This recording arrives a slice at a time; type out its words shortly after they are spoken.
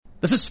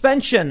The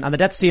suspension on the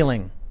debt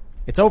ceiling,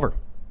 it's over.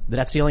 The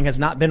debt ceiling has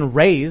not been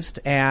raised,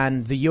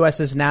 and the U.S.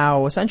 is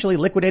now essentially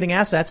liquidating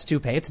assets to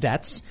pay its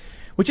debts,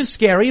 which is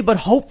scary, but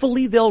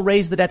hopefully they'll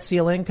raise the debt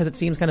ceiling because it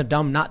seems kind of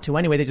dumb not to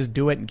anyway. They just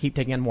do it and keep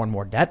taking on more and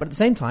more debt. But at the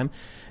same time,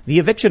 the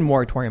eviction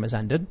moratorium has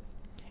ended.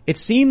 It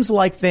seems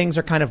like things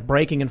are kind of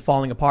breaking and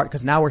falling apart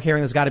because now we're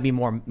hearing there's got to be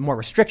more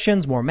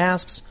restrictions, more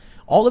masks.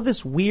 All of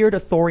this weird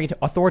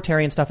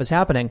authoritarian stuff is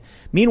happening.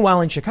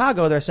 Meanwhile, in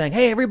Chicago, they're saying,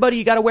 hey, everybody,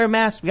 you got to wear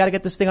masks. We got to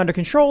get this thing under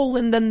control.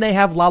 And then they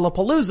have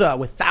Lollapalooza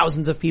with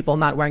thousands of people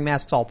not wearing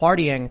masks, all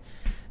partying.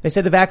 They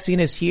say the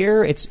vaccine is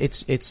here.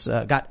 It's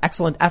got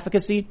excellent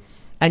efficacy.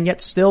 And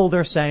yet still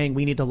they're saying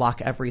we need to lock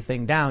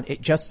everything down.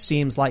 It just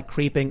seems like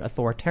creeping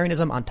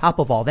authoritarianism on top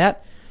of all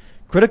that.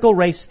 Critical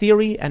race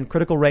theory and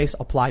critical race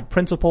applied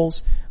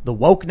principles, the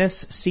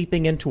wokeness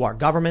seeping into our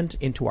government,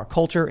 into our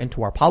culture,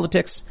 into our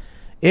politics.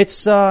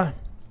 It's, I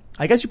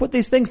guess you put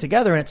these things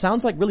together and it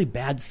sounds like really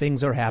bad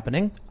things are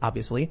happening,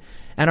 obviously.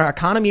 And our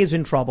economy is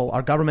in trouble,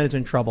 our government is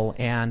in trouble,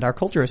 and our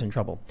culture is in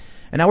trouble.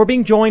 And now we're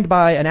being joined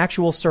by an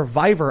actual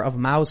survivor of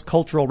Mao's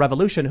Cultural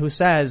Revolution who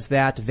says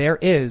that there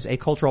is a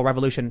cultural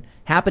revolution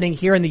happening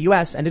here in the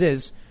U.S., and it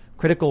is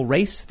critical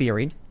race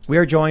theory. We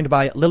are joined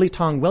by Lily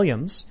Tang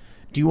Williams.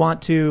 Do you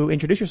want to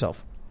introduce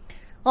yourself?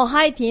 Oh,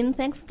 hi, Tim.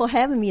 Thanks for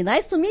having me.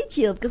 Nice to meet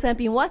you because I've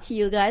been watching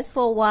you guys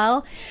for a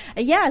while.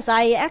 Yes,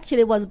 I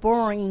actually was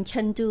born in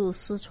Chengdu,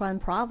 Sichuan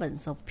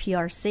province of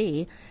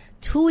PRC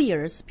 2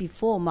 years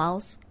before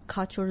Mao's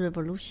Cultural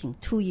Revolution.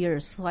 2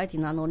 years. So I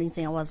did not know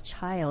anything. I was a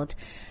child.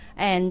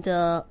 And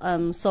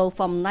so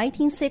from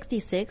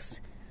 1966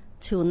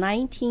 to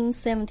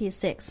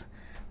 1976,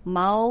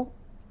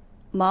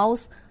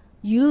 Mao's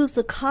used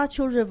the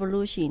Cultural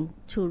Revolution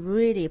to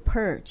really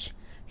purge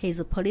his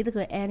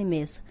political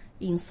enemies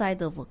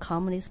inside of a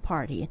Communist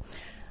Party.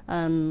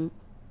 Do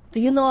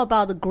you know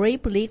about the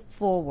Great Leap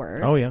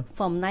Forward? Oh, yeah.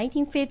 From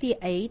 1958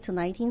 to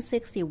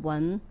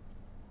 1961,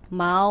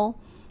 Mao,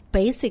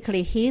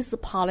 basically his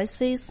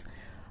policies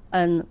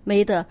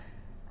made a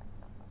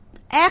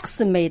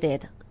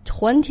estimated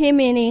 20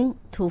 million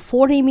to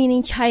 40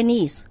 million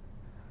Chinese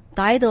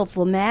died of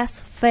mass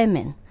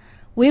famine.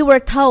 We were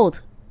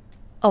told,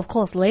 of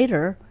course,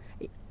 later,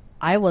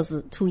 I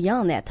was too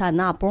young that time,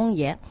 not born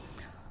yet.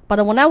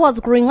 But when I was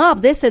growing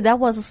up, they said that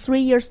was 3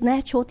 years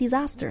natural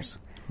disasters.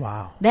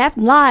 Wow. That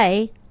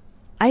lie,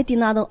 I did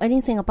not know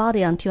anything about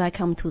it until I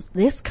come to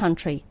this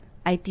country.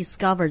 I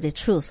discovered the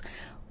truth.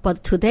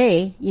 But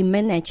today, in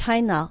mainland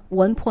China,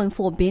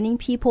 1.4 billion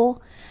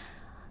people,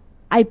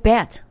 I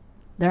bet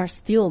there are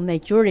still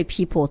majority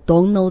people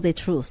don't know the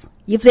truth.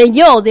 If they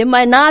know, they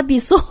might not be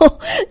so,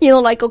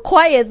 like a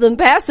quiet and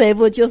passive.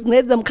 We'll just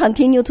let them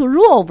continue to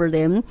rule over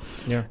them.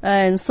 Yeah.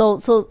 And so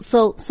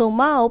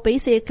Mao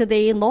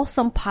basically lost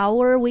some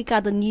power. We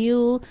got a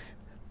new,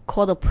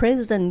 called the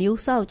President Liu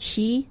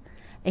Shaoqi,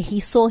 and he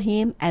saw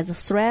him as a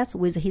threat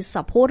with his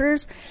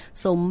supporters.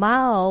 So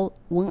Mao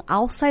went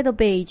outside of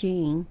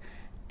Beijing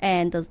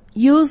and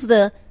used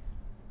the,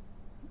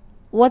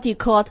 what you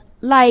call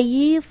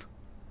naive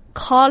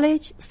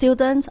college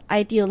students,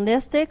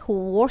 idealistic,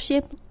 who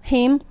worship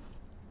him,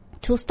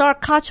 to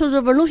start cultural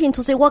revolution,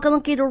 to say we're going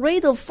to get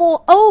rid of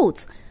 4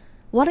 oaths.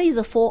 What is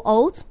a 4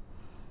 oaths?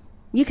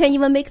 You can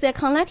even make that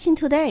connection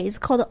today. It's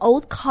called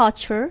old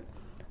culture,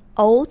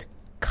 old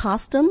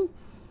custom,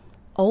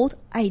 old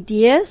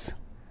ideas,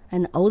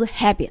 and old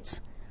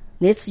habits.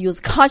 Let's use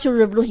cultural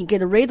revolution,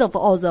 get rid of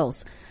all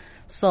those.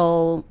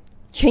 So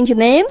change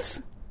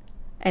names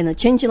and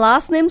change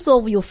last names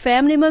of your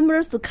family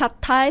members to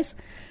cut ties.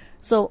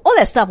 So all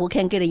that stuff we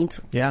can get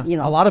into. Yeah.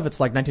 A lot of it's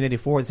like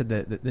 1984. They said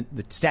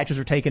the statues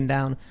were taken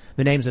down.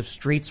 The names of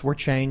streets were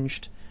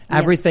changed. Yes.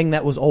 Everything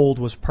that was old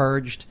was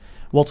purged.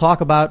 We'll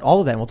talk about all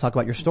of that. And we'll talk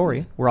about your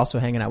story. We're also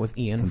hanging out with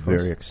Ian. I'm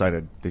very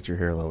excited that you're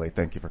here, Lily.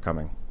 Thank you for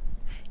coming.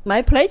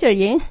 My pleasure,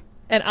 Ian.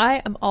 And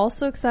I am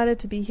also excited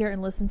to be here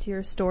and listen to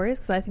your stories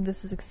because I think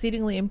this is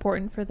exceedingly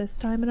important for this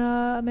time in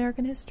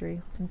American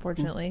history,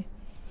 unfortunately.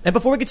 And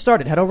before we get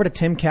started, head over to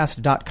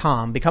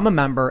timcast.com, become a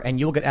member, and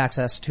you'll get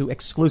access to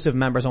exclusive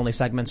members-only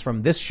segments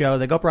from this show.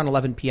 They go up around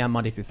 11 p.m.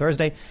 Monday through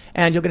Thursday,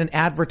 and you'll get an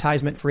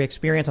advertisement-free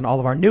experience on all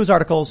of our news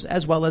articles,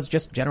 as well as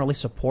just generally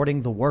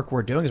supporting the work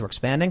we're doing as we're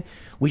expanding.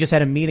 We just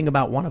had a meeting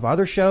about one of our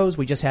other shows.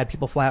 We just had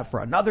people fly out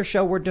for another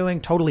show we're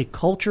doing, totally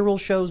cultural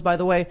shows, by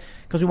the way,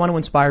 because we want to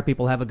inspire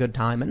people to have a good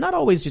time and not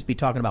always just be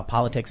talking about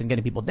politics and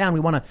getting people down. We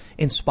want to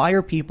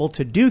inspire people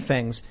to do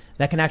things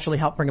that can actually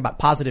help bring about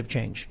positive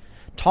change.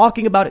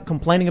 Talking about it,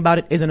 complaining about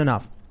it isn't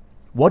enough.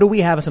 What do we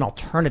have as an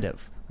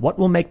alternative? What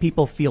will make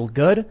people feel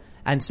good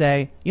and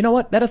say, you know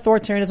what, that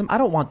authoritarianism, I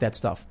don't want that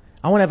stuff.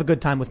 I want to have a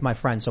good time with my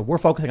friends. So we're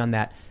focusing on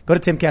that. Go to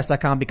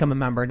timcast.com, become a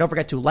member, and don't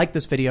forget to like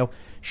this video,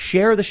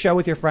 share the show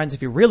with your friends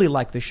if you really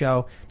like the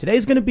show.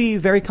 Today's going to be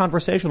very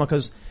conversational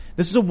because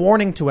this is a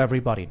warning to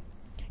everybody.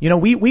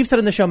 We've said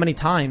in the show many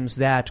times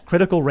that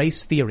critical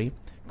race theory,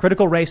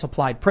 critical race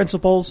applied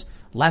principles,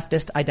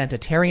 leftist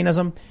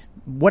identitarianism,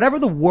 whatever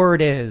the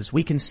word is,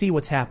 we can see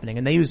what's happening.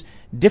 And they use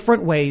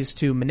different ways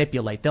to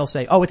manipulate. They'll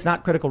say, oh, it's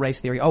not critical race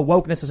theory. Oh,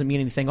 wokeness doesn't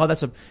mean anything. Oh,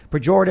 that's a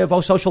pejorative.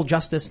 Oh, social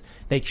justice.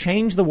 They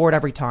change the word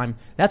every time.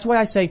 That's why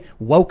I say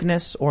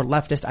wokeness or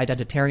leftist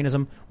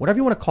identitarianism, whatever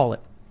you want to call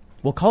it.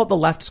 We'll call it the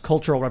left's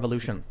cultural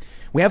revolution.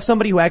 We have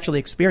somebody who actually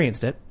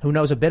experienced it, who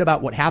knows a bit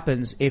about what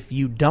happens if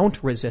you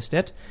don't resist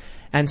it,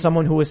 and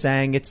someone who is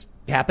saying it's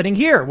happening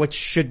here, which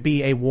should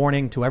be a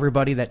warning to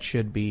everybody. That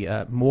should be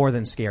more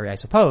than scary, I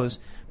suppose.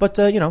 But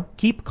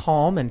keep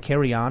calm and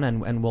carry on,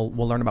 and we'll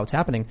learn about what's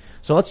happening.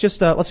 So let's just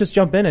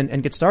jump in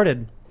and get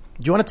started.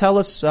 Do you want to tell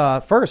us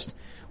first?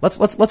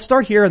 Let's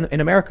start here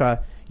in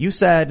America. You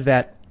said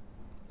that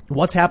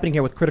what's happening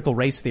here with critical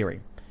race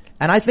theory.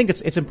 And I think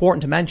it's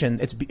important to mention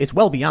it's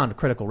well beyond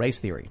critical race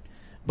theory.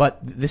 But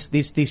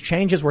these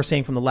changes we're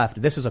seeing from the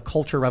left, this is a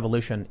culture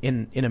revolution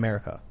in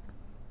America.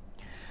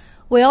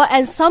 Well,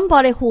 as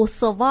somebody who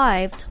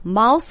survived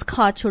Mao's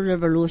Cultural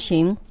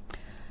Revolution,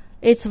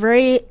 it's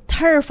very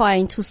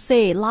terrifying to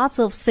say lots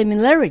of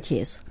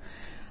similarities.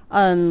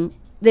 The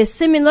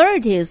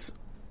similarities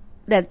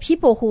that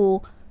people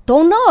who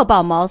don't know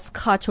about Mao's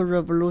Cultural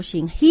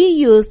Revolution, he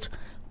used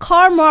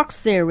Karl Marx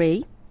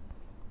theory,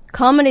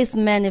 Communist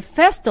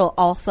Manifesto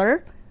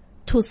author,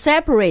 to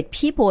separate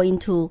people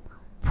into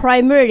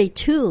primarily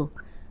two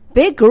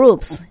big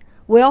groups.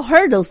 We all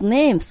heard those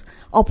names: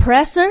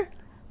 oppressor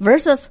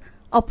versus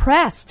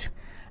oppressed.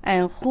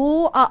 And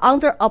who are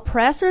under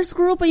oppressors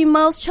group in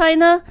Mao's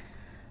China?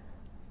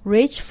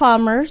 Rich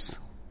farmers,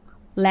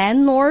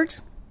 landlord,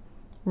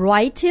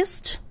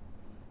 rightists,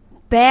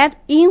 bad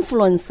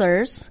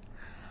influencers,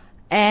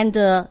 and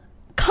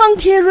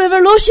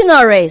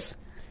counter-revolutionaries.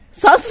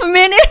 Sounds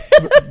familiar?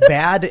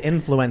 Bad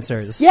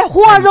influencers. Yeah,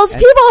 who are those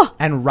people?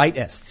 And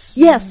rightists.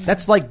 Yes.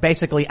 That's like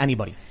basically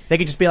anybody. They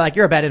could just be like,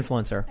 you're a bad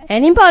influencer.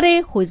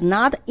 Anybody who is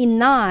not in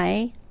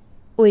line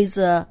with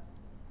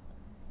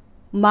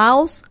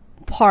Mao's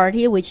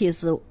party, which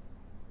is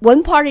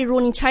one party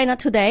ruling China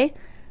today,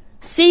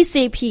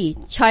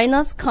 CCP,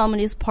 China's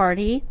Communist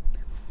Party,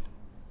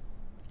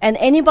 and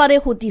anybody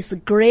who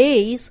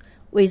disagrees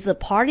with the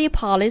party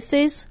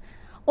policies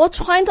or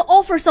trying to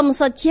offer some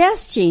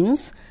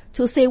suggestions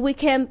to say we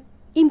can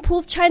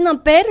improve China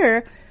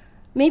better,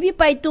 maybe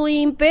by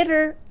doing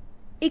better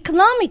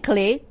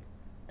economically,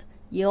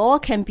 you all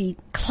can be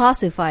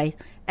classified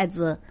as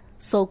the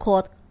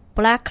so-called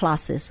black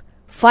classes,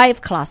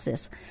 5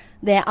 classes.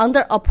 They're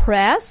under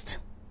oppressed.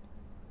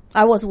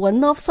 I was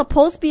one of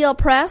supposed to be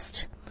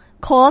oppressed,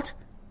 called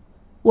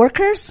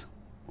workers,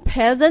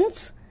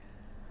 peasants,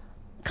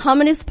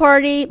 Communist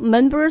Party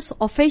members,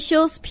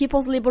 officials,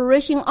 People's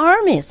Liberation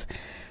Armies.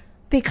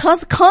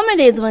 Because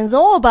communism is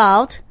all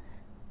about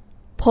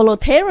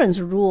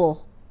proletarians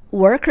rule,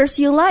 workers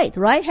unite,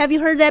 right? Have you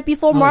heard that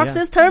before,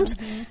 Marxist terms?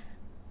 Mm-hmm.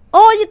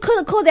 Oh, you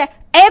could call that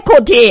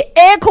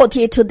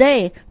equity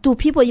today. Do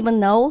people even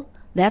know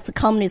that's a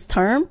communist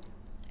term?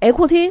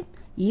 Equity,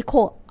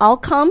 equal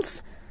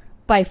outcomes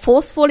by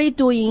forcefully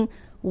doing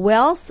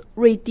wealth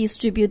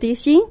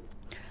redistribution.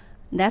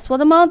 That's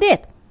what Mao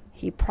did.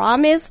 He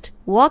promised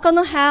we're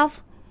gonna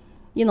have,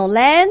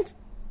 land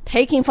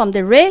taken from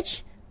the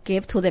rich,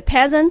 give to the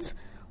peasants.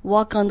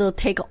 We're going to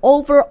take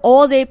over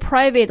all the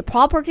private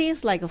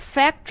properties like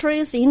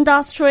factories,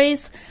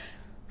 industries,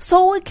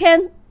 so we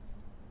can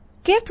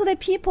give to the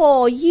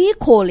people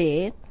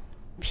equally.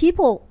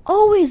 People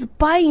always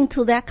buy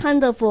into that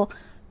kind of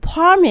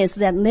promise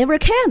that never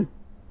came.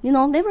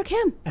 Never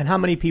came. And how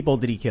many people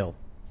did he kill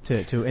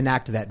to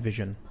enact that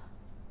vision?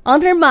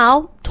 Under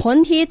Mao,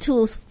 20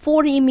 to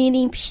 40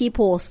 million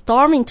people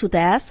starving to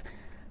death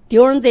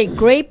during the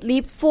Great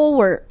Leap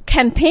Forward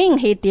campaign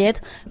he did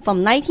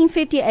from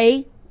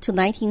 1958 to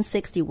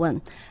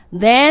 1961.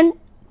 Then,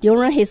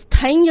 during his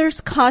 10 years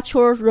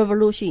Cultural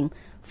Revolution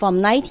from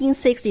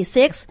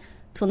 1966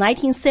 to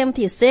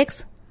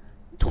 1976,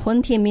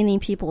 20 million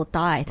people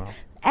died. Wow.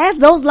 Add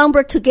those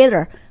numbers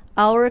together.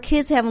 Our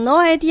kids have no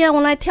idea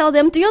when I tell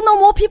them, do you know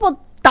more people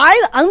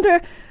died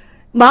under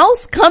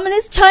Mao's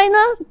Communist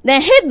China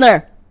than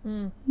Hitler?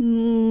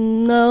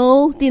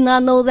 No, did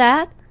not know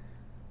that.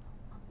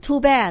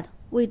 Too bad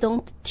we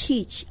don't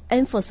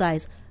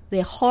emphasize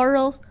the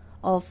horror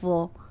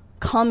of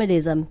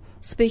communism,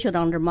 especially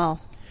under Mao.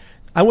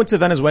 I went to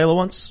Venezuela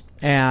once,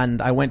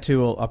 and I went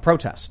to a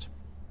protest.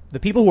 The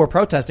people who were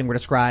protesting were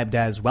described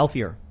as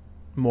wealthier,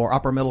 more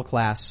upper middle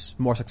class,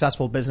 more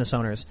successful business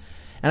owners.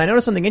 And I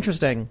noticed something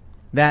interesting,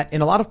 that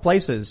in a lot of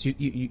places,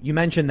 you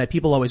mentioned that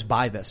people always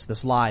buy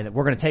this lie that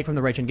we're going to take from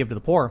the rich and give to the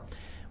poor.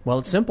 Well,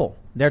 it's simple.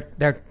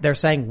 They're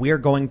saying we're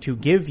going to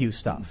give you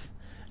stuff.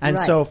 And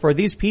right. So for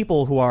these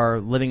people who are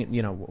living,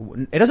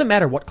 it doesn't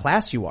matter what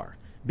class you are.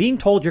 Being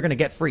told you're going to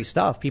get free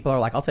stuff, people are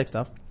like, I'll take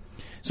stuff.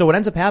 So what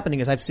ends up happening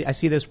is I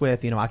see this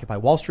with, Occupy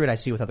Wall Street. I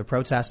see with other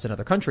protests in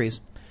other countries.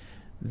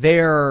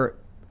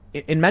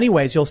 In many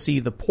ways, you'll see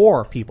the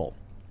poor people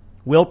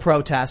will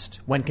protest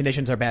when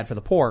conditions are bad for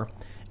the poor.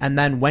 And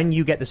then when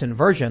you get this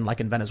inversion, like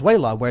in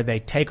Venezuela, where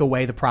they take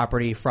away the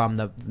property from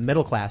the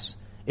middle class,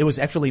 it was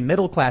actually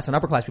middle class and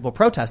upper class people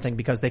protesting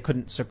because they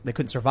couldn't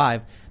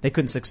survive, they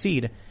couldn't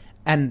succeed.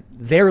 and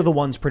they're the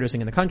ones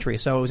producing in the country.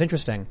 So it was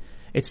interesting.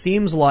 It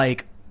seems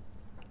like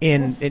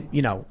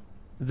the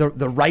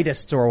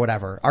rightists or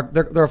whatever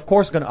they're of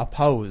course going to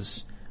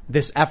oppose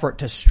this effort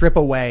to strip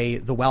away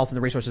the wealth and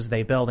the resources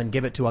they build and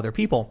give it to other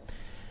people.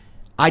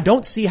 I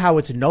don't see how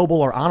it's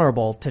noble or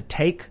honorable to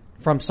take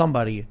from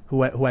somebody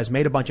who has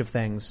made a bunch of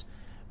things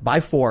by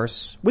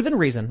force, within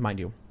reason, mind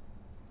you,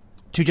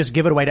 to just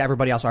give it away to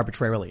everybody else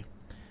arbitrarily,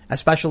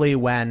 especially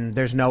when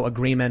there's no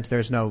agreement,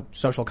 there's no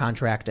social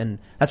contract. And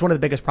that's one of the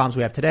biggest problems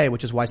we have today,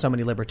 which is why so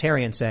many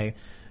libertarians say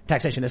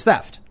taxation is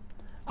theft.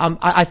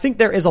 I think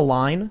there is a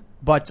line,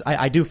 but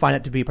I do find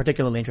it to be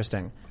particularly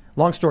interesting.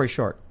 Long story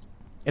short,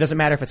 it doesn't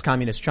matter if it's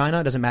communist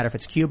China, it doesn't matter if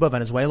it's Cuba,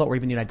 Venezuela, or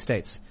even the United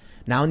States.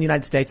 Now in the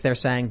United States, they're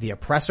saying the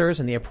oppressors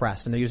and the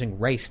oppressed, and they're using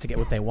race to get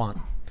what they want.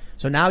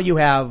 So now you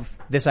have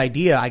this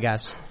idea, I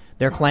guess,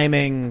 they're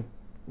claiming,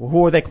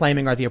 who are they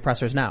claiming are the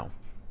oppressors now?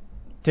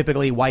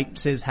 Typically white,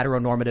 cis,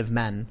 heteronormative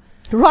men.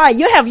 Right,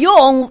 you have your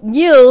own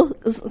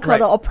called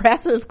Right.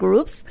 oppressors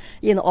groups,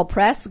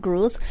 oppressed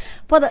groups.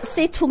 But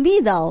see, to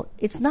me though,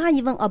 it's not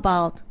even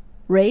about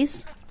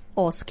race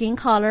or skin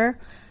color.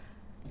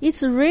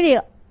 It's really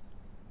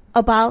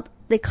about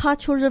the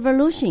Cultural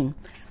Revolution,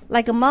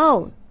 like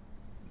Mao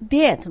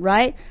did,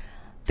 right?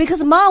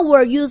 Because Mao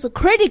will use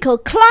critical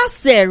class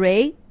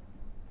theory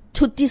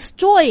to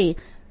destroy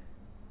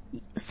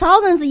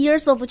thousands of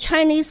years of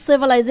Chinese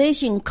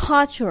civilization,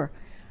 culture,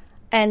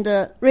 and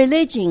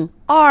religion,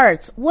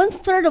 arts.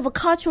 1/3 of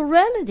cultural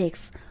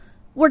relics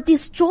were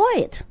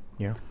destroyed.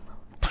 Yeah.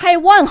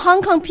 Taiwan,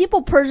 Hong Kong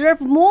people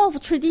preserve more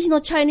of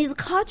traditional Chinese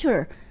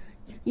culture.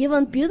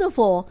 Even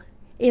beautiful,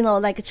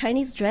 like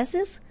Chinese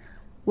dresses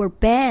were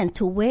banned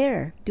to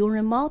wear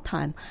during Mao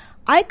time.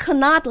 I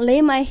cannot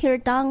lay my hair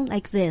down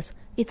like this.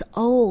 It's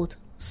old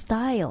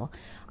style.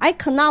 I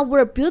cannot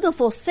wear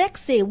beautiful,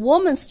 sexy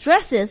women's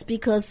dresses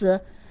because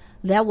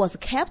that was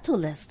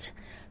capitalist.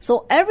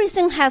 So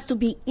everything has to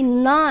be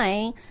in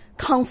line,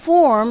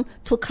 conform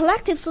to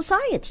collective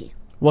society.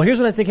 Well, here's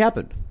what I think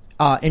happened.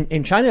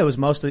 In China, it was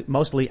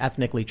mostly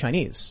ethnically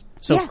Chinese.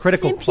 So Yeah,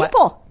 same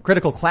people.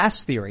 critical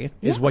class theory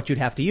is what you'd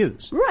have to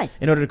use. Right.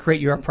 In order to create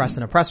your oppressed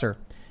and oppressor.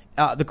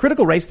 The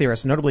critical race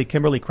theorists, notably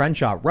Kimberly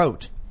Crenshaw,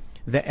 wrote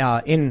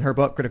that, in her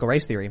book, Critical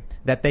Race Theory,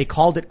 that they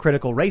called it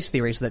critical race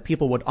theory so that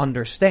people would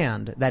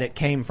understand that it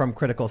came from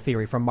critical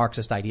theory, from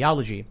Marxist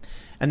ideology.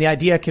 And the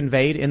idea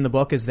conveyed in the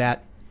book is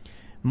that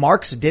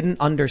Marx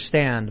didn't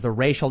understand the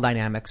racial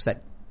dynamics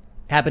that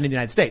happened in the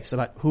United States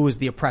about who is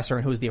the oppressor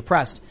and who is the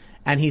oppressed.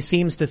 And he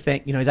seems to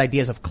think, his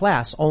ideas of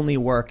class only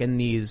work in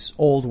these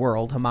old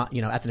world,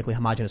 ethnically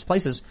homogenous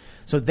places.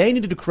 So they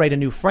needed to create a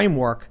new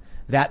framework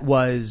that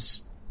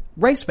was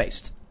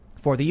race-based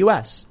for the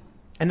U.S.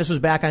 And this was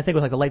back, I think it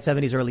was like the late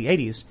 70s, early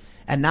 80s.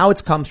 And now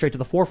it's come straight to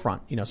the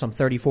forefront, some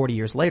 30, 40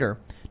 years later.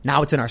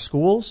 Now it's in our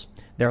schools.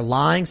 They're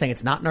lying, saying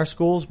it's not in our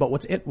schools. But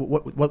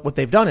what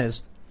they've done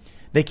is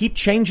they keep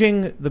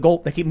changing the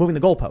goal. They keep moving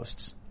the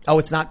goalposts. Oh,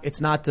 it's not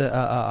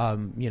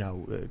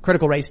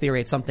critical race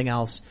theory. It's something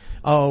else.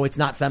 Oh, it's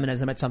not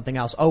feminism. It's something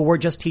else. Oh, we're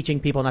just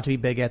teaching people not to be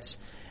bigots.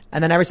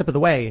 And then every step of the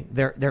way,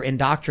 they're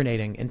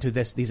indoctrinating into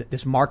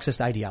this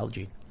Marxist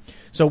ideology.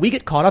 So we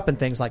get caught up in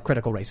things like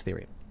critical race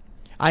theory.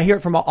 I hear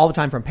it all the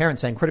time from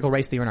parents saying critical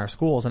race theory in our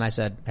schools. And I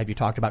said, have you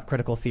talked about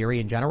critical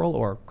theory in general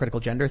or critical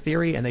gender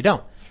theory? And they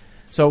don't.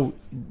 So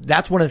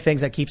that's one of the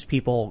things that keeps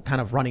people kind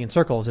of running in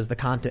circles is the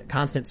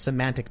constant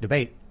semantic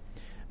debate.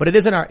 But it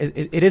is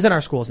in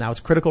our schools now.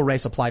 It's critical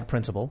race applied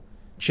principle.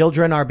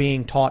 Children are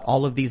being taught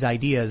all of these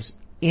ideas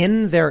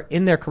in their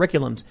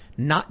curriculums,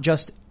 not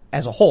just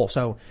as a whole.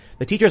 So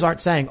the teachers aren't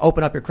saying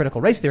open up your critical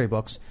race theory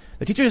books.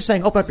 The teachers are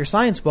saying open up your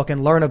science book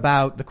and learn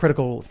about the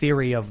critical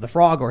theory of the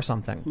frog or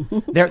something.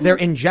 They're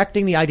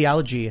injecting the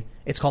ideology.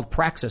 It's called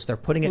praxis. They're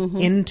putting it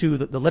into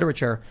the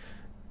literature.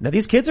 Now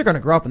these kids are going to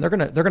grow up and they're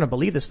going to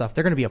believe this stuff.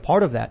 They're going to be a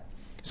part of that.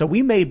 So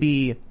we may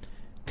be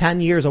 10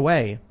 years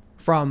away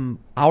from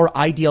our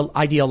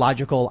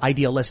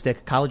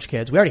idealistic college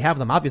kids. We already have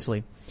them,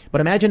 obviously.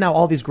 But imagine now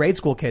all these grade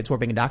school kids who are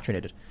being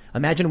indoctrinated.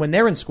 Imagine when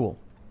they're in school.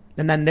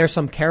 And then there's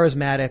some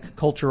charismatic,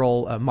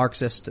 cultural,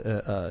 Marxist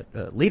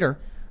leader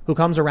who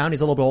comes around.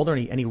 He's a little bit older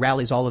and he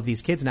rallies all of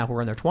these kids now who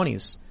are in their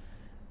 20s.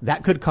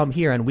 That could come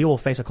here and we will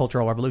face a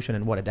cultural revolution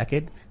in, a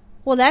decade?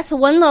 Well, that's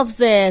one of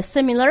the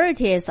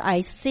similarities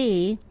I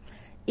see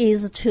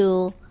is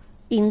to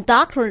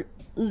indoctrinate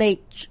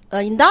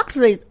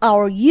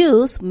our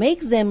youth,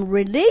 make them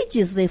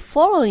religiously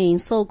following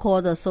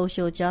so-called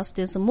social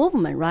justice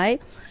movement,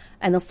 right?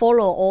 And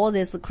follow all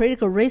this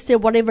critical race theory,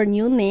 whatever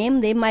new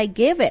name they might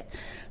give it.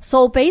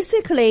 So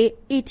basically,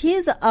 it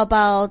is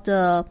about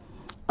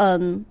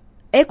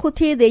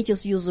equity. They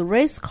just use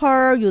race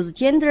card, use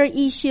gender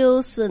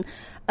issues, and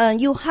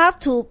you have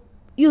to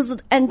use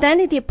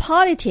identity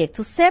politics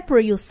to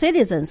separate your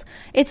citizens.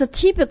 It's a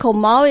typical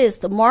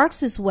Maoist,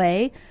 Marxist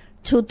way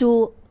to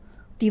do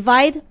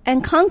divide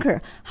and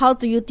conquer. How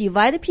do you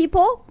divide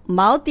people?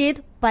 Mao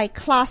did by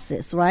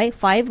classes, right?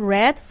 5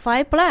 red,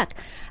 5 black.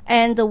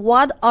 And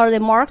what are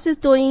the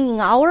Marxists doing in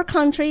our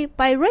country?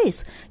 By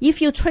race.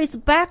 If you trace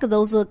back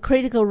those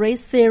critical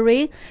race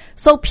theory,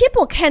 so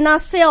people cannot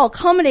sell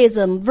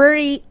communism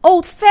very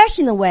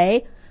old-fashioned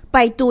way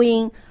by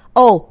doing,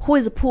 who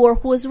is poor,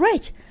 who is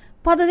rich.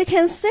 But they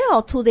can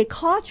sell to the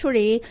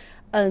culturally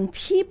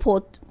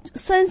people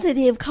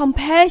sensitive,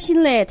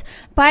 compassionate,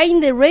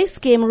 buying the race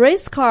game,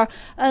 race car,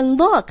 and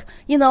look,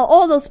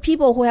 all those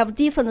people who have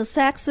different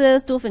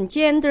sexes, different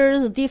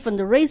genders,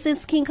 different races,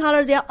 skin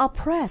color, they are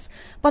oppressed.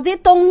 But they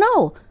don't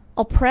know.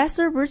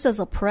 Oppressor versus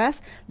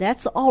oppressed,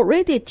 that's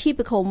already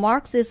typical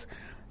Marxist,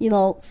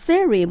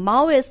 theory,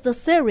 Maoist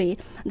theory.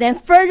 Then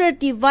further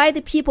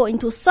divide people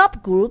into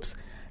subgroups.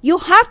 You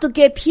have to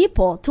get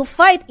people to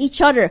fight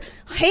each other,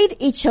 hate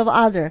each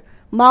other.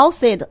 Mao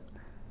said,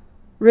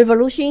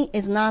 revolution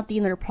is not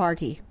dinner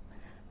party.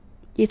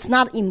 It's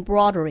not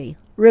embroidery.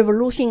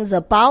 Revolution is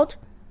about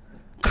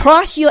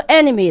crush your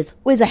enemies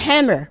with a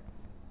hammer.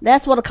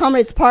 That's what the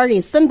Communist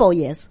Party symbol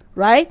is,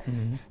 right?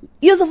 Mm-hmm.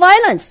 Use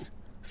violence.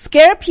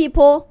 Scare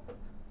people.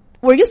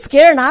 Were you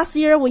scared last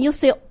year when you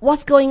see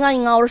what's going on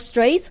in our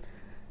streets?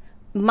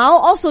 Mao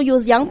also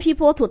used young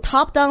people to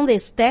top down the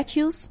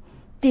statues,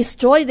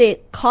 destroy the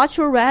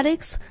cultural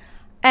relics,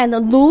 and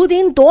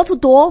looting door to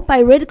door by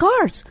red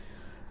guards.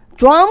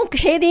 Drum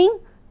hitting,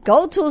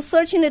 go to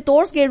searching the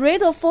doors, get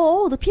rid of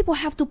all the people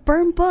have to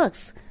burn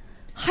books,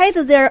 hide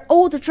their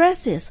old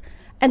dresses,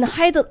 and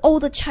hide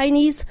old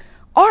Chinese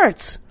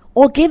arts,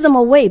 or give them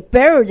away,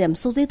 bury them,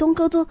 so they don't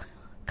go to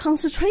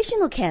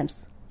concentration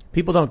camps.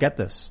 People don't get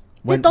this.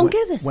 They don't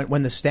get this.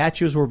 When the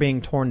statues were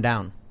being torn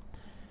down,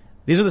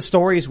 these are the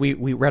stories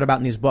we read about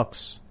in these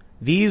books.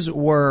 These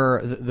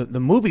were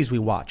the movies we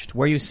watched,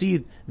 where you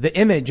see the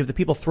image of the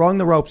people throwing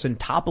the ropes and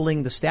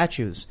toppling the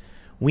statues.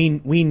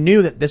 We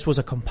knew that this was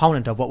a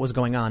component of what was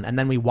going on, and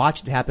then we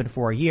watched it happen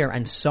for a year,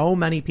 and so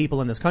many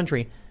people in this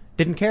country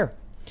didn't care.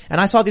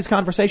 And I saw these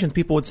conversations.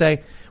 People would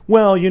say,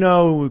 well,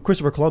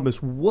 Christopher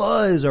Columbus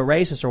was a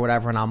racist or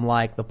whatever, and I'm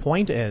like, the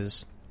point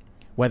is,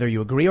 whether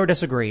you agree or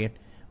disagree,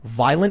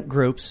 violent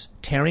groups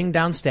tearing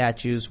down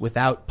statues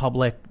without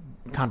public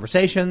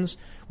conversations,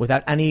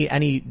 without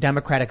any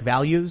democratic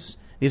values,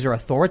 these are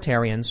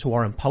authoritarians who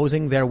are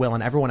imposing their will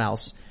on everyone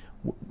else,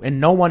 and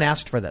no one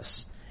asked for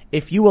this.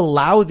 If you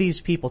allow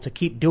these people to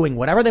keep doing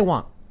whatever they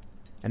want,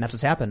 and that's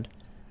what's happened,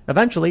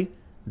 eventually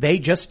they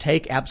just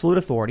take absolute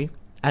authority,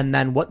 and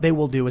then what they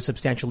will do is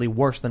substantially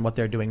worse than what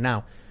they're doing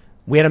now.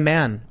 We had a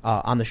man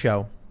on the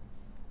show.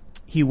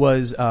 He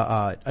was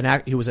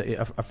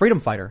a freedom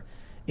fighter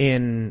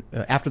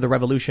after the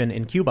revolution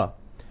in Cuba.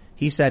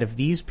 He said if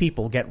these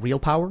people get real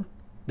power,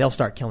 they'll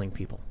start killing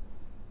people.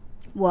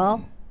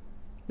 Well,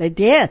 they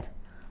did.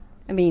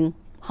 I mean,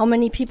 how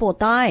many people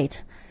died?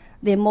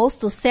 The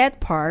most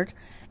sad part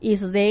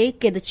is they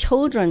get the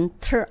children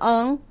turned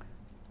on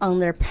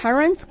their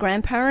parents,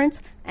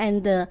 grandparents,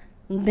 and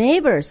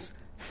neighbors,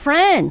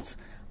 friends.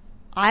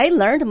 I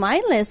learned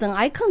my lesson.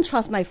 I couldn't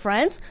trust my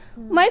friends.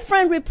 My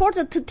friend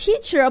reported to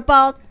teacher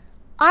about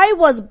I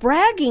was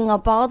bragging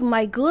about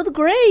my good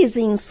grades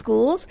in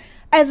schools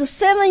as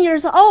 7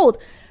 years old.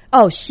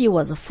 Oh, she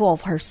was full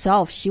of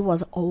herself. She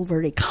was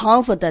overly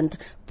confident,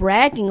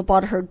 bragging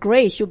about her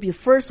grades. She'll be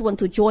first one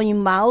to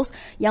join Mao's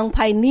Young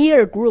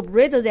Pioneer group,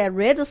 rid of that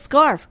red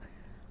scarf.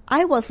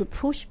 I was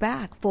pushed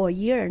back for a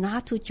year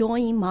not to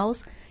join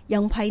Mao's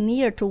Young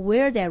Pioneer, to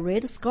wear that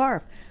red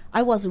scarf.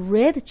 I was a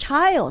red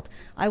child.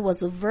 I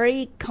was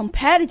very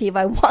competitive.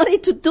 I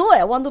wanted to do it.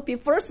 I wanted to be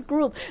first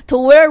group to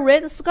wear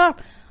red scarf.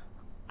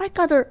 I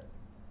got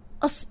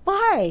a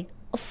spy,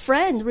 a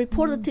friend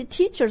reported to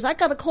teachers. I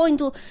got a call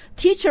into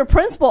teacher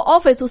principal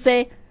office to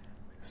say,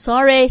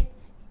 sorry,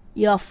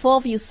 you are full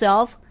of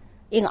yourself.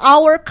 In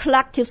our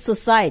collective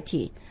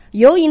society,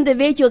 your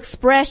individual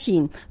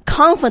expression,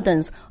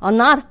 confidence are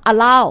not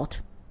allowed.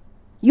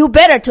 You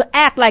better to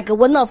act like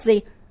one of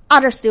the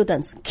other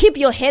students. Keep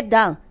your head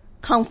down.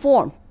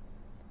 Conform.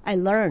 I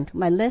learned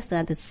my lesson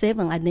at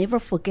 7. I never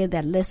forget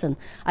that lesson.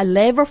 I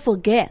never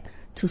forget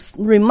to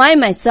remind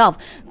myself,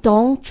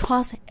 don't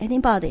trust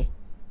anybody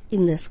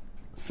in this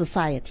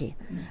society.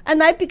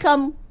 And I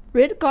become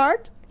Red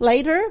Guard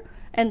later,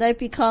 and I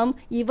become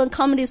even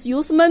Communist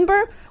Youth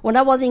member when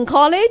I was in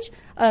college.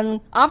 And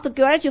after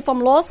graduating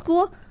from law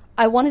school,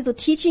 I wanted to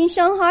teach in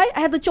Shanghai. I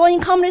had to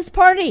join Communist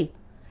Party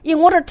in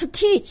order to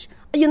teach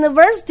a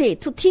university,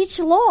 to teach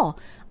law.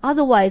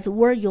 Otherwise,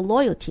 where your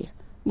loyalty?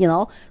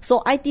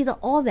 So I did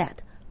all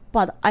that.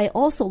 But I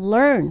also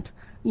learned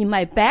in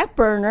my back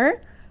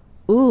burner,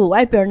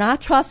 I better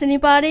not trust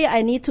anybody.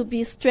 I need to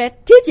be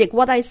strategic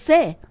what I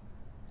say.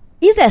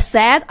 Is that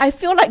sad? I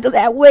feel like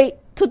that way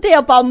today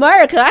about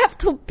America. I have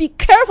to be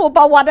careful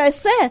about what I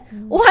said.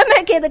 Why am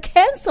I getting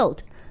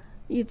canceled?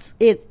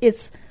 History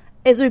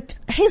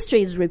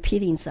is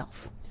repeating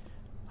itself.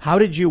 How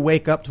did you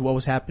wake up to what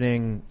was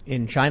happening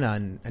in China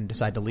and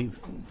decide to leave?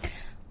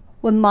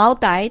 When Mao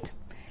died,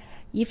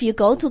 if you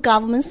go to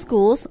government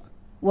schools,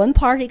 one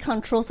party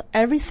controls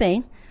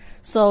everything.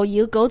 So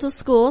you go to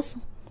schools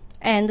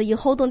and you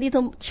hold a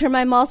little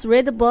Chairman Mao's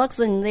read books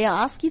and they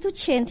ask you to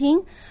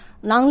chanting,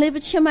 long live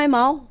Chairman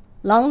Mao.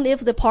 long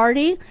live the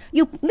party.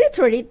 You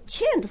literally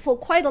chant for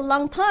quite a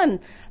long time.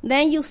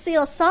 Then you say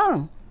a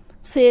song.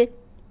 Say,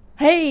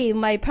 hey,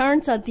 my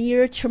parents are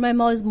dear.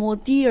 Chirmaimao is more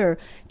dear.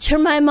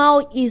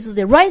 Chirmaimao is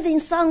the rising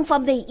sun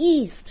from the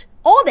east.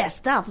 All that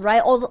stuff,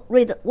 right? All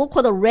the what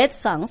called the red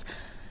songs.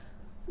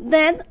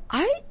 Then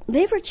I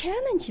never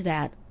challenged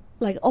that.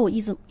 Like, oh,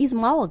 is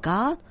Mao a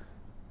god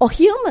or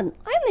human?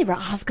 I never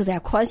asked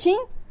that question.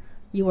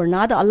 You were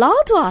not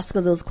allowed to ask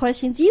those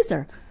questions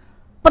either.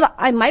 But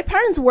my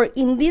parents were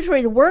in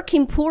literally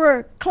working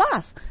poor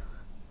class.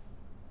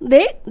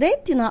 They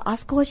did not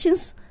ask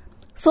questions.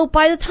 So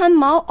by the time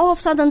Mao all of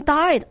a sudden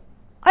died,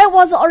 I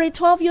was already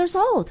 12 years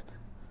old.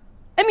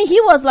 I mean,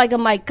 he was like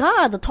my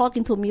God,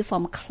 talking to me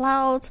from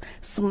clouds,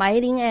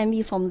 smiling at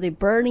me from the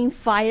burning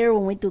fire.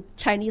 When we do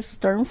Chinese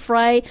stir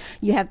fry,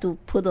 you have to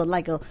put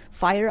a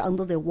fire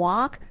under the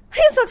wok.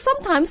 It's like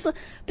sometimes,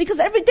 because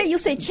every day you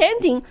say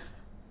chanting,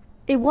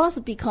 it was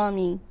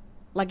becoming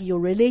like your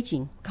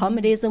religion.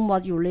 Communism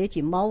was your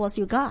religion. Mao was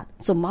your God.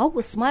 So Mao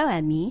would smile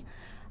at me.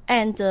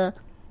 And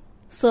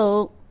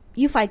so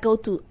if I go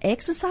to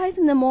exercise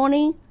in the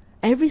morning,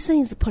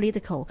 everything is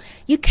political.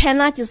 You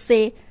cannot just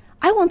say,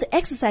 I want to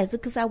exercise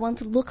because I want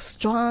to look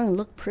strong,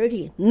 look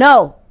pretty.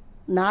 No,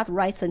 not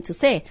right thing to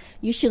say.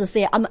 You should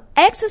say, I'm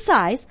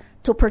exercise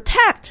to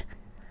protect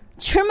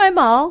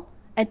Chirmaimao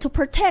and to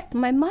protect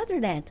my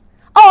motherland.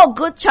 Oh,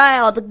 good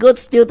child, good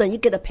student. You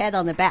get a pat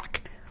on the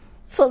back.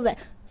 So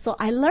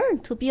I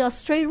learned to be a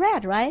straight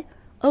red, right?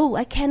 Oh,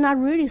 I cannot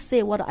really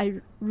say what I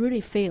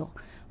really feel,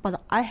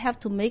 but I have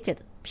to make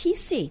it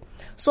PC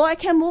so I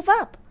can move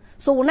up.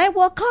 So when I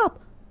woke up,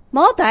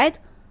 Mao died.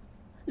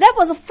 That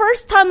was the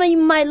first time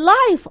in my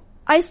life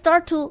I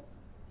start to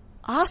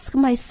ask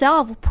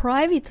myself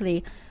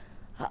privately,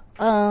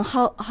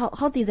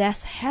 how did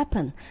that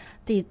happen?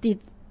 Did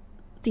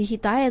he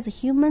die as a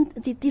human?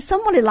 Did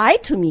somebody lie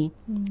to me?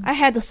 I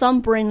had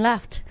some brain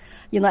left,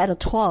 at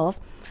 12.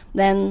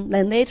 Then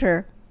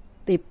later,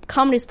 the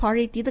Communist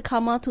Party did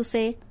come out to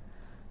say,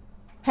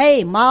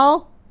 hey,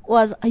 Mao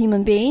was a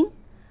human being.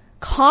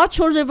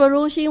 Cultural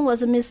Revolution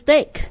was a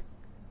mistake.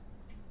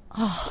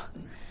 Oh,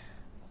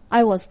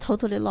 I was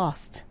totally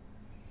lost.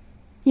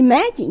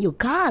 Imagine your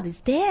God is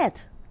dead.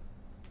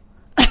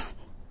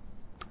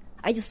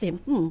 I just said,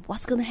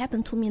 what's going to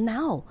happen to me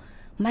now?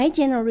 My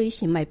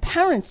generation, my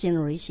parents'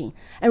 generation,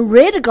 and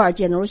Red Guard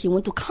generation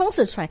went to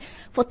concentrate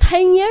for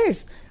 10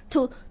 years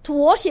to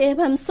worship him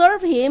and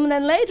serve him, and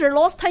then later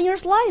lost 10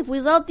 years life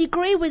without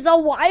degree,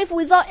 without wife,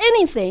 without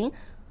anything.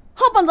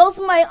 How about those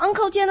my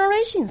uncle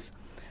generations?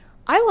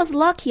 I was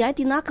lucky I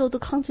did not go to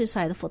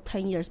countryside for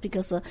 10 years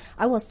because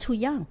I was too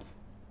young.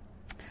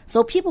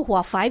 So people who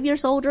are 5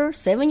 years older,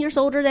 7 years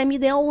older than me,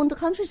 they all went to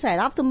countryside.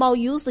 After Mao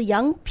used the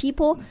young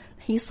people,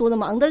 he threw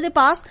them under the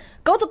bus.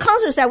 Go to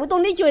countryside. We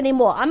don't need you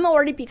anymore. I'm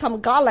already become a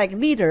godlike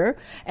leader.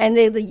 And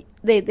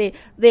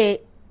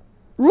the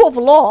rule of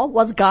law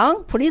was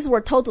gone. Police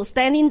were told to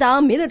standing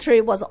down.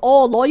 Military was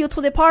all loyal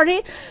to the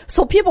party.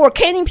 So people were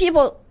caning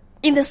people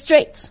in the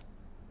streets.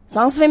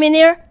 Sounds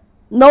familiar?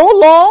 No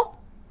law,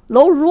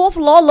 no rule of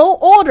law, no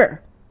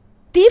order.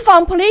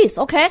 Defund police,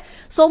 okay?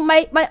 So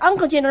my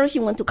uncle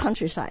generation went to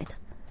countryside.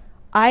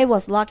 I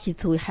was lucky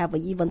to have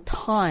even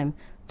time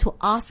to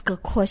ask a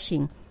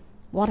question.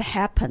 What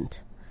happened?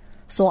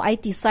 So I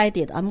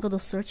decided I'm going to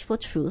search for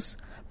truth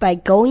by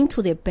going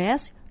to the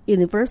best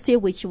university,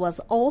 which was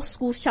all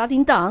schools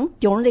shutting down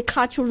during the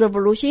Cultural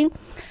Revolution.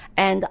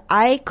 And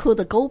I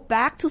could go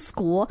back to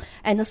school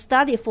and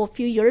study for a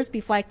few years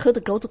before I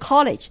could go to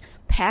college,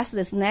 pass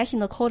this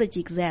national college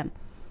exam.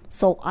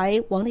 So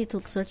I wanted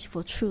to search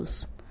for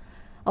truth.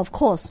 Of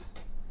course,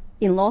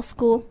 in law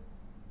school,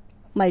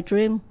 my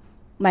dream,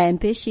 my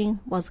ambition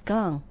was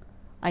gone.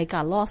 I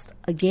got lost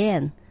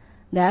again.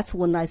 That's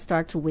when I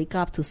start to wake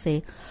up to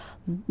say,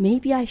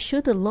 maybe I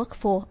should look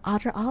for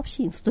other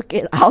options to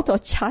get out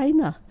of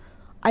China.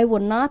 I will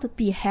not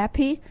be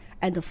happy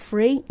and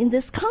free in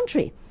this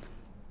country.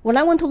 When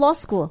I went to law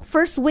school,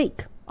 first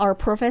week, our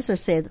professor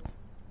said,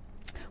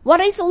 what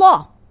is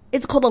law?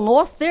 It's called a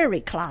law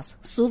theory class,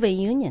 Soviet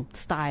Union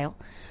style.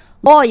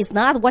 Law is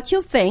not what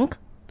you think,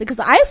 because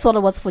I thought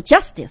it was for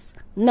justice.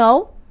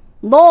 No,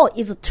 law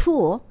is a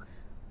tool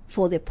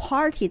for the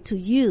party to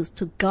use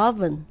to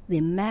govern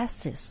the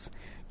masses.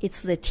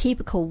 It's the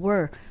typical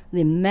word,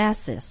 the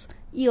masses.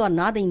 You are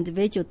not an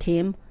individual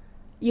team.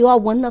 You are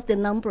one of the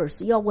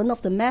numbers. You are one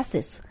of the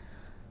masses.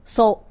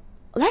 So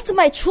that's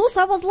my truth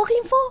I was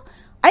looking for.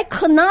 I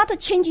could not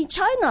change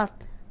China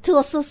to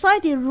a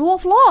society rule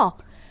of law.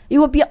 It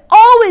will be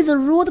always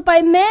ruled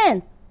by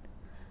men,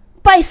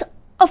 by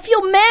a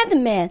few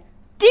madmen,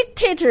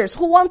 dictators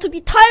who want to be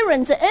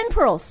tyrants and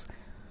emperors.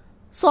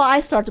 So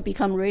I started to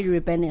become really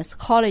rebellious.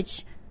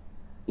 College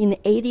in the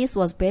 80s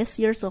was best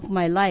years of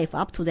my life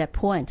up to that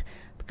point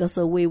because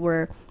we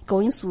were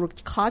going through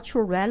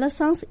cultural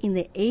renaissance in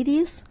the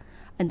 80s.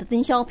 And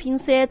Deng Xiaoping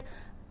said,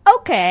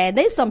 okay,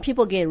 let some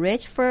people get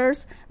rich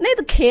first. Let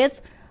the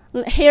kids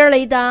hair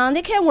lay down.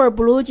 They can wear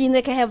blue jeans.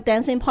 They can have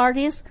dancing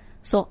parties.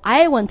 So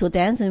I went to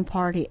dancing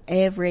party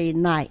every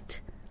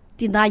night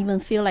did not even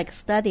feel like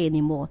study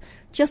anymore.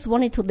 Just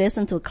wanted to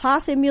listen to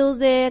classic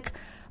music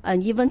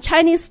and even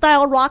Chinese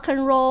style rock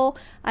and roll.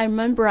 I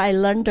remember I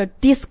learned the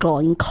disco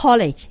in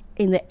college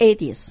in the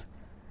 80s.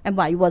 And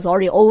but it was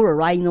already over,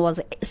 right? It was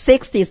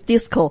 60s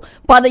disco.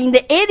 But in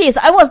the 80s,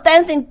 I was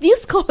dancing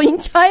disco in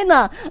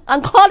China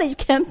on college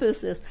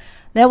campuses.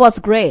 That was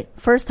great.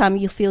 First time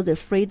you feel the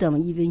freedom,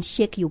 even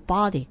shake your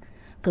body.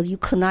 Because you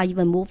could not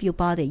even move your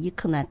body. You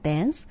could not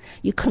dance.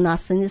 You could not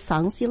sing the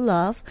songs you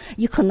love.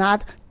 You could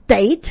not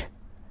date.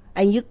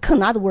 And you could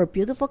not wear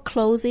beautiful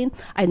clothing.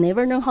 I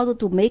never learned how to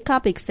do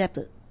makeup except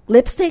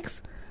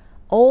lipsticks.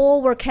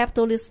 All were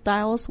capitalist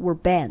styles were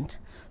banned.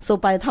 So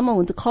by the time I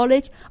went to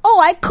college,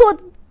 I could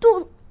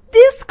do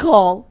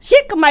disco,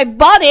 shake my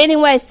body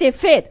anyway I see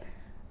fit.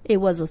 It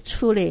was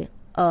truly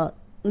a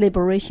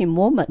liberation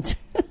moment.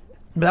 But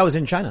that was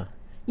in China.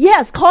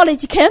 Yes,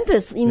 college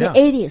campus in the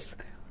 80s.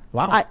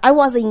 Wow. I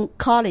was in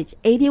college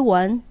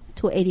 81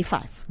 to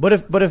 85.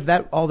 But if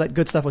that all that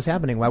good stuff was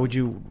happening, why would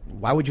you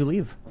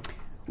leave?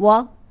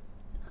 Well,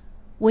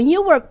 when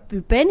you were a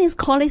Japanese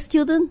college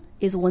student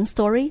is one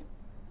story,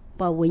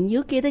 but when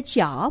you get a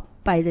job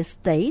by the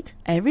state,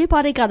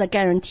 everybody got a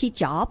guaranteed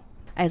job.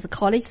 As a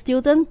college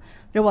student,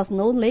 there was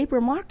no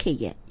labor market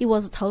yet. It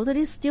was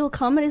totally still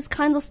communist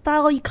kind of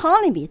style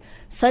economy.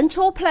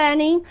 Central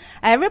planning,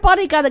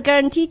 everybody got a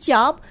guaranteed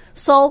job.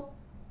 So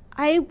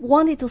I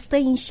wanted to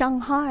stay in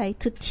Shanghai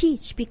to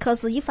teach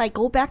because if I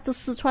go back to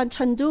Sichuan,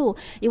 Chengdu,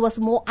 it was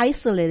more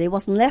isolated. It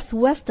was less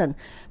Western.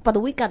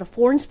 But we got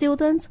foreign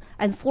students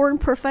and foreign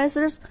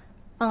professors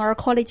on our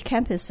college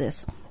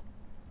campuses.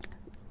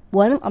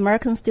 One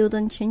American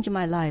student changed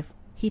my life.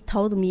 He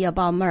told me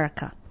about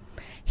America.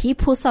 He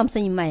put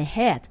something in my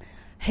head.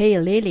 Hey,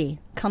 Lily,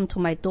 come to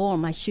my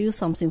dorm. I show you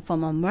something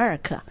from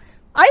America.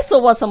 I saw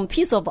was some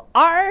piece of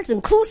art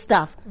and cool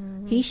stuff.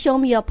 Mm-hmm. He showed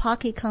me a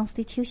pocket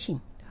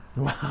constitution.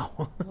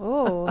 Wow.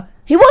 Oh.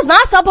 He was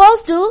not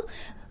supposed to.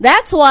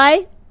 That's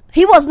why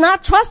he was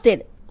not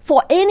trusted.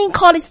 For any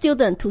college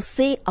student to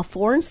see a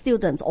foreign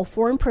student or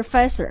foreign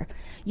professor,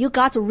 you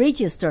got to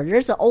register.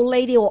 There's an old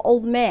lady or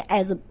old man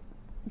as a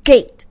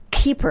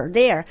gatekeeper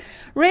there.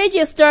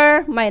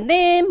 Register my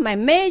name, my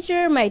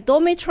major, my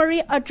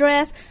dormitory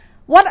address.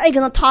 What are you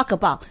going to talk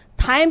about?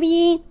 Time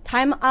in,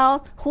 time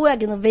out, who are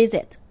going to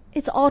visit?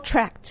 It's all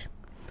tracked.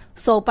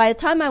 So by the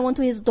time I went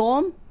to his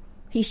dorm,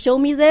 he showed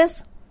me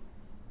this.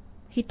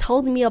 He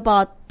told me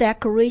about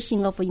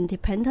Declaration of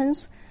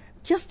Independence.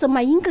 Just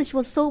my English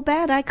was so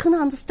bad I couldn't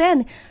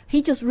understand.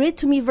 He just read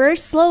to me very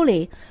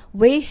slowly.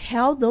 We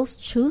held those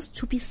truths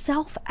to be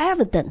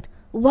self-evident.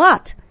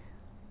 What?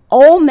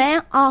 All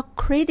men are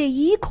created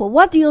equal.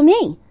 What do you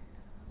mean?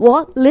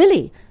 Well,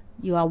 Lily,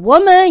 you are a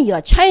woman, you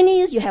are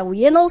Chinese, you have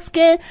yellow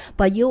skin,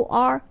 but you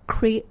are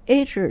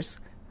creators,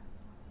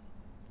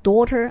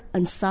 daughter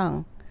and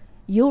son.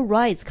 Your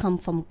rights come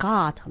from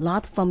God,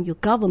 not from your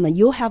government.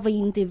 You have an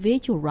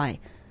individual right.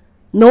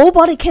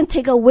 Nobody can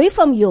take away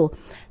from you.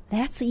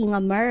 That's in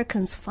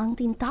Americans'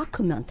 founding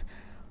document.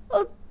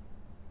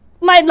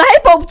 My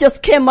light bulb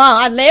just came on.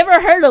 I never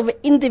heard of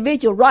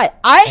individual right.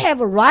 I have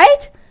a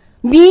right?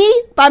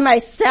 Me, by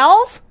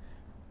myself?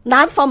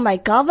 Not from my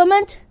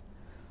government?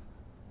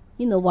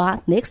 You know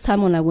what? Next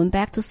time when I went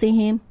back to see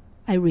him,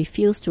 I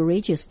refused to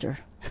register.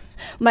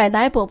 My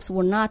light bulbs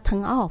were not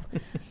turned off.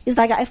 It's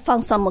like I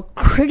found some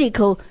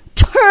critical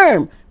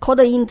term called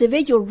the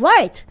individual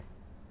right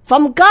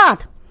from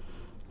God.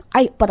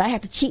 But I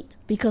had to cheat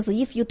because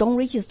if you don't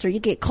register, you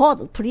get caught.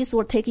 The police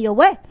will take you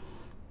away.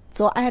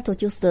 So I had to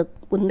just,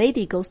 when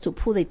lady goes to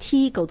pull the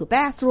tea, go to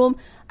bathroom,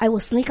 I will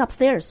sneak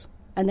upstairs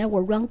and then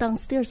will run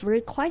downstairs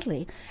very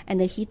quietly. And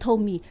then he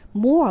told me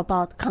more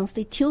about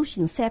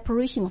Constitution,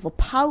 separation of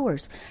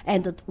powers,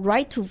 and the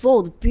right to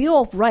vote,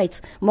 Bill of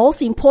Rights,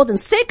 most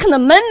important, Second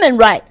Amendment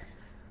right.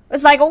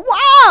 It's like,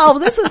 wow,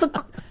 this is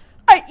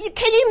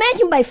can you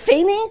imagine my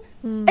feeling?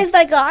 It's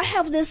like I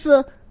have this,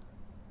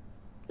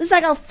 it's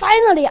like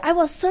finally I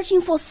was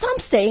searching for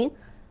something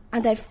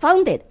and I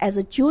found it as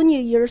a junior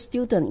year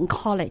student in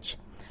college.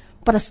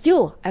 But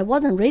still, I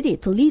wasn't ready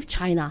to leave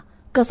China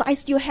because I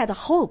still had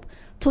hope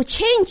to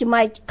change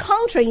my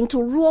country into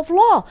rule of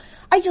law.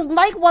 I just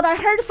like what I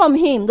heard from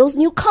him, those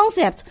new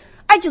concepts.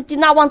 I just did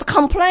not want to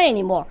complain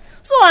anymore.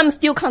 So I'm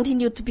still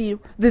continue to be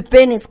the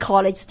business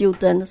college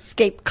student,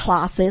 skip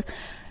classes.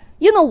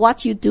 You know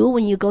what you do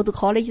when you go to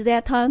college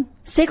that time?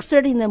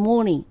 6:30 in the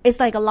morning. It's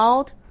like a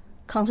loud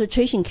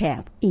concentration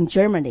camp in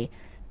Germany.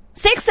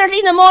 6:30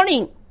 in the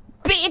morning,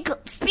 big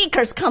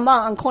speakers come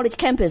on college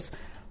campus.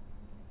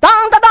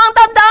 Dang, dang, dang,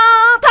 dang,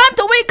 dang. Time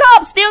to wake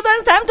up,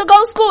 students. Time to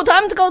go to school.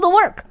 Time to go to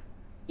work.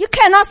 You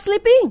cannot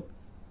sleep in.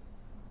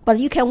 But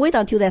you can wait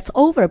until that's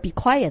over, be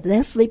quiet,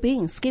 then sleep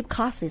in, skip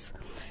classes.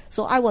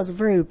 So I was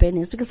very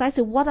rebellious because I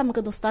said, what am I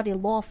going to study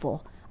law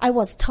for? I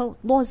was told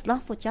law is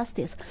not for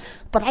justice.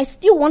 But I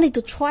still wanted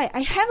to try.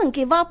 I haven't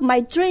given up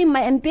my dream,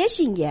 my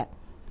ambition yet.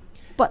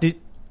 But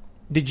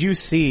Did you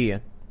see,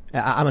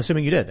 I'm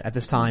assuming you did at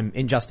this time,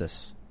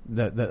 injustice?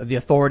 The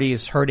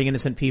authorities hurting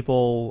innocent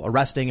people,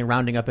 arresting and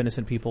rounding up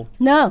innocent people?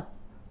 No.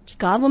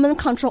 Government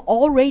control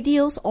all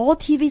radios, all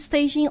TV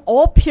stations,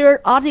 all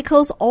peer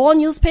articles, all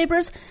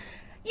newspapers.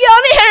 You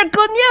only hear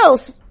good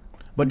news.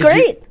 But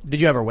Great.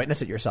 Did you ever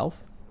witness it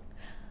yourself?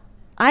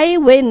 I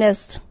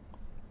witnessed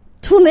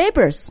 2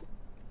 neighbors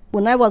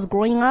when I was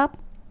growing up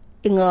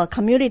in a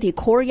community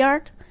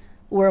courtyard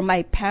where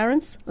my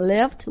parents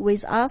lived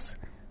with us.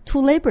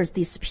 2 neighbors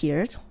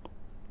disappeared.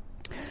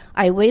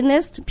 I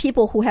witnessed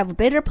people who have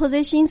better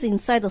positions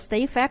inside the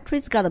state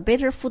factories got a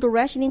better food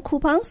rationing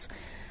coupons.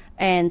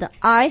 And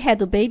I had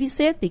to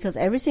babysit because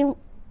everything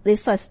they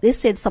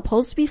said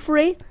supposed to be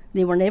free.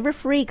 They were never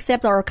free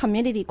except our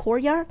community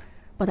courtyard.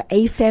 But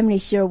 8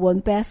 families share 1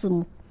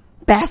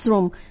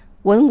 bathroom,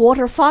 1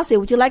 water faucet.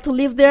 Would you like to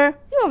live there?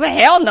 You know,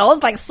 hell no.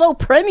 It's like so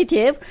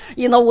primitive.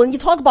 You know, when you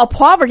talk about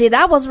poverty,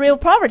 that was real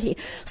poverty.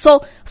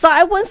 So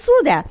I went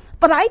through that.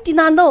 But I did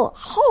not know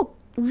how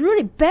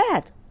really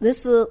bad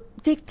this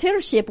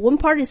dictatorship,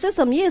 one-party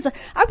system is.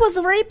 I was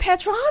very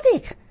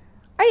patriotic.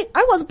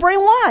 I was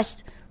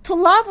brainwashed to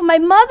love my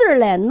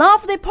motherland,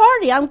 love the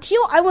party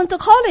until I went to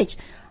college.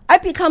 I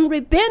become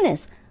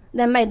rebellious.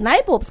 Then my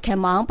night bulbs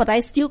came on, but I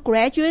still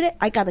graduated.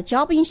 I got a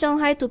job in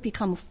Shanghai to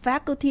become a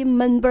faculty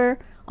member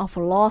of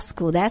law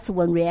school. That's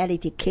when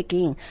reality kicked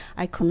in.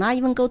 I could not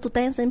even go to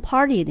dancing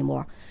party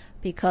anymore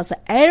because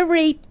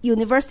every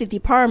university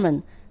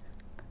department,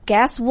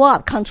 guess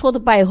what?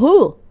 Controlled by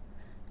who?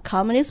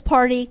 Communist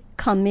Party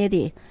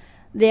committee.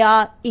 They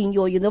are in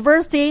your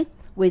university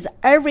with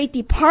every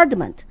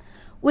department.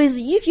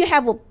 If you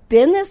have a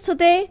business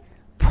today,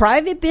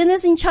 private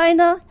business in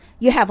China,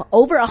 you have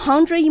over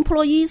 100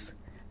 employees,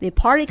 the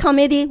party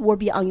committee will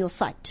be on your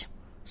site,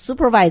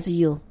 supervise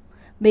you,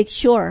 make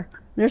sure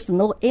there's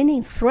no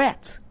any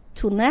threat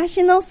to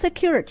national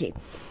security.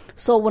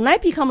 So when I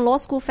become law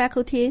school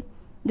faculty,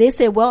 they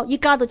say, well, you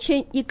got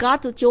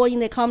to join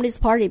the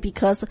Communist Party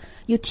because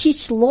you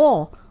teach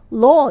law.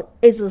 Law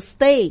is a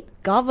state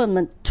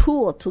government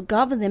tool to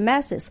govern the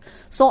masses.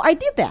 So I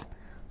did that.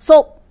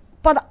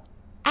 But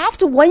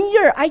after 1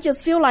 year, I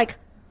just feel like,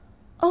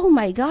 oh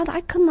my God,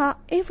 I could not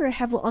ever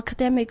have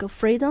academic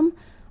freedom.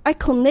 I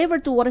could never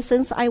do what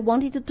things I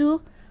wanted to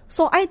do.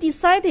 So I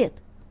decided,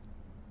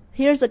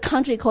 here's a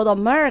country called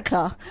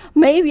America.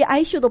 Maybe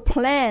I should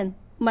plan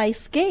my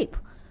escape.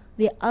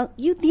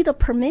 You need a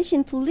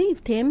permission to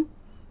leave, Tim,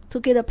 to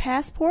get a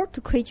passport,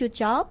 to quit your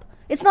job.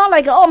 It's not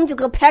like, oh, I'm just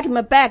going to pack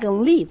my bag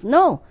and leave.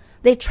 No,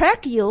 they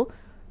track you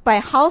by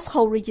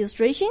household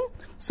registration.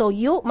 So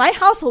my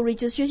household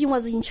registration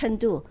was in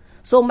Chengdu.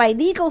 So my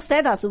legal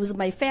status was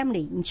my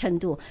family in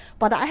Chengdu.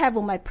 But I have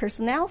my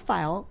personnel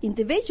file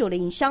individually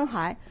in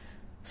Shanghai.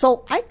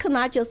 So I could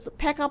not just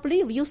pack up,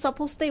 leave. You're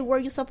supposed to stay where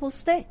you're supposed to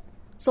stay.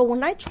 So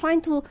when I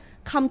tried to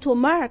come to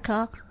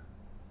America,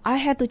 I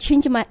had to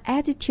change my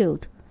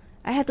attitude.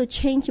 I had to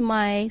change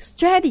my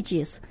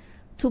strategies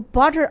to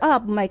butter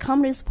up my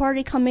Communist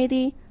Party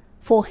committee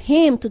for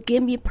him to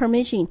give me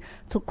permission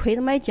to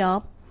quit my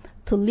job,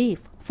 to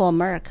leave for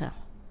America.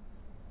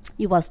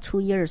 It was 2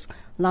 years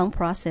long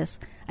process,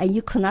 and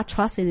you could not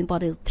trust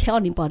anybody, tell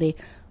anybody,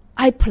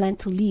 I plan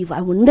to leave.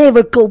 I will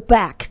never go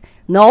back.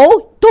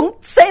 No,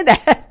 don't say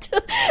that.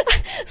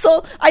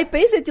 So I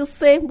basically just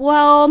say,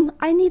 well,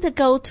 I need to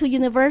go to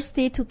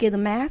university to get a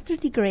master's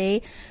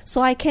degree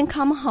so I can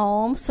come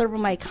home, serve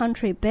my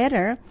country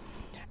better.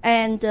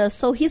 And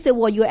so he said,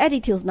 well, your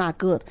attitude is not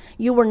good.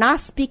 You were not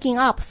speaking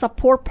up,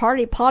 support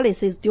party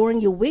policies during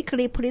your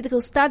weekly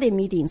political study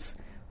meetings.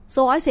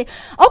 So I say,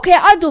 okay,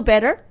 I'll do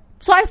better.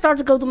 So I started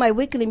to go to my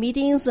weekly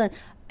meetings.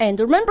 And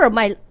remember,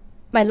 my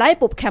light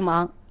bulb came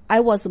on. I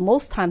was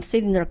most times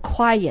sitting there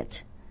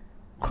quiet.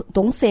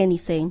 Don't say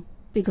anything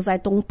because I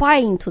don't buy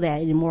into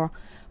that anymore.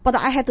 But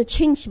I had to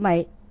change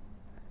my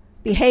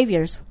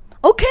behaviors.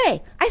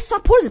 Okay, I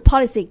support the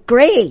policy.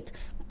 Great.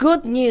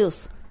 Good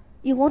news.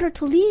 You wanted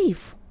to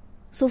leave.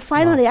 So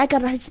finally, I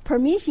got his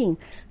permission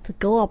to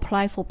go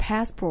apply for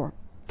passport,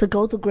 to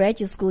go to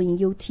graduate school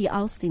in UT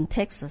Austin,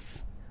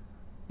 Texas.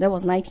 That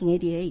was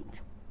 1988.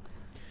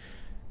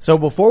 So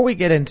before we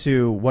get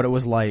into what it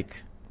was like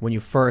when you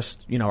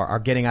first, are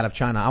getting out of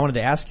China, I wanted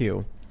to ask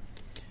you,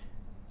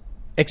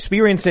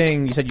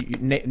 experiencing, you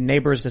said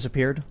neighbors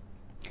disappeared?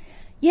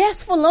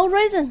 Yes, for no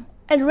reason.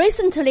 And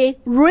recently,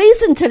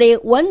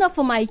 one of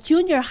my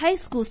junior high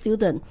school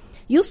students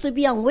used to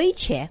be on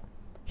WeChat.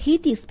 He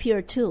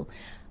disappeared too.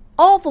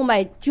 All of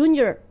my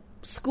junior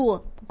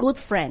school good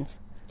friends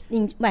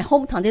in my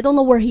hometown, they don't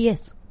know where he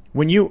is.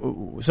 When you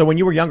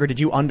were younger, did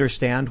you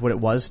understand what it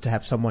was to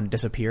have someone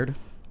disappeared?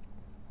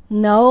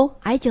 No,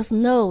 I just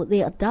know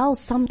the adults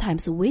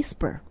sometimes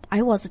whisper.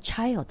 I was a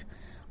child.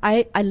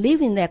 I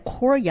lived in that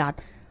courtyard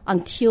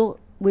until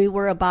we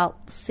were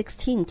about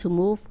 16 to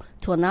move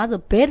to another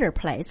better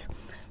place.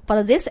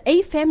 But this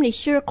 8 family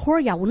share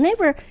courtyard,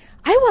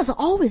 I was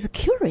always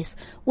curious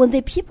when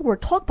the people were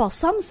talking about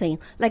something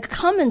like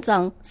comments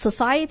on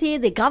society,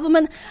 the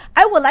government.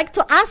 I would like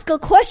to ask a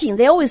question.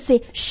 They always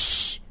say,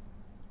 shh,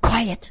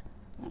 quiet.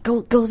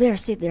 Go there,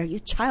 sit there. You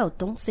child,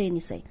 don't say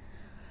anything.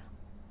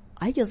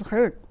 I just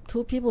heard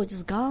 2 people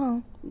just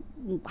gone.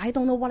 I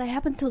don't know what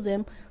happened to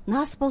them.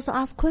 Not supposed to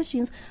ask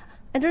questions.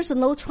 And there's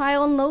no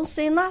trial, no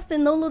say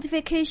nothing, no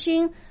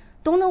notification.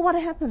 Don't know what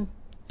happened.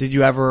 Did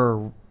you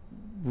ever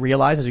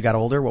realize as you got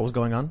older what was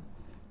going on?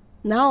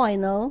 Now I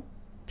know.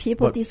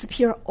 People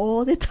disappear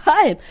all the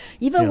time.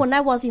 Even Yeah. when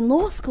I was in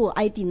law school,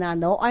 I did not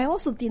know. I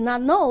also did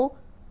not know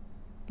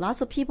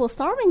lots of people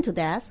starving to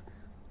death.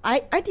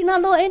 I did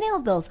not know any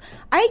of those.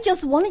 I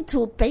just wanted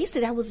to,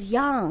 basically, I was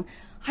young.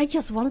 I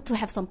just wanted to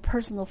have some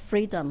personal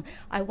freedom.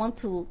 I want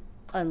to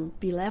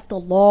be left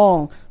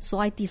alone. So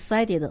I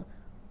decided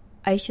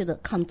I should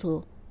come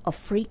to a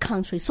free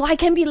country so I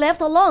can be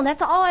left alone.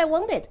 That's all I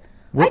wanted.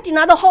 I did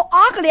not know how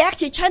ugly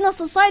actually China's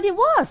society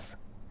was.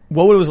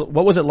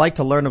 What was it like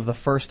to learn of the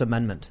First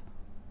Amendment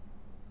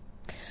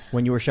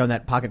when you were shown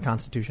that pocket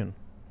constitution?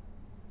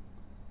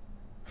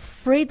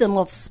 Freedom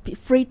of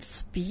free to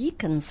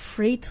speak and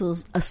free to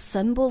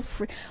assemble.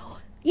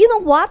 You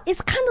know what?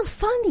 It's kind of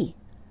funny.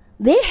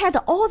 They had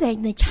all that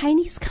in the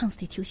Chinese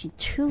constitution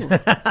too,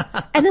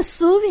 and the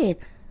Soviet,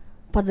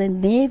 but they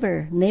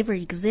never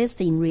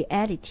existed in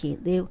reality.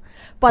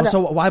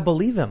 So why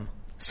believe him?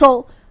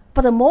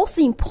 But the most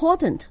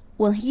important,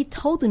 when he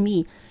told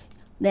me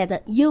that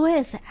the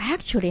U.S.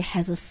 actually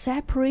has a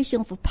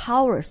separation of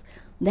powers,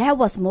 that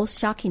was most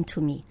shocking to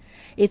me.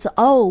 It's,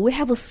 we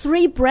have a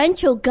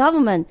 3-branch of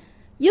government.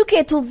 You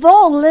get to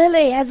vote,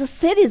 really, as a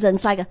citizen.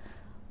 It's like,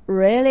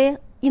 really?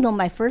 You know,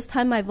 my first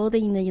time I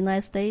voted in the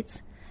United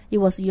States, it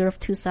was the year of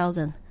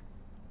 2000.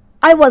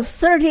 I was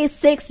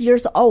 36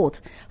 years old.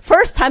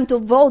 First time to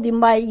vote in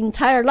my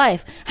entire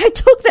life. I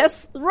took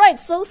that right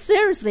so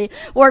seriously,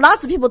 where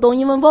lots of people don't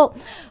even vote.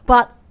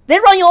 But they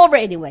run you over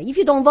anyway if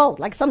you don't vote.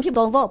 Like some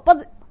people don't vote.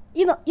 But,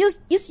 you know,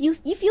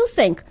 if you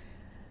think,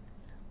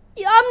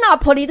 I'm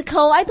not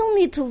political, I don't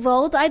need to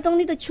vote, I don't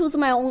need to choose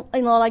my own,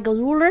 like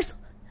rulers,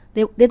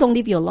 they don't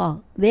leave you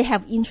alone. They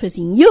have interest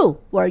in you,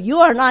 where you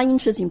are not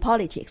interested in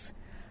politics.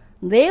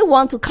 They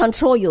want to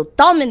control you,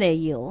 dominate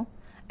you,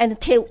 and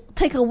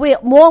take away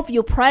more of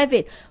your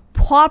private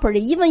property,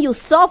 even your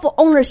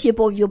self-ownership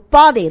of your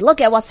body. Look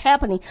at what's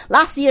happening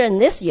last year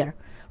and this year,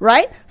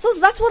 right? So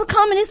that's what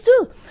communists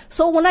do.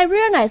 So when I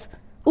realized,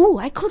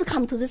 I could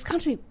come to this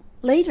country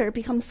later,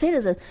 become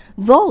citizen,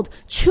 vote,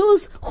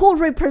 choose who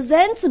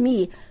represents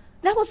me,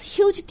 that was a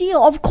huge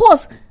deal. Of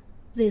course,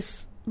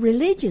 this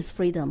religious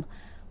freedom,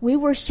 we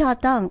were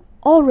shut down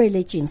all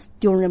religions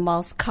during the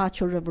Mao's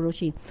Cultural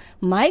Revolution.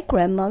 My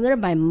grandmother,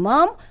 my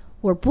mom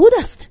were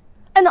Buddhist.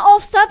 And all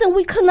of a sudden,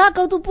 we could not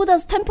go to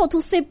Buddha's temple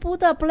to say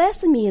Buddha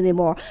bless me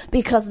anymore,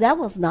 because that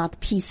was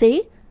not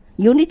PC.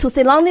 You need to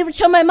say Long live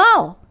Chairman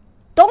Mao.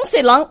 Don't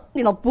say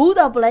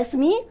Buddha bless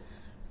me.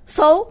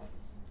 So,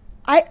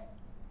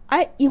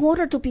 in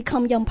order to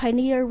become young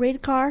pioneer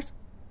red card,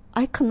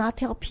 I could not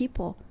tell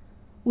people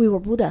we were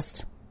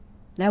Buddhist.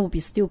 That would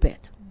be stupid.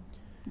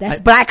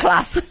 That's black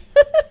class.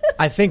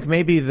 I think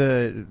maybe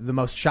the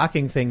most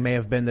shocking thing may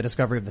have been the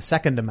discovery of the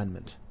Second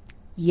Amendment.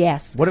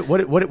 Yes. What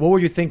were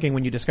you thinking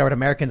when you discovered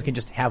Americans can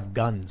just have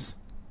guns?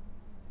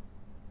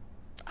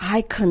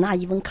 I could not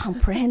even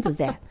comprehend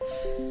that.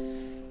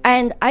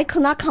 And I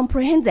could not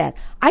comprehend that.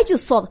 I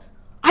just thought,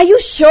 are you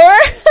sure?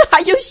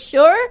 Are you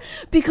sure?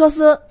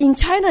 Because in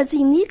China it's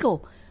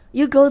illegal.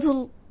 You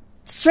go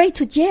straight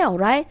to jail,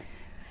 right?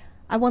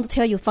 I want to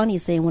tell you a funny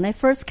thing. When I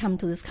first came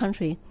to this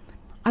country,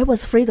 I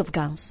was afraid of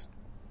guns.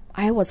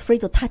 I was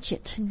afraid to touch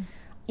it.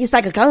 It's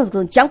like a gun is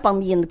going to jump on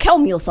me and kill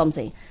me or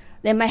something.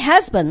 Then my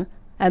husband,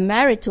 I'm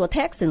married to a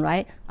Texan,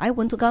 right? I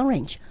went to gun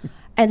range.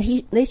 And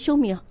they showed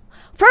me.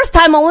 First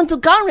time I went to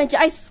gun range,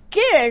 I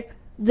scared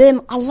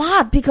them a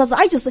lot because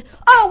I just say,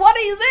 what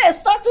is this?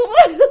 Start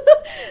to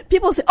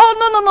people say,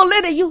 no,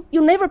 lady,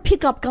 you never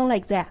pick up gun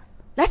like that.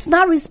 That's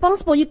not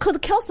responsible. You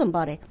could kill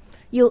somebody.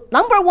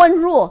 Number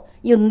one rule,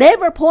 you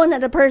never point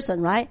at a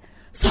person, right?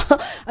 So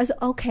I said,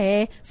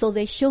 okay. So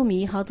they show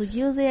me how to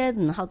use it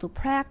and how to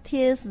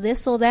practice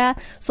this or that.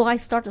 So I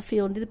start to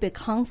feel a little bit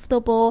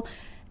comfortable.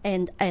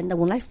 And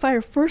when I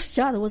fired first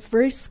shot, it was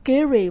very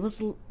scary. It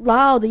was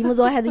loud, even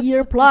though I had the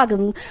earplug,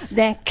 and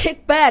then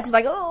kickbacks,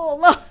 like, oh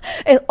no.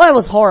 It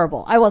was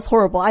horrible.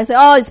 I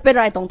said, it's better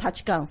I don't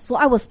touch guns. So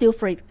I was still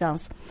afraid of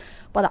guns.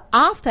 But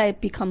after I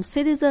become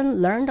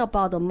citizen, learned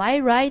about my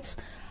rights,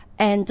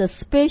 and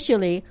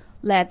especially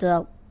that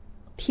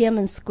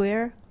Tiananmen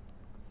Square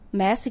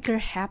massacre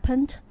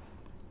happened,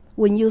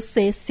 when you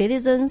say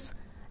citizens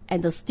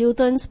and the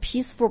students,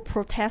 peaceful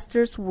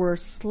protesters were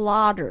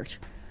slaughtered.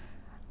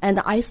 And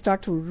I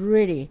start to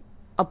really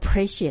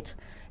appreciate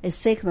a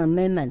Second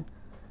Amendment.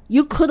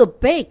 You could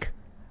beg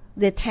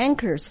the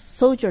tankers,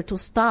 soldier to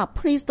stop.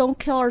 Please don't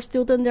kill our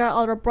students. They are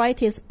our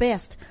brightest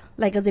best,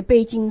 like the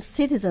Beijing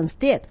citizens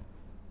did.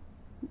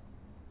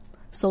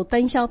 So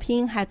Deng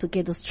Xiaoping had to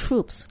get those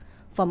troops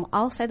from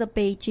outside of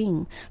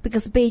Beijing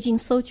because Beijing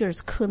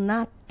soldiers could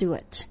not do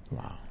it.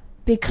 Wow.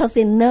 Because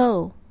they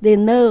know.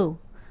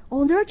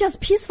 They're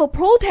just peaceful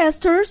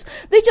protesters.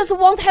 They just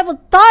want to have a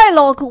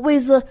dialogue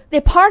with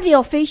the party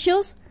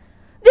officials.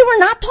 They were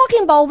not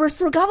talking about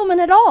overthrow government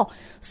at all.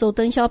 So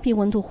Deng Xiaoping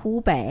went to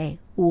Hubei,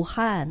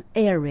 Wuhan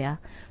area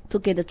to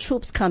get the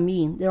troops come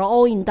in. They're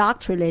all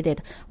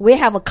indoctrinated. We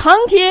have a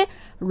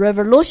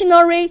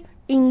counter-revolutionary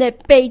in the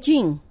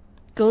Beijing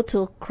go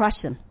to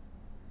crush them.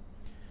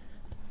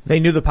 They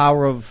knew the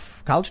power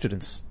of college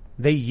students.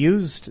 They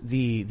used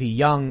the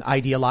young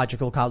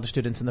ideological college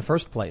students in the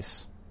first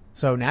place.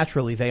 So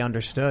naturally they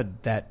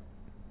understood that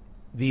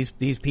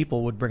these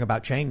people would bring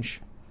about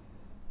change.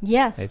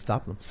 Yes. They'd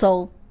stop them.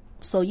 So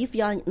if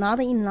you are not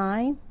in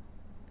line,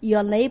 you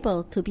are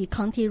labeled to be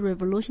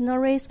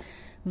counter-revolutionaries.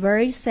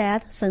 Very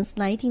sad. Since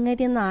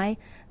 1989,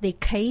 the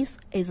case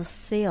is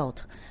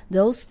sealed.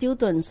 Those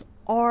students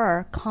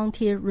are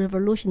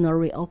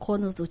counter-revolutionary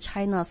according to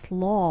China's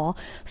law.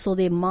 So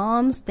the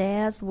moms,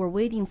 dads were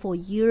waiting for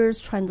years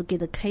trying to get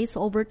the case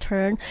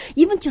overturned,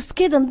 even just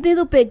get a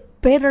little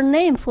bit better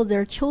name for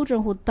their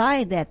children who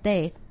died that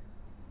day.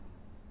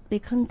 They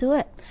couldn't do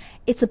it.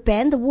 It's a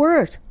banned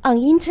word on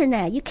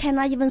internet. You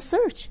cannot even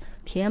search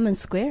Tiananmen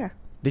Square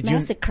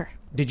massacre.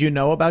 Did you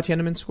know about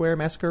Tiananmen Square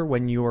massacre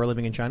when you were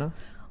living in China?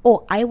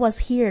 Oh, I was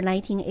here in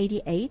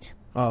 1988.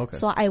 Oh, okay.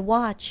 So I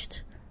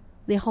watched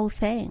the whole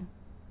thing.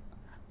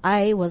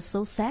 I was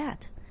so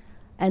sad.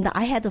 And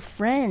I had a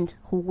friend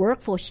who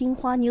worked for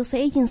Xinhua News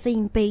Agency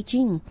in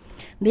Beijing.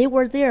 They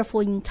were there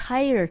for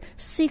entire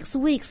 6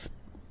 weeks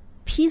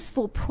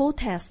peaceful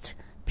protest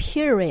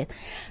period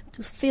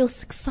to feel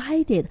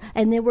excited.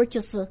 And they were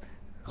just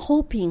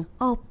hoping,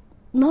 oh,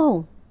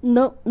 no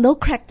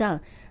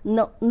crackdown.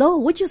 No,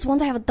 we just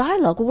want to have a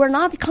dialogue. We're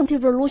not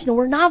counter-revolutionary.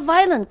 We're not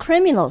violent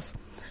criminals.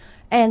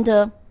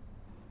 And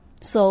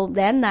so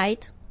that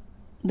night,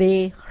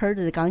 they heard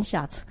the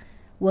gunshots.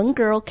 One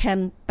girl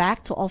came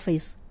back to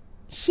office.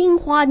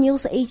 Xinhua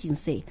News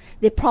Agency,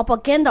 the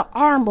propaganda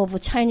arm of the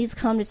Chinese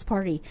Communist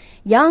Party.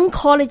 Young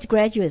college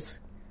graduates.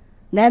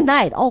 That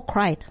night, all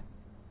cried.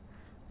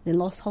 They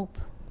lost hope.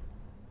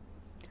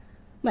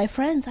 My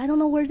friends, I don't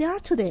know where they are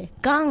today.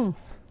 Gone.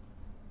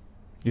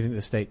 You think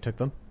the state took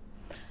them?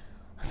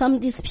 Some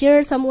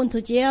disappeared, some went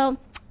to jail.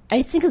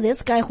 I think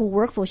this guy who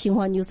worked for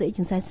Xinhua News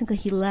Agency, I think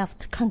he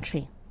left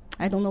country.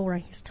 I don't know where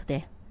he is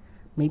today.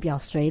 Maybe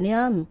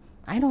Australia.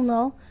 I don't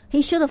know.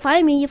 He should have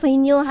fired me if he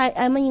knew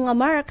I'm in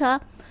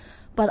America.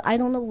 But I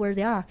don't know where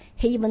they are.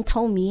 He even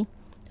told me,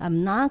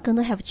 I'm not going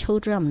to have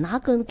children. I'm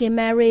not going to get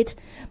married.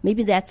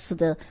 Maybe that's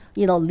the,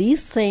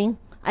 least thing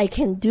I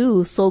can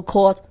do,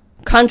 so-called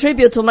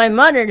contribute to my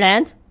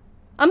motherland.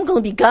 I'm going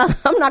to be gone.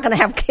 I'm not going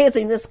to have kids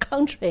in this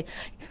country.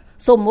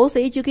 So most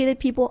educated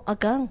people are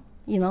gone,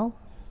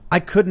 I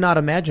could not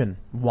imagine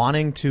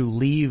wanting to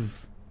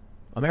leave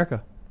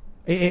America.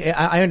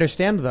 I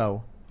understand,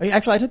 though.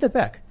 Actually, I take that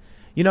back.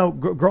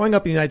 Growing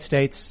up in the United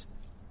States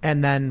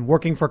and then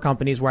working for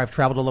companies where I've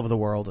traveled all over the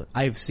world,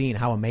 I've seen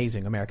how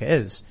amazing America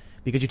is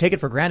because you take it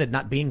for granted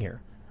not being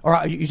here.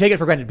 Or you take it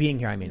for granted being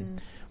here, I mean.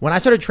 When I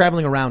started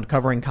traveling around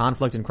covering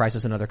conflict and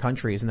crisis in other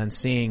countries and then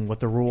seeing what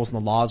the rules and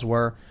the laws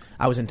were,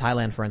 I was in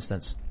Thailand, for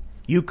instance.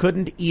 You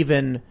couldn't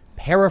even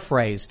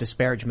paraphrase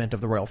disparagement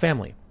of the royal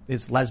family.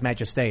 It's lèse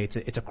majesté.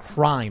 It's a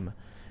crime.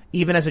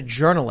 Even as a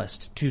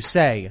journalist to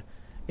say,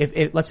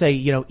 if let's say,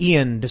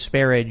 Ian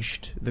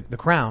disparaged the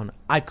crown,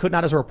 I could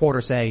not as a reporter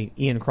say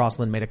Ian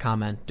Crossland made a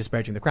comment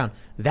disparaging the crown.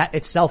 That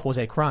itself was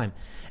a crime.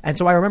 And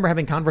so I remember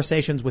having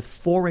conversations with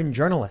foreign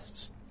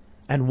journalists,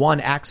 and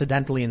one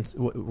accidentally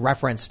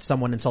referenced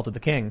someone insulted the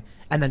king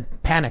and then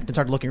panicked and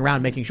started looking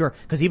around making sure,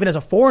 because even as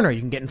a foreigner you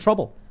can get in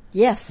trouble.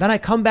 Yes. Then I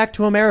come back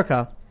to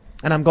America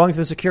and I'm going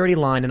through the security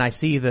line and I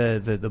see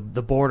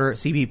the border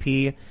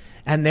CBP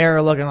and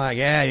they're looking like,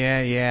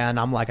 yeah. And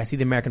I'm like, I see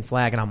the American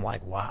flag and I'm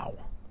like, wow.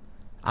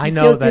 I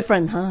know feel that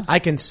different, huh? I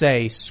can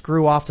say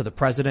screw off to the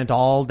president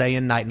all day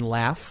and night and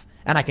laugh.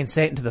 And I can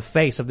say it into the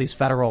face of these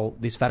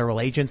federal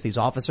agents, these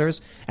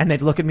officers, and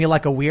they'd look at me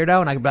like a weirdo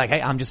and I'd be like,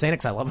 hey, I'm just saying it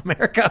because I love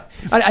America.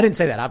 I didn't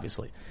say that,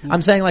 obviously.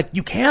 I'm saying like,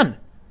 you can.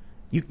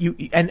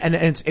 And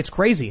it's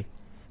crazy.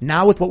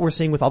 Now with what we're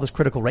seeing with all this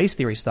critical race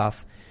theory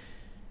stuff,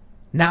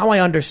 now I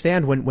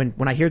understand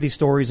when I hear these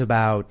stories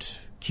about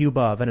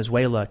Cuba,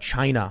 Venezuela,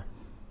 China,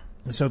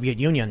 the Soviet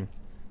Union,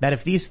 that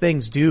if these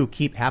things do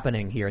keep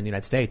happening here in the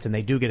United States and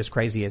they do get as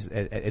crazy as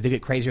they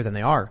get crazier than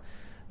they are,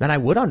 then I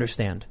would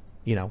understand,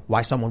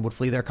 why someone would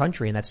flee their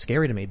country. And that's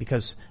scary to me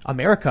because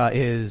America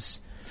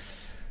is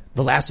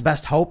the last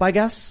best hope, I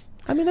guess.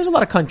 I mean, there's a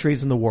lot of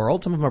countries in the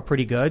world. Some of them are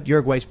pretty good.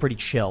 Uruguay's pretty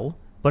chill.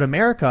 But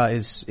America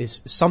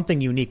is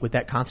something unique with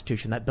that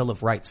Constitution, that Bill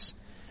of Rights.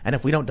 And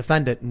if we don't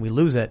defend it and we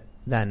lose it,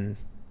 then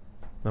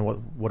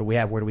what do we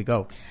have? Where do we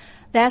go?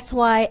 That's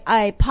why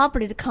I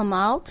publicly come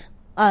out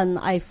and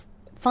I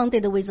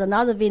funded with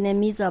another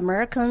Vietnamese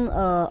American,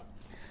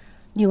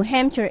 New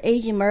Hampshire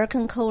Asian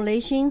American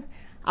Coalition.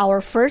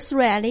 Our first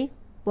rally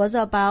was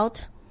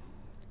about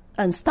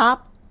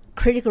stop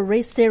critical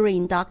race theory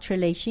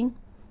indoctrination.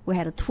 We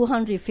had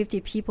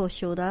 250 people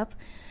showed up,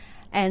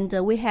 and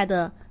we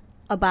had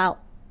about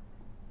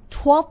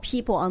 12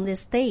 people on the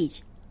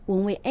stage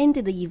when we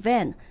ended the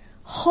event,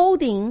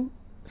 holding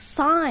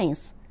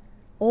signs.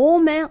 All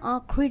men are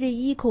created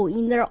equal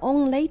in their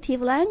own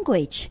native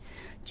language.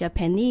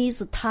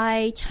 Japanese,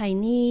 Thai,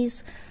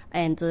 Chinese,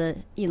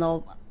 and,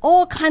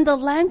 all kind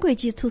of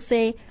languages to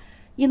say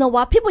You know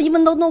what? People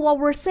even don't know what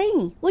we're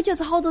saying. We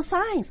just hold the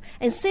signs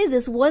and say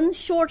this one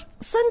short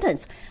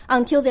sentence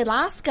until the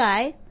last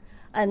guy,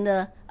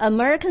 an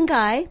American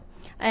guy,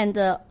 and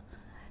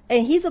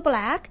he's a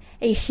black,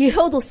 and he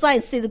held the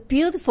sign, said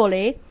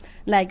beautifully,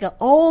 like,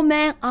 all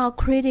men are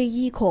created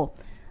equal.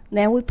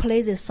 Then we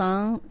play the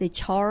song, the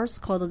Charles,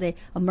 called the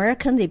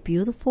American the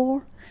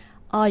Beautiful.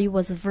 It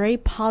was a very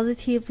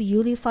positive,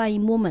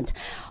 unifying movement.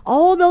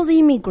 All those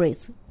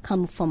immigrants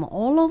come from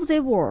all over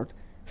the world.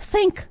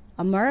 Think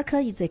America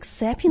is an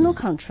exceptional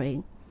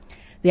country.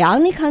 The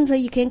only country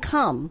you can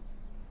come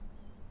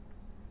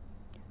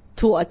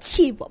to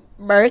achieve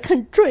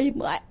American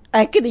dream.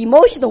 I get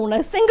emotional when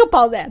I think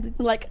about that.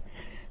 Like,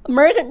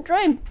 American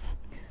dream.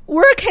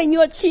 Where can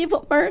you achieve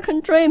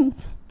American dream?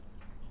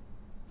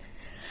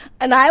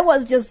 And I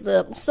was just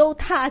so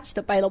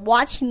touched by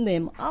watching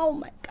them. Oh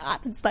my God,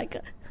 it's like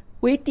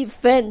we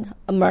defend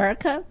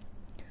America.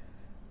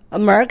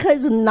 America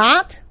is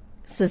not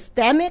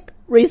systemic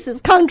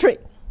racist country.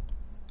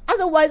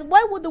 Otherwise,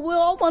 why would we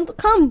all want to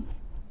come?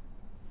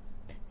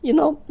 You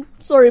know,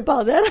 sorry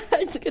about that.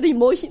 I just get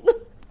emotional.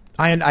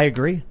 I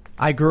agree.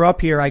 I grew up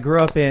here. I grew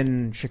up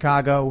in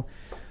Chicago.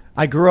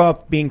 I grew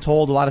up being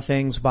told a lot of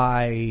things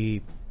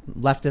by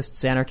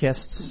leftists,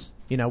 anarchists.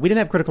 You know, we didn't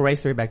have critical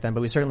race theory back then,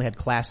 but we certainly had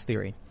class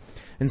theory.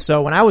 And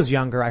so when I was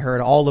younger, I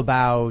heard all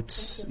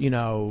about, you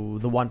know,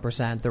 the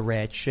 1%, the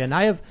rich, and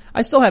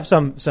I still have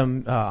some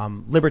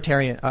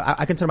libertarian,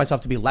 I consider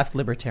myself to be left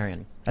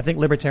libertarian. I think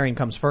libertarian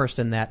comes first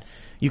in that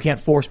you can't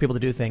force people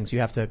to do things. You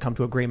have to come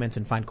to agreements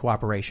and find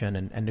cooperation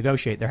and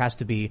negotiate. There has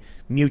to be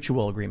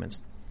mutual agreements.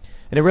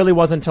 And it really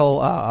wasn't until,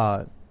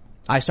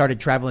 I started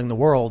traveling the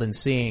world and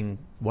seeing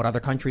what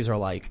other countries are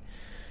like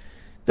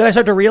that I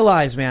started to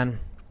realize, man,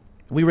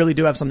 we really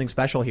do have something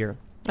special here.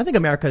 I think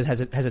America has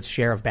its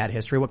share of bad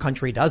history. What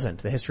country doesn't?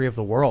 The history of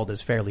the world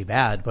is fairly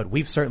bad, but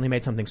we've certainly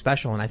made something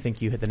special, and I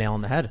think you hit the nail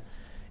on the head.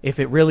 If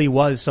it really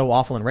was so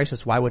awful and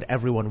racist, why would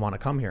everyone want to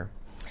come here?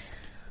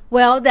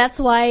 Well,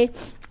 that's why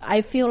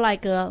I feel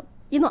like, I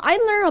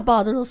learned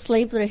about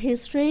slavery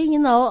history. You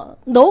know,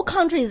 no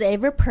country is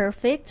ever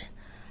perfect,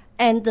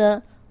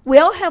 and we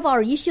all have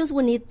our issues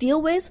we need to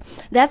deal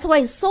with. That's why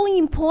it's so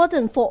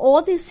important for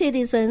all these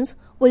citizens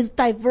with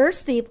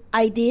diversity of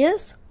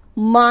ideas,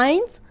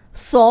 minds,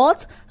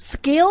 thoughts,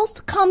 skills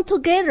to come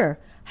together,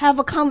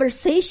 have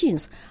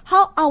conversations.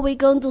 How are we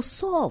going to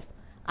solve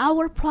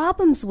our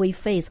problems we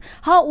face?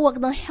 How we're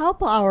going to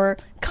help our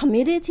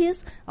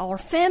communities, our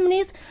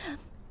families?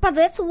 But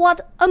that's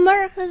what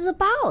America is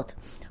about.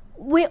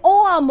 We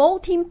all are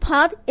melting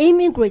pot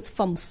immigrants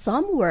from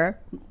somewhere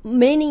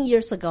many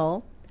years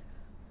ago.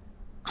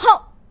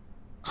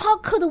 How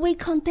could we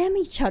condemn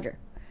each other?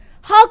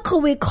 How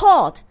could we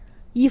call it,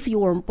 if you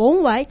were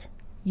born white,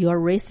 you're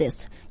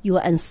racist.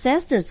 Your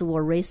ancestors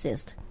were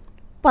racist.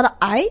 But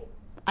I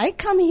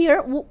come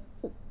here,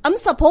 I'm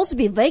supposed to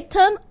be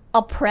victim,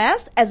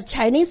 oppressed as a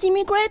Chinese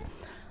immigrant.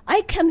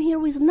 I came here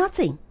with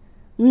nothing,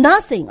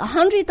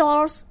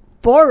 $100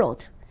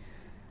 borrowed.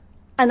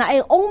 And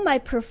I owe my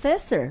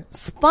professor,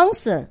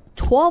 sponsor,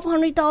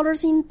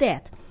 $1,200 in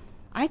debt.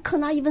 I could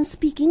not even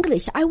speak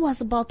English. I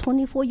was about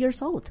 24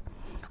 years old.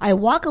 I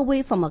walk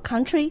away from a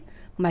country,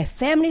 my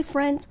family,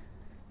 friends,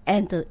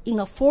 and in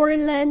a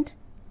foreign land.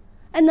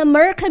 And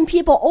American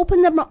people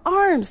opened their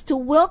arms to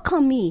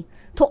welcome me,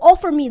 to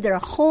offer me their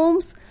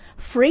homes,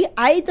 free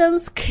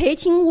items,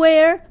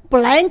 kitchenware,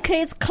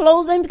 blankets,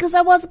 clothing, because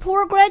I was a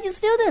poor graduate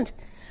student.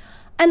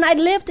 And I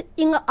lived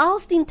in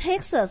Austin,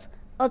 Texas,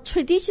 a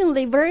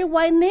traditionally very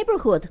white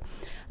neighborhood.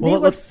 They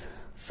were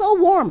so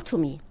warm to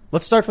me.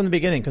 Let's start from the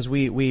beginning, because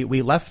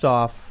we left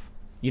off,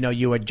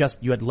 you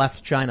had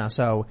left China.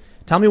 So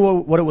tell me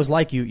what it was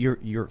like.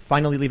 You're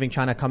finally leaving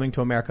China, coming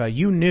to America.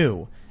 You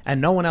knew,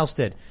 and no one else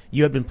did.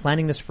 You had been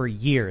planning this for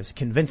years,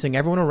 convincing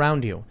everyone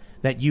around you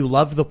that you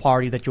loved the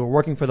party, that you were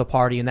working for the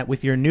party, and that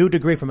with your new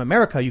degree from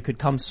America, you could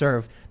come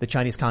serve the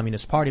Chinese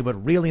Communist Party.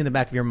 But really in the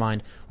back of your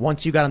mind,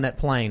 once you got on that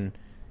plane,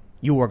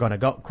 you were going to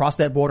go cross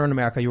that border in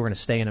America. You were going to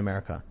stay in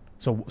America.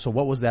 So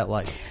what was that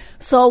like?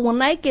 So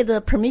when I get the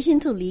permission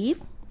to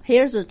leave,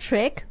 here's a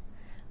trick.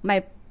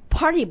 My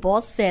party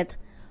boss said,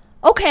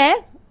 okay,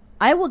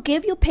 I will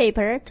give you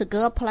paper to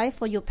go apply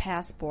for your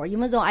passport.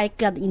 Even though I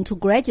got into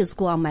graduate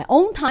school on my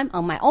own time,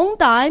 on my own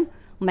dime,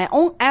 my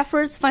own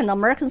efforts, find an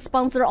American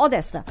sponsor, all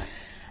that stuff.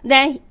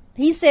 Then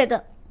he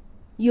said,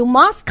 you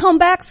must come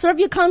back, serve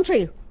your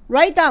country,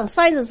 write down,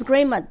 sign this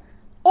agreement,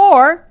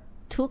 or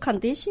 2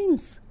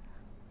 conditions,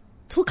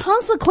 2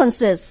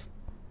 consequences.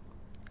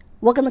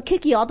 We're going to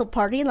kick you out of the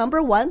party,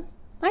 number 1.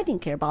 I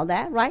didn't care about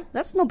that, right?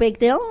 That's no big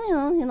deal.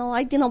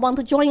 I didn't want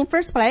to join in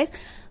first place.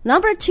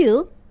 Number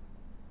 2,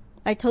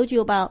 I told you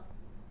about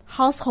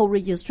household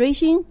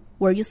registration,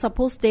 where you're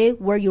supposed to stay,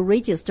 where you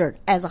registered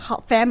as a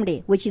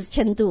family, which is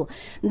Chengdu.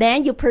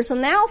 Then your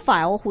personnel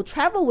file, who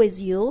travel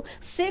with you,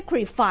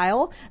 secret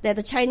file that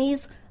the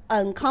Chinese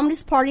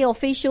Communist Party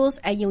officials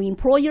and your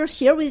employers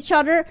share with each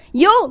other.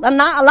 You are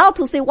not allowed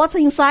to say what's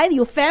inside.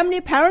 Your family,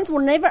 parents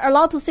were never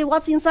allowed to say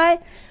what's inside.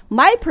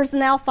 My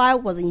personnel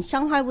file was in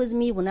Shanghai with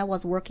me when I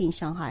was working in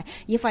Shanghai.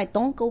 If I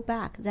don't go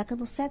back, they're going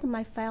to send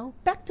my file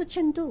back to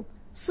Chengdu,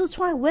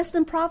 Sichuan,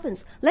 Western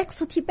Province, next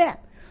to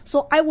Tibet.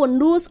 So I will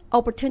lose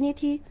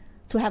opportunity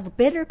to have a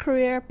better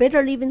career,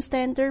 better living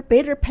standard,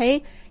 better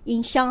pay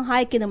in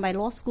Shanghai, getting my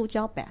law school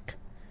job back.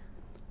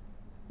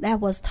 That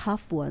was a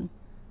tough one.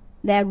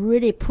 That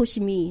really pushed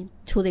me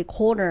to the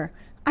corner.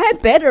 I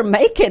better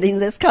make it in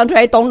this country.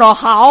 I don't know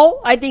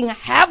how. I didn't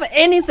have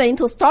anything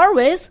to start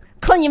with.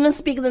 Couldn't even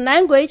speak the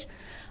language.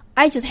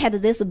 I just had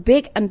this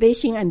big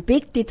ambition and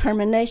big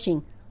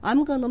determination.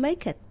 I'm going to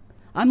make it.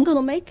 I'm going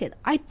to make it.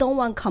 I don't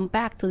want to come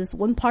back to this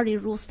one-party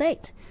rule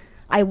state.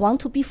 I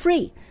want to be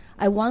free.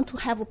 I want to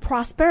have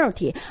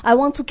prosperity. I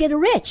want to get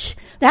rich.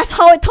 That's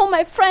how I told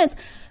my friends,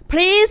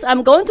 please,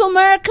 I'm going to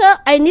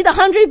America. I need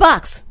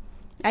 $100.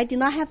 I did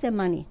not have that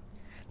money.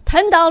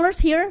 $10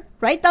 here,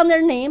 write down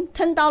their name.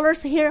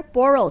 $10 here,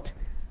 borrowed.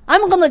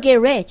 I'm going to get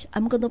rich.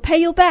 I'm going to pay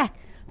you back.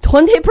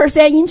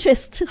 20%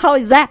 interest. How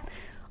is that?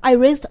 I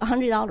raised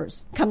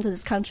 $100, come to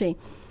this country.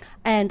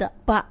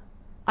 But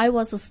I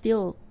was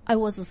still a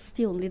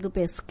little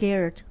bit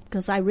scared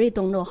because I really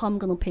don't know how I'm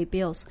going to pay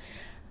bills.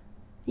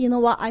 You know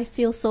what? I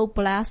feel so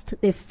blessed.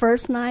 The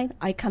first night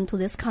I come to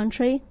this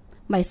country,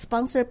 my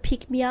sponsor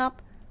picked me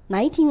up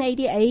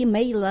 1988,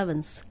 May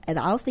 11th at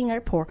Austin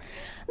Airport.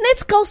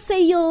 Let's go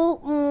see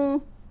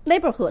your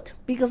neighborhood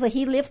because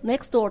he lives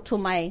next door to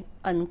my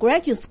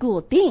graduate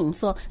school dean.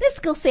 So let's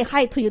go say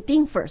hi to your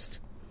dean first.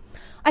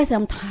 I said,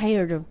 I'm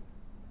tired.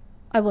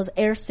 I was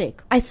airsick.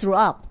 I threw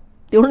up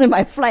during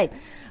my flight.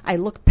 I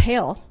looked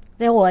pale.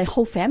 Then my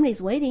whole family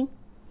is waiting.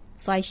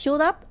 So I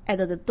showed up at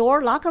the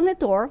door, knock on the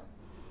door,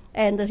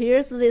 and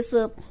here's this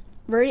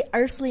very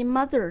earthly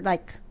mother,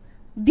 like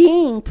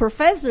dean,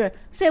 professor,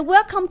 said,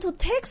 welcome to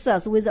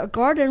Texas with a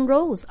garden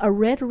rose, a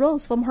red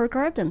rose from her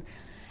garden.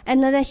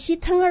 And then she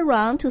turned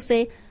around to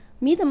say,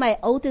 meet my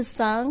oldest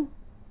son,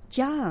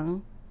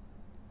 John.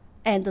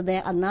 And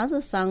then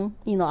another son,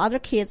 other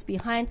kids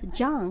behind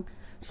John.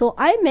 So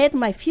I met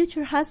my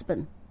future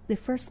husband the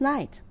first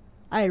night.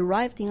 I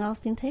arrived in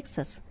Austin,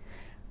 Texas.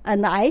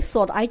 And I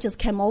thought I just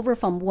came over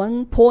from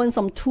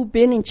 1.2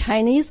 billion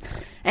Chinese,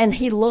 and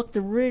he looked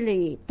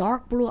really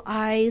dark blue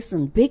eyes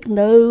and big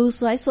nose.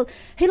 So I thought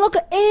he looked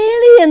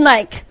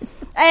alien-like,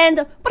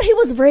 but he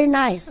was very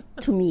nice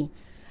to me.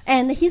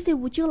 And he said,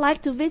 would you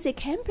like to visit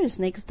campus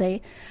next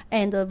day?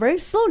 And very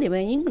slowly, my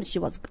English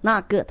was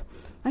not good.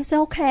 I said,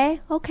 okay.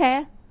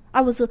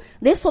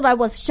 They thought I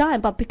was shy,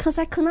 but because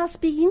I could not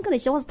speak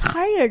English, I was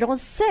tired, I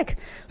was sick.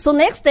 So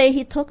next day,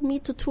 he took me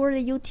to tour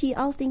the UT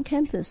Austin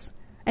campus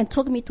and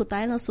took me to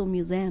Dinosaur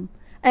Museum.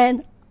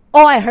 And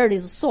all I heard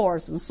is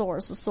soars and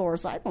soars and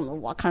soars. I don't know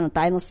what kind of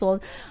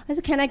dinosaurs. I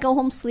said, can I go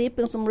home sleep?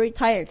 Because I'm very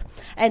tired.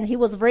 And he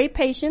was very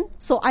patient.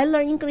 So I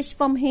learned English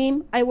from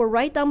him. I will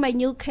write down my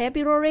new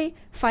vocabulary,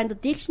 find a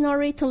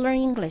dictionary to learn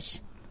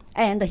English.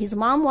 And his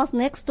mom was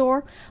next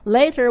door.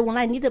 Later, when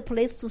I needed a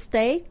place to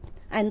stay,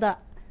 and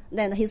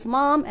then his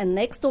mom and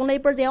next door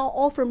neighbor, they all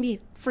offered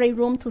me free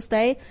room to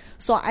stay.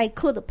 So I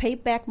could pay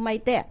back my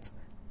debt.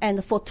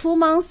 And for 2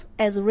 months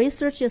as a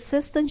research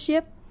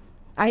assistantship,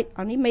 I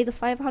only made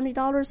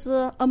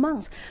 $500 a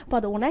month.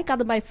 But when I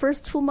got my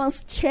first 2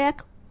 months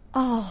check,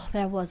 oh,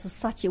 that was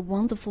such a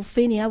wonderful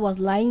feeling. I was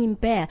lying in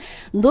bed.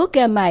 Look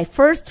at my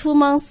first 2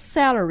 months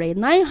salary,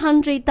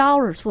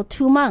 $900 for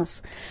 2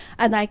 months.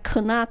 And I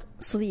could not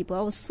sleep.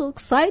 I was so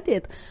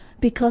excited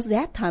because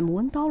that time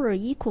 $1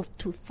 equal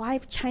to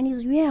 5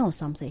 Chinese yuan or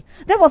something.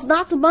 That was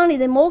not the money,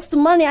 the most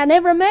money I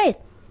never made.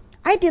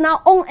 I did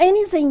not own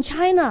anything in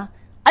China.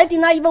 I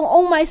did not even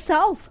own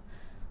myself.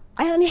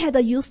 I only had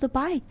a used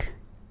bike.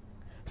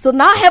 So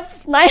now I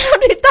have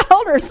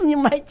 $900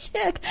 in my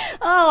check.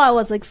 Oh, I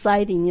was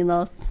exciting,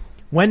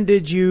 When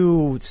did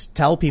you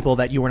tell people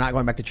that you were not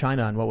going back to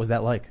China, and what was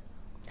that like?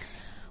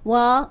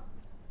 Well,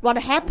 what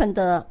happened,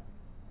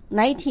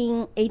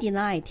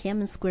 1989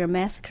 Tiananmen Square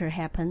massacre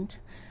happened.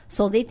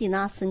 So they did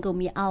not single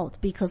me out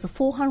because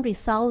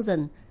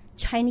 400,000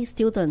 Chinese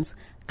students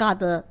got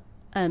the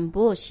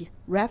Bush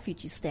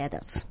refugee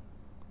status.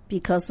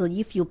 Because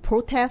if you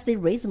protested,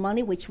 raise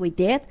money, which we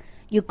did,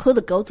 you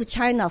could go to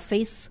China,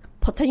 face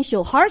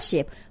potential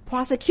hardship,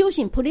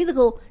 prosecution,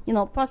 political,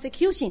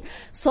 prosecution.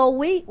 So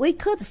we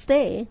could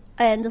stay.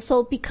 And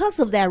so because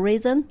of that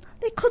reason,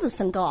 they could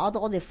single out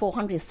all the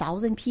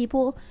 400,000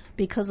 people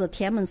because of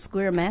Tiananmen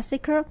Square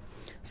massacre.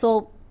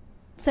 So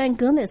thank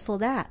goodness for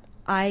that.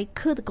 I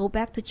could go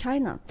back to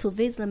China to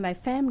visit my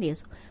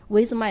families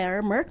with my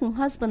American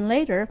husband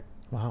later.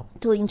 Wow.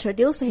 To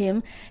introduce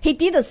him. He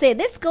did say,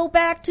 let's go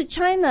back to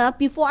China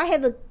before I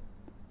had to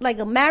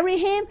marry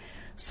him.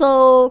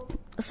 So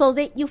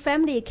that your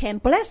family can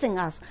blessing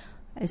us.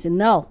 I said,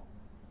 no.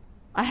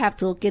 I have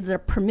to get the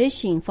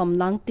permission from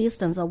long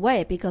distance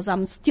away because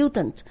I'm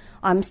student.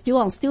 I'm still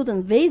on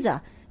student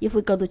visa. If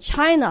we go to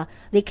China,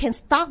 they can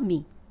stop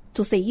me.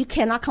 to say, you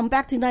cannot come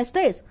back to the United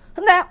States.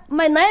 Now,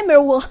 my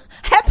nightmare will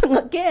happen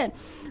again.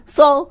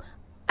 So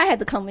I had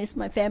to convince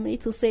my family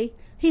to say,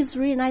 he's a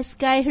really nice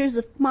guy. Here's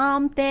a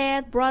mom,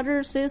 dad,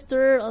 brother,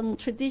 sister,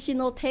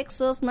 traditional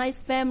Texas, nice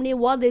family,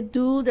 what they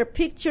do, their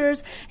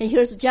pictures. And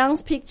here's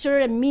John's picture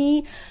and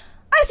me.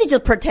 I say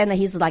just pretend that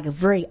he's like a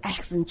very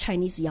excellent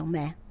Chinese young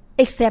man,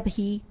 except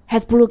he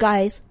has blue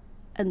eyes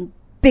and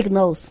big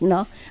nose,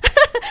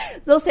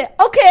 So say,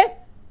 okay,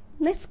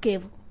 let's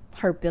give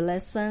her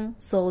blessing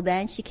so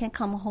then she can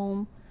come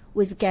home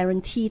with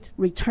guaranteed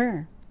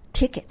return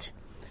ticket.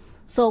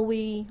 So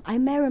I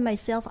married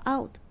myself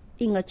out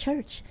in a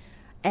church,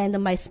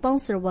 and my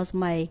sponsor was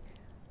my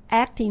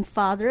acting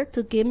father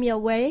to give me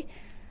away.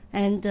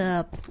 And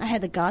I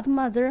had a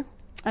godmother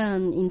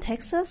in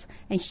Texas,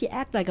 and she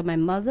acted like my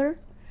mother,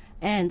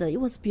 and it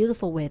was a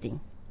beautiful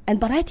wedding.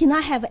 But I did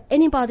not have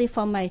anybody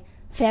from my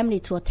family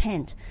to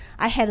attend.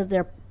 I had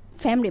their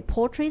family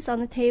portraits on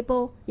the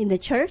table in the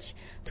church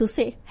to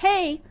say,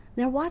 hey,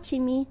 they're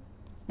watching me.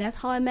 That's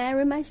how I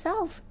married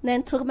myself.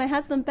 Then took my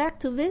husband back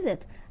to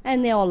visit,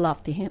 and they all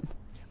loved him.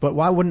 But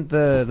why wouldn't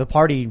the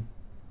party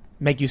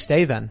make you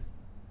stay then?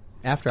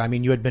 After, I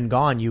mean, you had been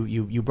gone,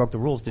 you broke the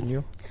rules, didn't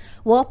you?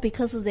 Well,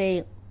 because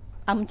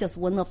I'm just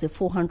one of the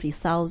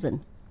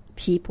 400,000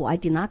 people. I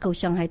did not go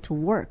Shanghai to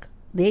work.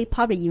 They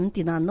probably even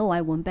did not know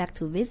I went back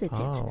to visit it.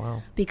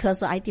 Wow.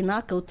 Because I did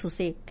not go to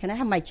say, can I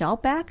have my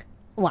job back?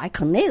 Well, I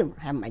can never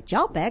have my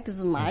job back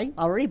because I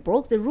already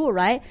broke the rule,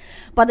 right?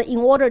 But in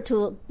order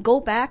to go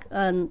back,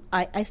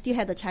 I still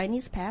had a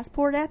Chinese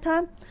passport at that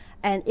time.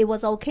 And it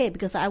was okay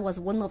because I was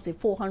one of the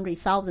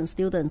 400,000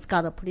 students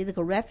got a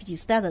political refugee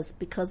status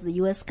because the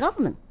U.S.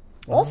 government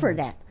offered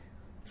that.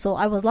 So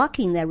I was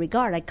lucky in that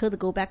regard. I could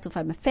go back to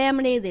find my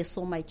family. They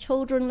saw my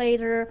children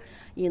later,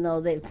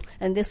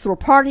 and they threw a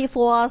party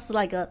for us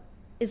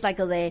it's like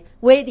a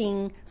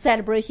wedding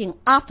celebration.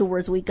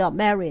 Afterwards, we got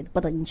married,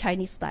 but in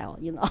Chinese style,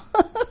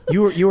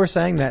 You were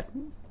saying that,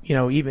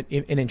 even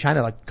in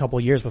China, like a couple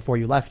of years before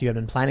you left, you had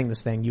been planning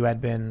this thing. You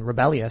had been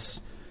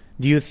rebellious.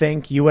 Do you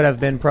think you would have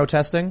been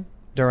protesting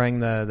during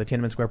the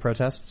Tiananmen Square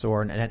protests,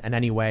 or in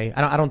any way?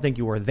 I don't think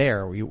you were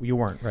there. You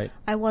weren't, right?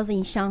 I was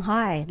in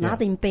Shanghai,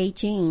 not in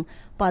Beijing.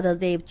 But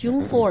the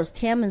June 4th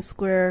Tiananmen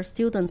Square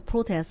students'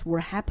 protests were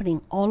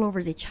happening all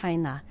over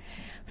China.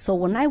 So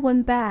when I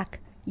went back,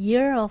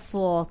 year of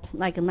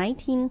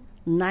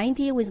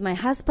 1990 with my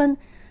husband,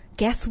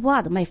 guess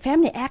what? My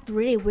family acted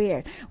really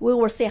weird. We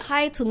will say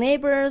hi to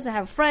neighbors,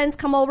 have friends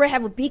come over,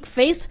 have a big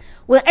feast.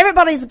 When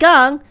everybody's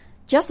gone,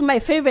 just my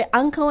favorite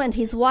uncle and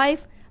his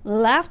wife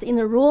left in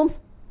the room.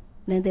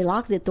 Then they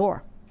locked the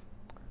door.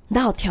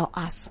 Now tell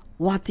us,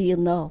 what do you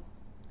know?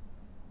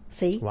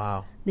 See?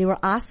 Wow. They were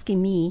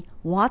asking me,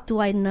 what do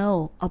I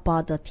know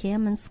about the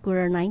Tiananmen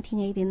Square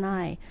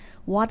 1989?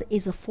 What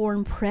is the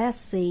foreign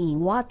press saying?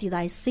 What did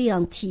I see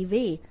on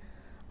TV?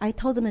 I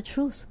told them the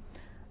truth.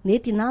 They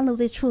did not know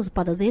the truth,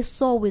 but they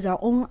saw with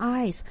their own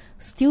eyes.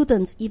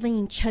 Students, even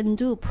in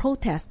Chengdu,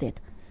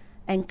 protested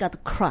and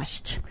got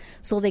crushed.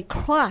 So the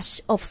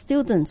crush of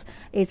students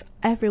is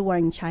everywhere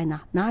in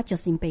China, not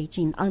just in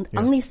Beijing.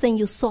 Only thing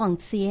you saw on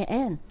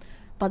CNN.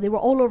 But they were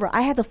all over.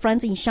 I had a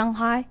friend in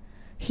Shanghai.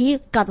 He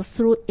got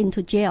thrown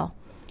into jail.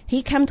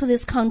 He came to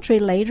this country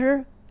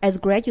later as a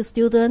graduate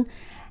student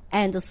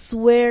and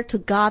swear to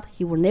God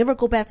he will never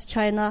go back to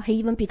China. He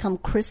even become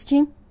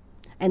Christian.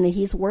 And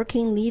he's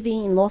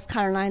living in North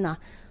Carolina.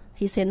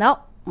 He said, no,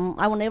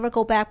 I will never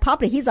go back.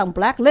 Probably he's on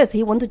blacklist.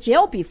 He went to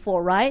jail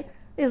before, right?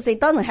 He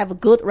doesn't have a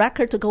good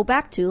record to go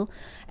back to.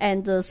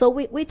 And so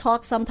we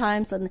talk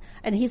sometimes, and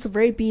he's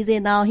very busy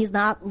now. He's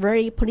not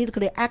very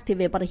politically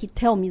active, but he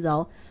tell me,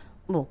 though,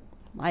 well,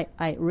 I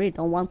really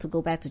don't want to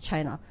go back to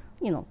China.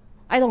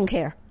 I don't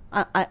care.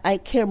 I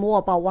care more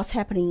about what's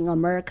happening in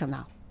America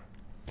now.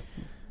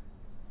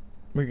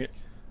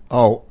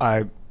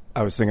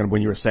 I was thinking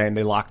when you were saying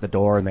they locked the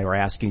door and they were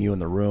asking you in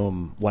the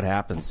room what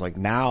happens. Like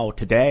now,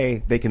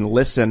 today, they can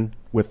listen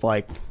with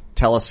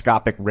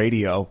telescopic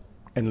radio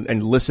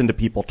and listen to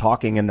people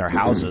talking in their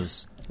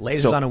houses.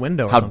 Lasers on a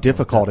window. How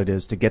difficult it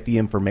is to get the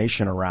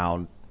information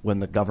around when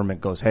the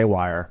government goes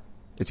haywire.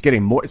 It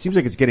seems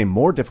like it's getting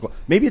more difficult.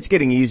 Maybe it's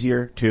getting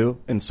easier too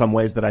in some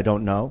ways that I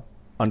don't know.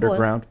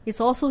 Underground. Well,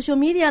 it's all social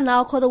media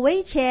now called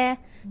WeChat.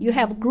 You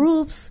have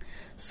groups.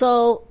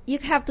 So you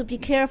have to be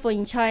careful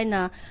in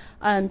China.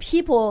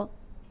 People,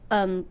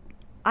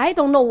 I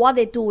don't know what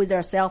they do with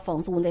their cell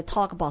phones when they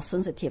talk about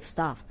sensitive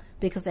stuff,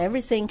 because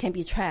everything can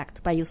be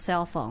tracked by your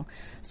cell phone.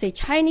 So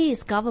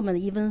Chinese government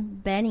even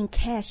banning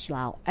cash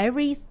now.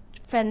 Every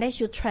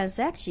financial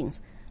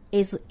transactions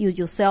is use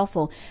your cell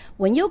phone.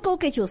 When you go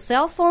get your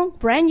cell phone,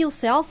 brand new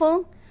cell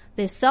phone,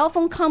 the cell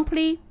phone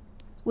company,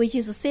 which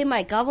is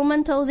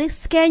semi-governmental, they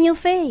scan your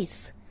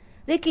face.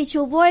 They get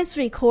your voice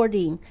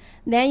recording.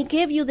 Then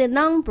give you the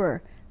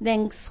number,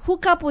 then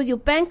hook up with your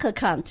bank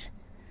account.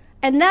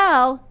 And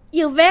now,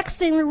 your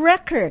vaccine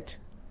record.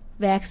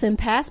 Vaccine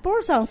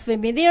passport sounds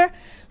familiar.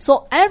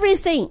 So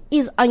everything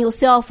is on your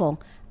cell phone.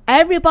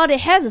 Everybody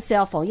has a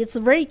cell phone. It's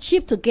very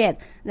cheap to get.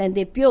 Then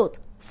they build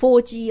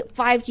 4G,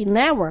 5G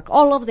network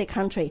all over the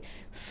country.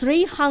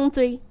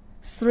 300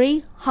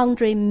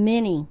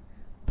 million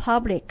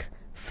public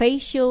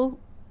facial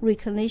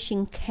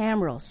recognition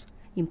cameras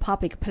in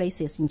public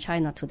places in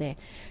China today.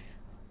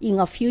 In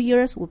a few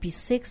years, will be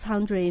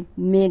 600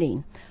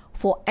 million.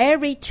 For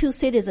every 2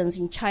 citizens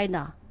in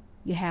China,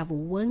 you have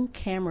 1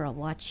 camera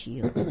watch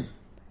you.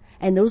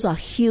 And those are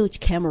huge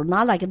cameras,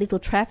 not like little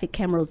traffic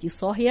cameras you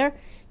saw here.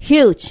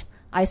 Huge.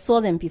 I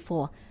saw them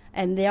before.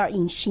 And they are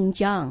in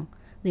Xinjiang,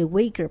 the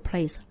Uyghur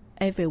place,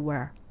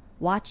 everywhere.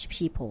 Watch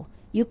people.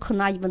 You could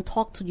not even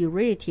talk to your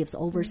relatives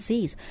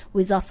overseas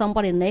without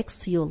somebody next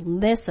to you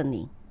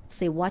listening,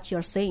 say what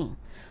you're saying.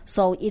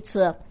 So it's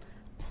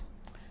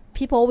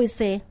people always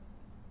say,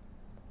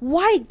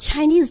 why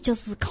Chinese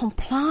just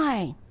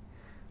comply?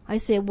 I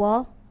say,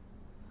 well,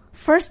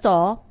 first of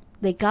all,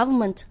 the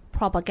government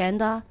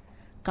propaganda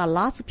got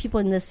lots of people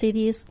in the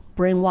cities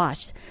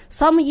brainwashed.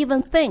 Some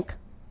even think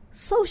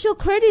social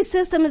credit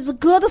system is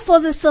good for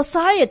the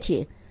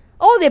society.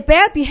 All the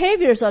bad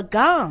behaviors are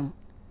gone.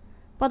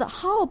 But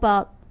how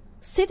about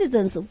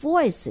citizens'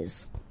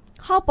 voices?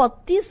 How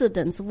about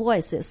dissidents'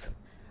 voices?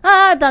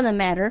 It doesn't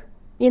matter,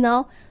 you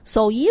know.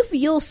 So if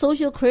your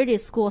social credit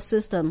score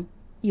system,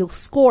 your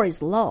score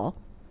is low,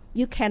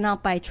 you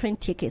cannot buy train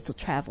tickets to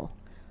travel.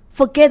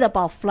 Forget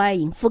about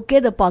flying.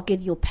 Forget about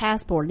getting your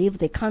passport, leave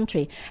the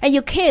country. And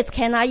your kids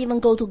cannot even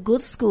go to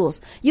good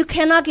schools. You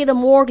cannot get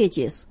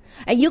mortgages.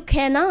 And you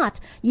cannot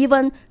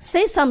even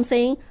say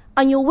something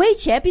on your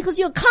WeChat because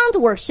your account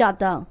was shut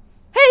down.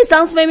 Hey,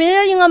 sounds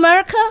familiar in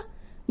America?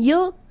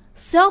 You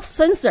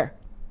self-censor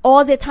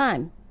all the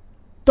time.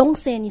 Don't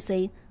say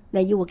anything,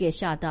 then you will get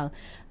shut down.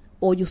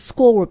 Or your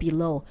score will be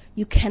low.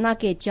 You cannot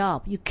get a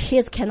job. Your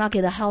kids cannot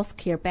get the health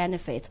care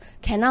benefits.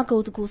 Cannot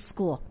go to good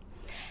school.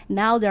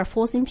 Now they're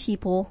forcing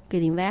people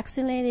getting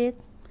vaccinated.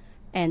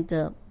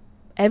 And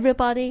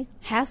everybody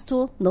has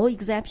to, no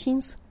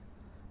exceptions.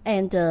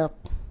 And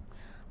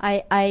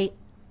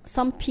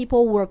some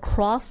people will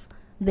cross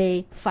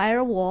the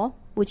firewall,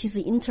 which is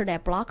the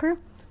internet blocker,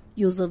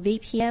 use a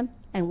VPN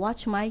and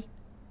watch my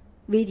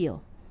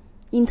video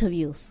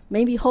interviews.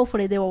 Maybe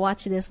hopefully they will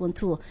watch this one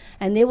too.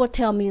 And they will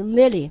tell me,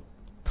 Lily,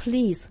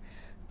 please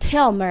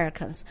tell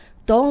Americans,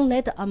 don't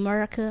let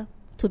America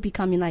to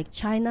become like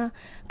China,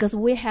 because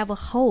we have a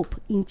hope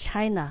in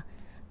China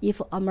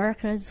if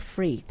America is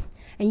free.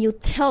 And you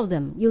tell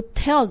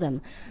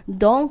them,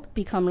 don't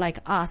become like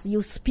us.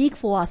 You speak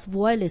for us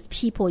voiceless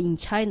people in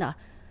China.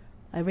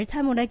 Every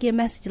time when I get a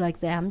message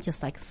like that, I'm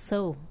just like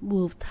so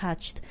moved,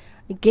 touched.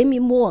 It gave me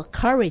more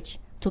courage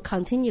to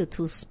continue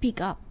to speak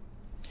up,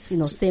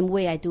 same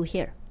way I do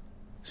here.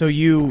 So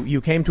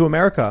you came to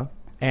America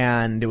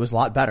and it was a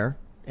lot better,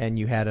 and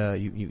you had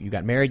you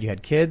got married, you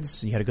had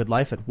kids, you had a good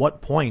life. At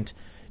what point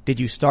did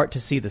you start to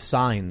see the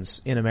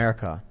signs in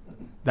America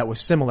that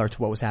was similar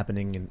to what was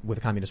happening with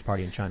the Communist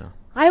Party in China?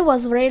 I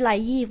was very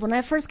naive. When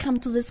I first come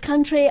to this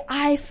country,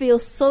 I feel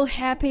so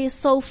happy,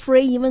 so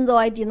free, even though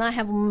I did not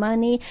have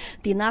money,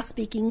 did not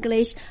speak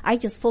English. I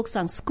just focused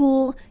on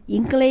school,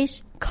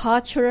 English,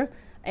 culture,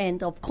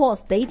 and of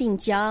course, dating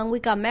Jiang. We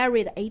got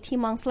married 18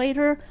 months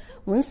later.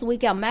 Once we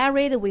got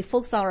married, we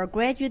focused on our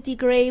graduate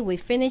degree. We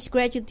finished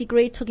graduate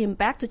degree, took him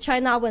back to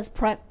China. I was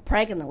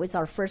pregnant with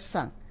our first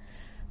son.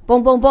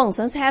 Boom, boom, boom.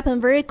 Things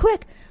happened very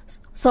quick.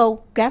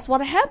 So guess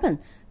what happened?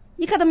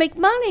 You gotta make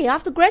money.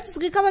 After graduate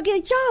school, you gotta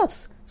get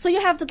jobs. So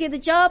you have to get the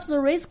jobs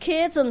and raise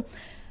kids. And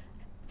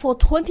for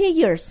 20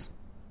 years,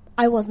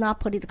 I was not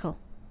political.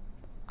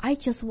 I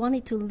just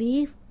wanted to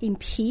live in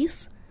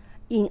peace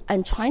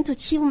and trying to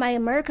achieve my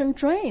American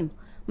dream.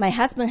 My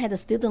husband had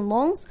student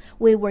loans.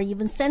 We were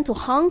even sent to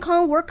Hong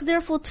Kong, worked there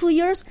for 2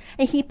 years,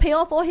 and he paid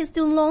off all his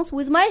student loans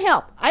with my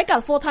help. I got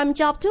a full-time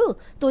job too,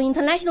 doing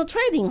international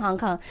trading in Hong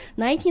Kong,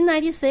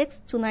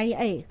 1996 to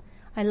 98.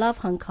 I love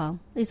Hong Kong.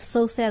 It's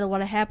so sad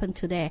what happened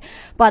today.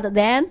 But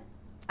then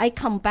I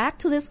come back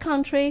to this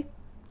country.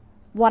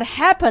 What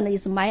happened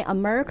is my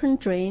American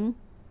dream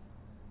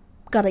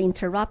got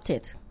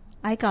interrupted.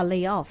 I got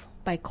laid off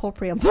by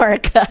corporate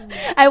America.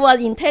 I was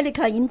in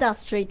telecom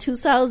industry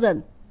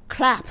 2000,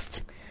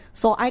 collapsed.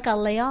 So I got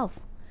laid off.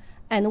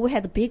 And we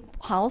had a big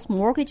house,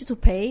 mortgage to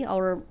pay,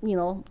 our,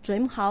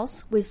 dream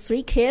house with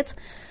 3 kids.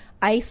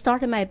 I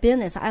started my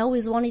business. I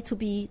always wanted to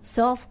be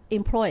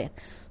self-employed.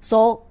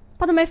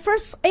 But my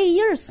first 8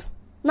 years,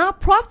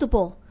 not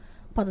profitable.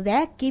 But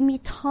that gave me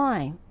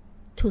time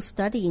to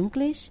study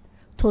English,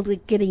 to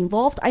get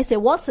involved. I said,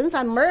 well, since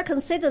I'm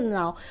American citizen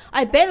now,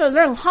 I better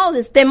learn how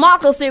this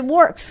democracy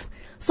works.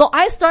 So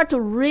I start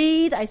to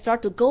read. I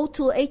start to go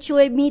to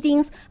HOA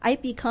meetings. I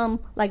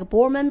become like a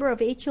board member of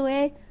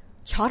HOA,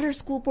 charter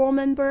school board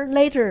member,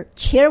 later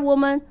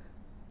chairwoman,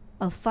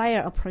 a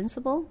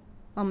principal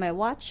on my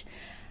watch.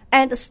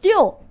 And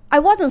still, I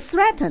wasn't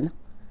threatened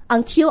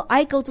until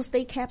I go to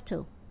state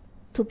capitol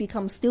to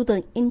become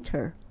student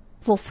intern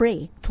for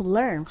free to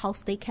learn how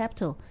state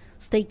capitol,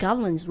 state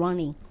government is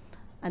running.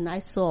 And I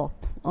saw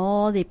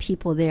all the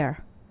people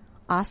there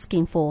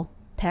asking for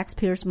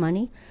taxpayers'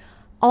 money,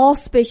 all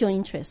special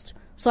interest.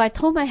 So I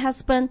told my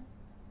husband,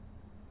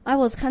 I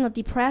was kind of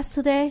depressed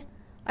today.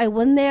 I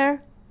went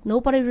there.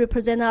 Nobody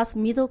represent us,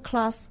 middle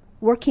class,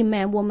 working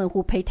man, woman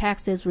who pay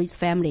taxes, raise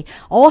family.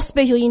 All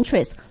special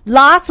interests.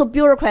 Lots of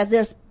bureaucrats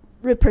there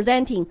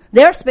representing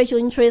their special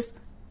interest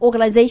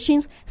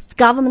organizations,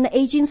 government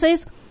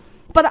agencies.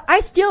 But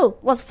I still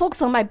was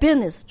focused on my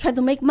business, trying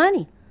to make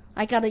money.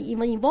 I got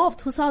even involved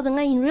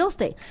 2008 in real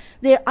estate.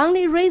 The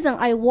only reason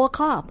I woke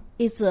up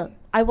is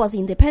I was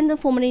independent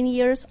for many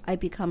years. I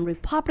become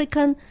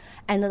Republican.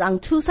 And on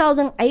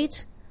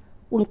 2008,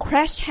 when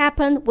crash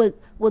happened,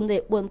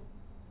 when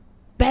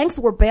banks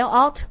were bailed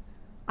out,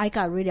 I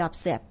got really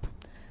upset.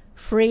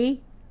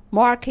 Free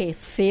market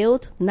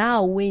failed.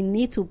 Now we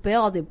need to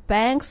bail out the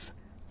banks.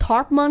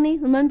 TARP money,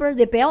 remember?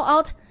 They bail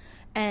out.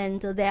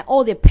 And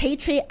all the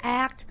Patriot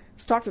Act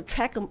start to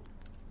track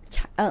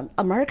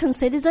American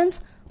citizens,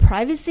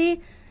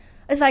 privacy.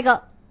 It's like,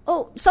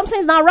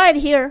 something's not right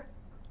here.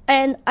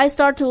 And I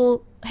start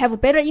to have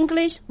better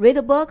English, read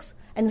the books,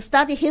 and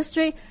study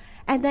history.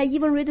 And I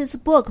even read this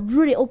book,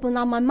 really opened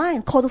up my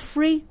mind, called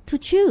Free to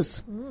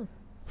Choose.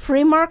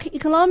 Free market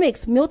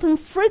economics, Milton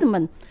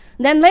Friedman.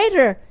 Then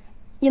later,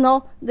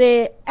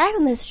 the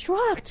Agnes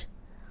shrugged.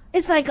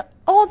 It's like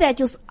all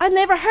that I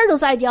never heard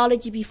those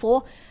ideology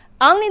before.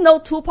 I only know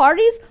two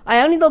parties.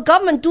 I only know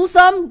government do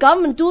some,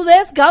 government do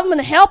this,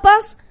 government help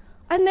us.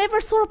 I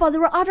never thought about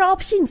there were other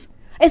options.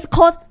 It's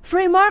called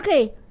free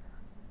market,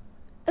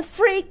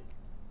 free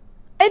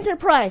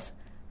enterprise,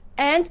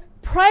 and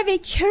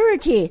private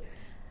charity,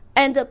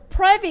 and the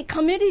private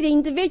community,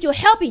 individual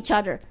help each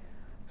other.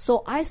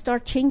 So I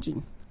start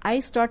changing. I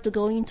start to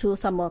go into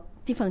some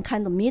different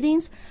kind of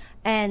meetings,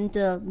 and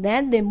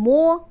then the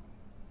more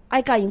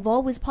I got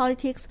involved with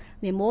politics,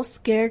 the more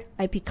scared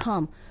I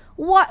become.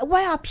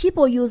 Why are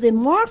people using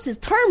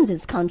Marxist terms in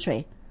this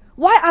country?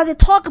 Why are they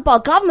talk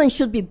about government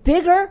should be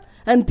bigger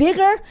and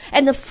bigger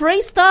and the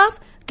free stuff,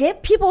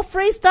 give people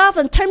free stuff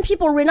and turn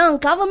people rely on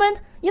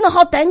government? You know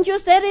how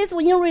dangerous that is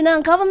when you rely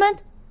on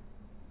government?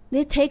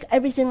 They take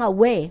everything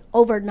away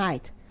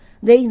overnight.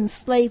 They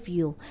enslave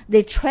you.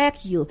 They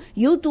track you.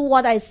 You do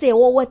what I say.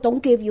 I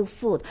don't give you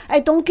food. I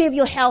don't give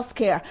you health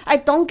care. I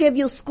don't give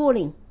you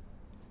schooling.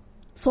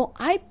 So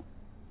I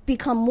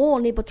become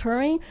more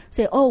libertarian,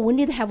 say, we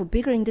need to have a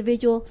bigger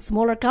individual,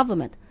 smaller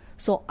government.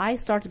 So I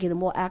start to get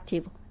more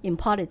active in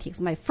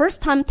politics. My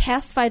first time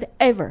testified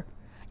ever,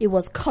 it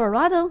was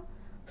Colorado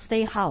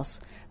State House.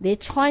 They're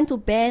trying to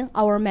ban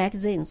our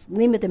magazines,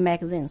 limited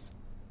magazines,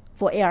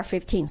 for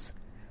AR-15s.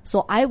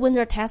 So I went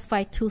there,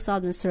 testified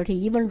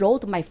 2013, even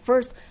wrote my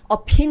first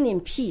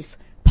opinion piece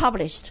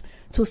published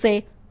to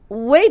say,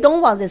 we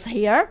don't want this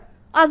here.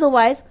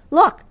 Otherwise,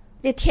 look,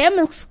 the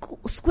Tiananmen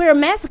Square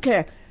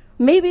massacre,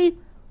 maybe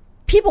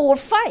people will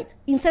fight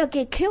instead of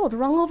get killed,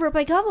 run over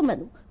by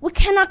government. We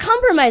cannot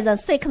compromise on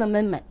Second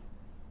Amendment.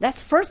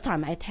 That's the first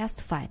time I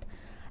testified.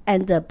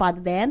 And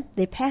but then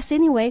they passed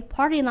anyway,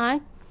 party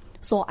line.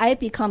 So I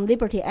become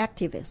liberty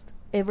activist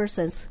ever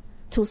since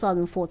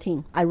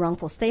 2014. I run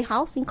for State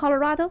House in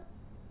Colorado,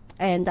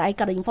 and I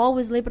got involved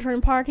with Libertarian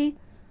Party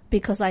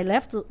because I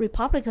left the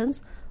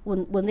Republicans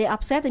when they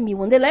upset me.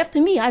 When they left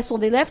me, I saw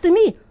they left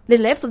me. They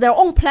left their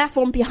own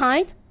platform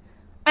behind,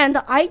 and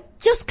I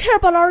just care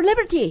about our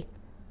liberty.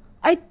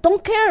 I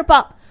don't care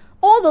about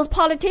all those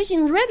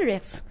politician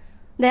rhetorics.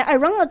 Then I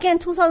run again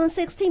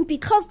 2016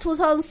 because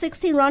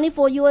 2016 running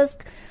for U.S.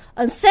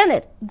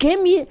 Senate gave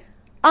me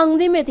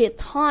unlimited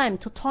time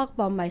to talk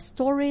about my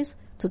stories,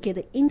 to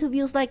get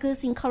interviews like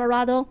this in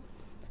Colorado.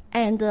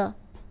 And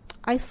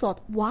I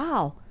thought,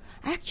 wow,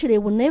 actually,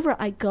 whenever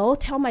I go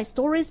tell my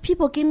stories,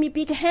 people give me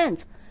big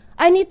hands.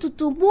 I need to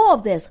do more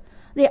of this.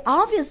 They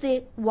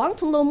obviously want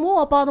to know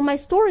more about my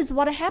stories,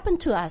 what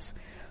happened to us.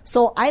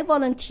 So I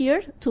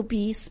volunteered to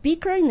be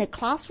speaker in the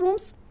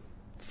classrooms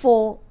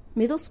for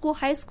middle school,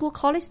 high school,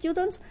 college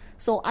students.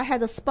 So I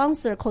had a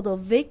sponsor called the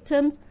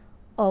Victims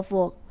of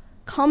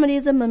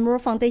Communism Memorial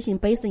Foundation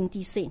based in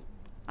D.C.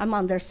 I'm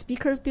on their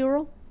speakers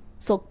bureau.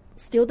 So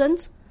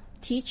students,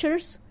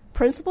 teachers,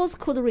 principals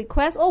could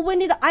request, we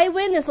need an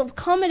eyewitness of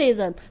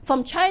communism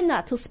from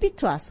China to speak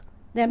to us.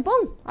 Then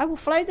boom, I will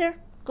fly there,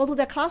 go to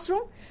their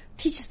classroom,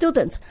 teach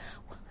students.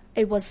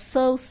 It was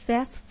so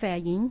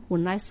satisfying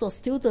when I saw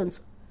students'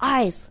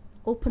 eyes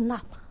open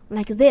up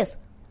like this,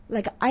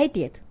 like I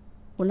did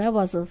when I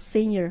was a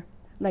senior,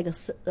 like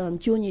a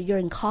junior year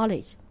in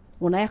college,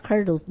 when I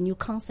heard those new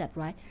concepts,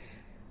 right?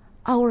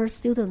 Our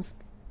students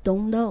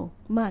don't know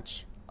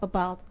much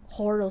about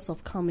horrors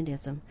of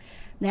communism.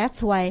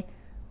 That's why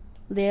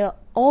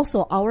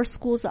our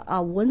schools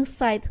are one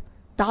side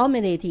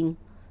dominating.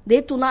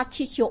 They do not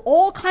teach you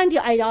all kinds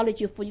of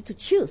ideology for you to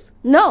choose.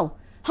 No.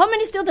 How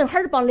many students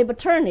heard about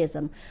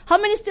libertarianism? How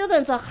many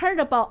students have heard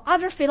about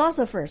other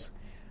philosophers?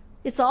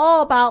 It's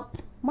all about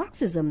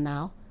Marxism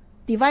now.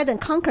 Divide and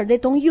conquer. They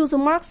don't use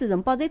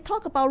Marxism, but they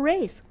talk about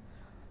race.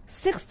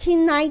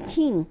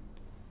 1619,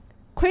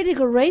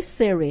 critical race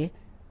theory,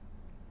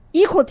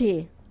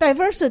 equality,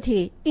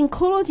 diversity,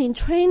 including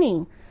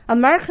training.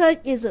 America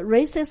is a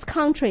racist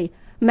country.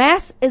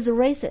 Math is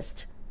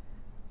racist.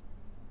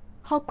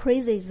 How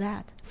crazy is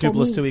that? 2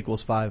 + 2 =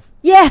 5.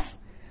 Yes.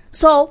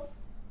 So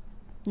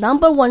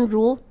Number one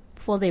rule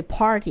for the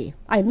party.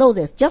 I know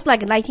this, just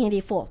like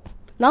 1984.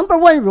 Number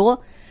one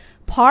rule,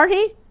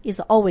 party is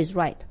always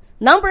right.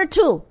 Number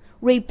two,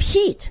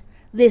 repeat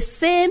the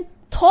same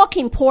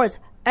talking points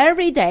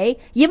every day,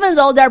 even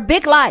though they're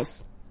big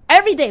lies.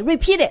 Every day,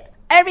 repeat it.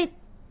 Every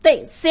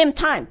day, same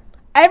time.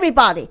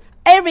 Everybody,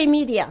 every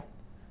media.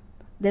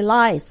 The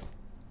lies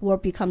will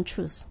become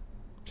truth.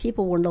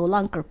 People will no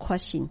longer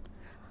question.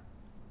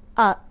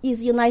 Is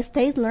the United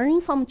States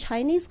learning from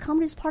Chinese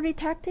Communist Party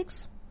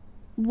tactics?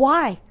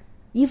 Why?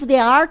 If they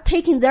are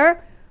taking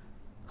their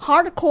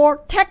hardcore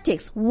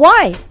tactics,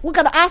 why? We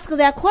gotta ask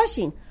that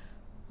question.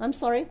 I'm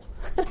sorry.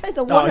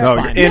 The water. No,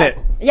 you're in it.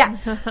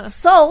 Yeah.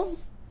 So,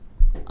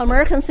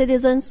 American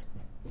citizens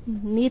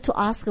need to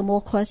ask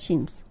more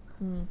questions.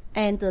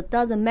 And it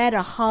doesn't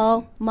matter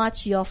how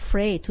much you're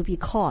afraid to be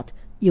caught,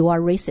 you are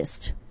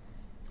racist.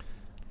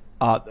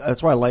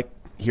 That's why I like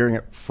hearing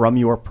it from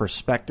your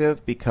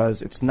perspective,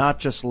 because it's not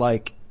just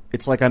like,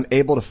 it's like I'm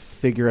able to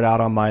figure it out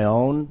on my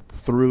own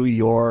through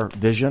your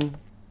vision,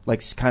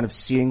 like kind of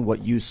seeing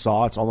what you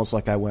saw. It's almost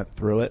like I went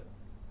through it.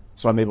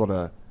 So I'm able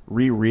to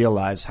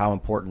realize how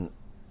important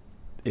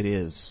it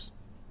is.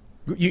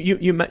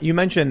 You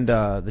mentioned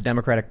the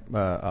Democratic.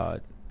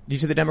 Did you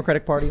say the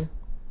Democratic Party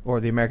or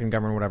the American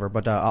government, or whatever?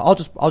 But I'll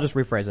just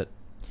rephrase it.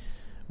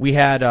 We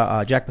had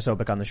Jack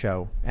Posobiec on the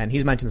show, and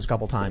he's mentioned this a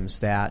couple times,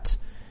 that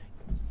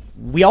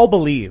we all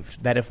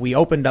believed that if we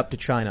opened up to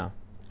China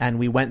and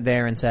we went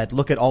there and said,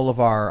 "Look at all of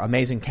our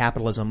amazing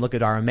capitalism, look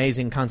at our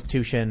amazing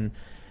constitution,"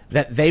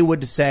 that they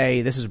would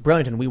say, "This is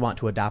brilliant, and we want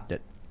to adopt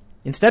it."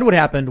 Instead, what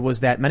happened was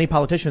that many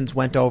politicians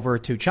went over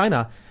to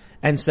China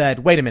and said,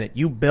 "Wait a minute,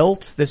 you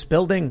built this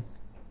building.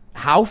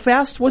 How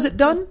fast was it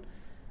done?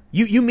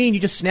 You mean you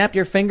just snapped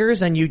your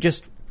fingers and you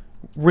just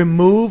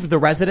removed the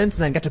residents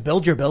and then got to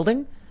build your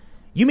building?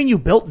 You mean you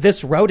built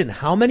this road in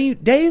how many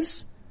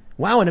days?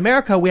 Wow, in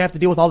America we have to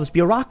deal with all this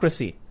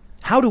bureaucracy.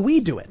 How do we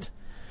do it?"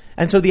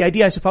 And so the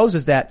idea, I suppose,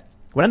 is that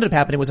what ended up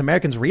happening was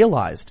Americans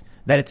realized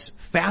that it's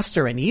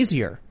faster and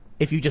easier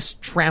if you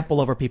just trample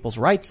over people's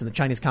rights, and the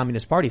Chinese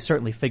Communist Party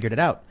certainly figured it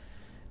out.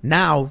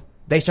 Now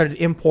they started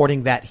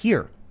importing that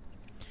here.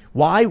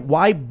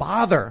 Why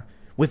bother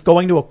with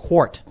going to a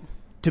court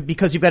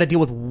because you've got to deal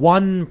with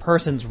one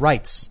person's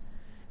rights?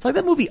 It's like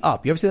that movie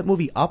Up. You ever see that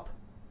movie Up?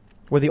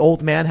 Where the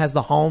old man has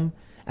the home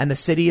and the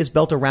city is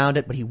built around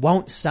it, but he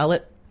won't sell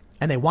it,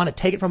 and they want to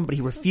take it from him, but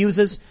he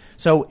refuses.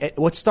 So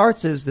what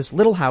starts is this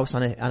little house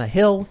on a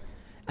hill,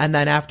 and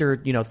then after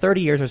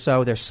 30 years or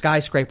so, there's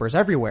skyscrapers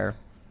everywhere.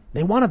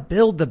 They want to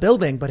build the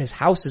building, but his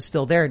house is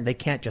still there, and they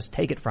can't just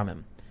take it from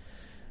him.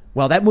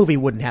 Well, that movie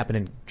wouldn't happen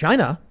in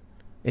China.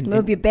 It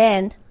would be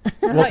banned.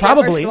 Well,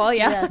 probably. Yeah, first of all,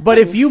 yeah. But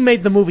if you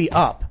made the movie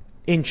Up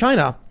in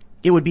China,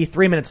 it would be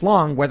 3 minutes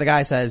long, where the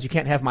guy says, "You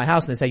can't have my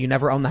house," and they say, "You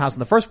never owned the house in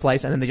the first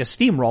place," and then they just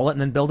steamroll it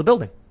and then build a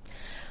building.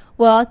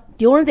 Well,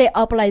 during the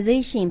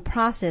urbanization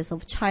process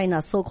of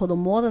China, so-called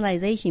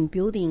modernization,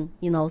 building,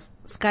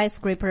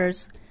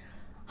 skyscrapers,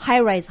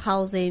 high-rise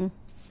housing,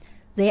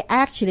 they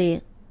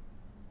actually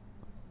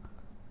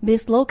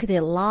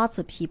mislocated lots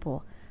of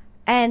people.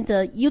 And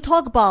you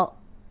talk about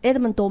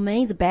eminent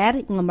domain is bad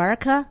in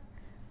America.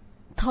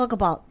 Talk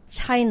about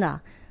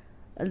China.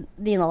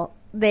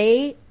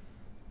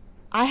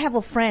 I have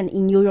a friend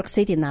in New York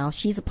City now.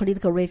 She's a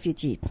political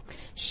refugee.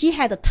 She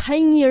had a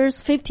 10 years,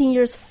 15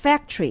 years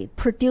factory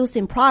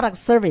producing product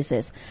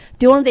services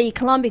during the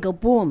economic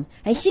boom.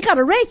 And she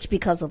got rich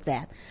because of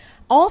that.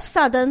 All of a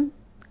sudden,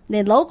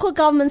 the local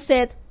government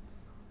said,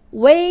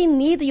 "We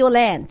need your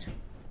land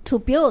to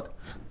build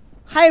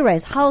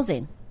high-rise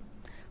housing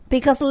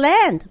because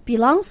land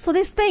belongs to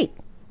the state."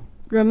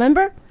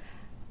 Remember?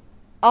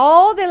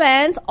 All the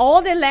land,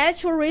 all the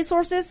natural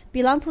resources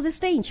belong to the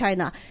state in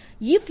China.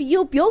 If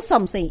you build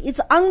something,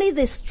 it's only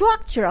the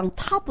structure on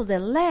top of the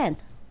land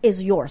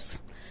is yours.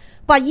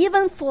 But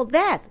even for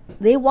that,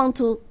 they want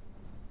to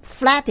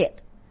flat it.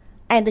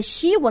 And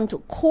she went to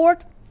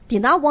court,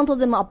 did not want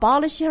them to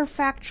abolish her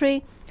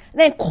factory.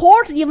 Then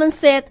court even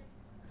said,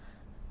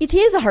 it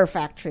is her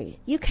factory.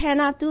 You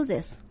cannot do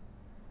this.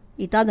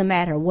 It doesn't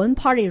matter. One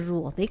party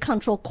rule. They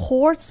control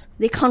courts.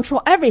 They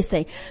control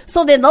everything.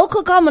 So the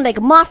local government,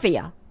 like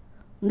mafia,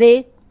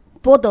 they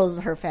bulldoze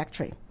her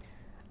factory.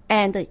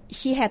 And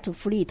she had to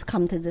flee to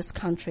come to this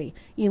country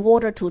in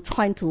order to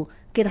try to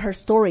get her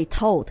story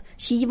told.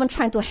 She even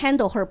tried to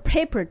handle her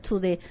paper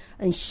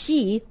when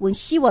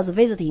she was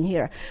visiting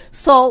here.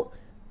 So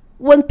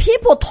when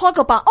people talk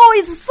about,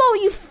 it's so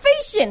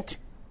efficient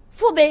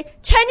for the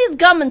Chinese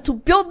government to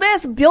build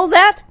this, build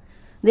that,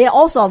 they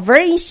also are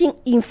very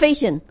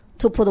efficient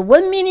to put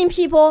 1 million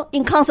people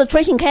in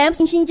concentration camps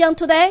in Xinjiang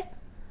today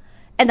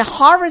and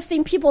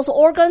harvesting people's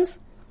organs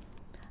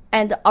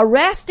and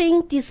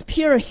arresting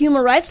disappearing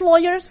human rights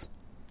lawyers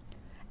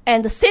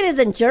and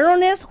citizen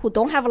journalists who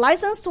don't have a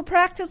license to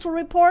practice to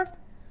report.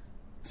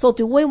 So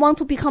do we want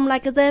to become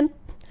like them?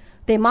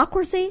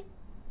 Democracy,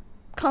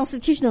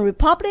 constitutional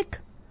republic,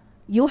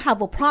 you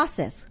have a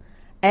process.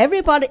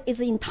 everybody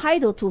is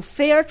entitled to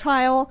fair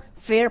trial,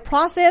 fair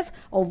process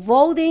of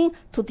voting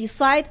to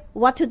decide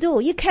what to do.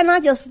 You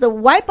cannot just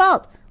wipe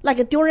out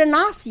like during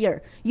last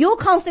year. Your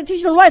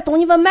constitutional rights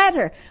don't even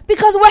matter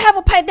because we have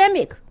a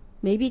pandemic.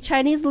 Maybe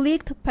Chinese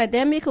leaked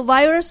pandemic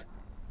virus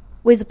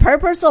with the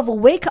purpose of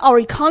wake our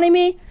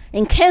economy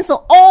and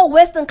cancel all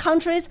Western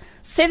countries'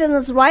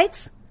 citizens'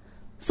 rights.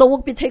 So we'll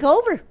be taken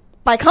over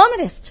by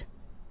communists.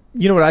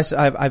 You know what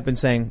I've been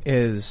saying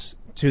is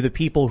to the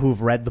people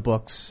who've read the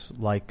books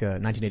like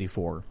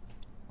 1984,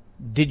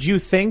 did you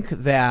think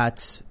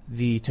that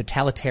the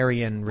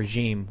totalitarian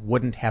regime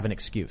wouldn't have an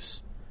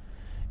excuse?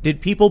 Did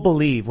people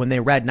believe when they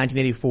read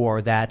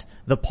 1984 that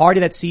the party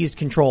that seized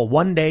control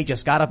one day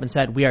just got up and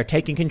said, we are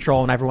taking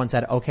control, and everyone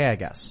said, okay, I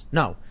guess?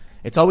 No.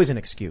 It's always an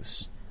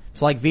excuse.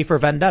 It's like V for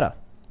Vendetta.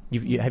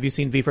 Have you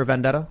seen V for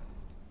Vendetta?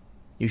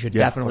 You should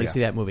definitely see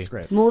that movie. It's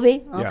great.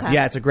 Movie? Okay.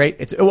 Yeah, it's a great,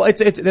 it's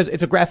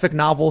a graphic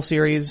novel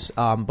series,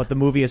 but the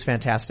movie is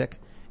fantastic.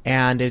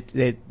 And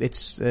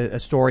it's a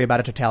story about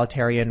a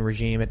totalitarian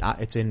regime.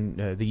 It's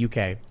in the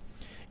UK.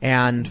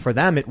 And for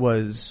them, it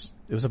was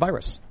a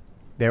virus.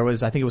 There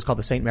was, I think it was called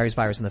the St. Mary's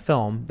virus in the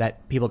film,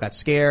 that people got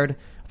scared.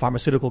 A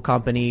pharmaceutical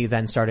company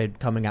then started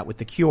coming out with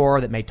the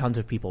cure that made tons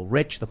of people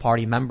rich. The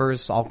party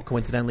members all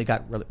coincidentally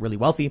got really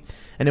wealthy.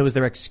 And it was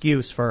their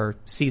excuse for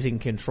seizing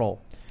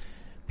control.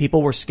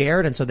 People were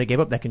scared, and so they gave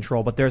up that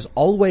control. But there's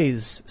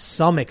always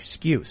some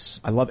excuse.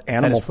 I love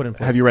Animal. Put in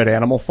place. Have you read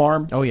Animal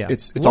Farm? Oh yeah,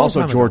 it's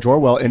also George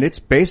Orwell, and it's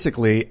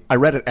basically, I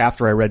read it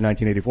after I read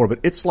 1984, but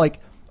it's like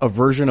a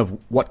version of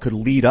what could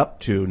lead up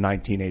to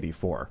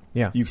 1984.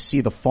 Yeah, you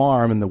see the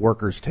farm and the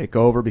workers take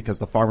over because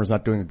the farmer's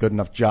not doing a good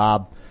enough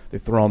job. They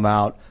throw him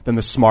out. Then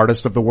the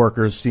smartest of the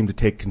workers seem to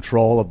take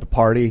control of the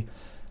party.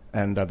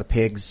 And the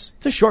pigs.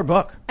 It's a short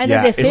book. And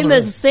the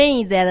famous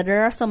saying that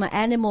there are some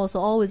animals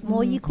always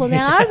more equal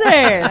than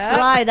others.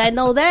 Right, I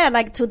know that.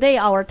 Like today,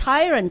 our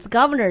tyrants,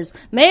 governors,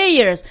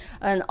 mayors,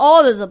 and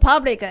all of the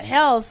public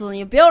health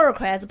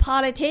bureaucrats,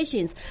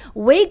 politicians,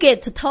 we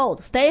get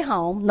told, stay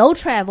home, no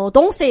travel,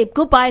 don't say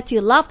goodbye to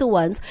your loved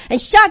ones,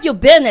 and shut your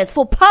business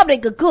for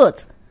public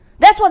good.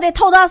 That's what they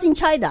told us in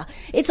China.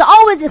 It's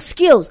always an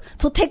excuse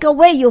to take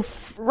away your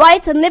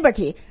rights and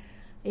liberty.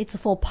 It's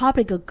for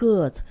public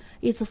good.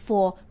 It's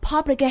for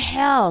public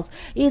health.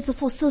 It's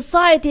for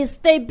society's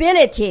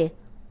stability.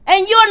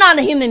 And you're not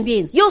a human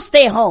being. You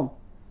stay home.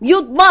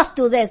 You must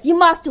do this. You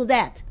must do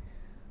that.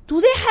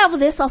 Do they have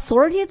this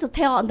authority to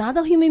tell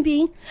another human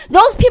being?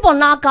 Those people are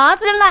not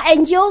gods. They're not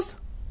angels.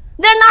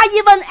 They're not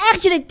even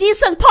actually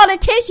decent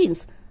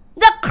politicians.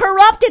 They're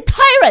corrupted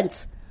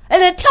tyrants.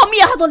 And they tell me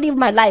how to live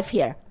my life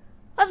here.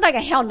 That's like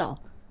a hell no.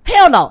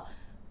 Hell no.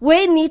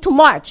 We need to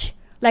march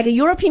like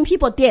European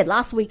people did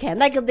last weekend,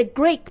 like the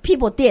Greek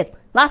people did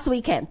last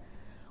weekend.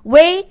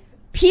 We,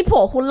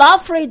 people who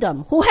love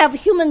freedom, who have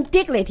human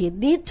dignity,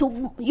 need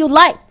to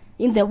unite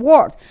in the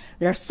world.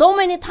 There are so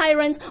many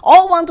tyrants,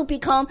 all want to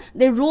become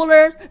the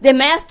rulers, the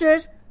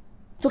masters,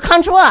 to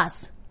control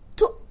us.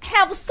 To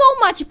have so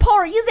much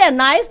power, is that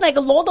nice? Like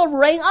a Lord of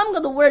Ring, I'm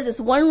going to wear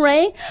this one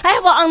ring. I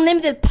have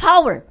unlimited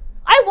power.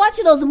 I watch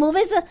those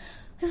movies,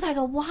 it's like,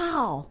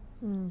 wow.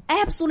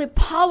 Absolutely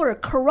power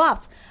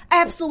corrupts.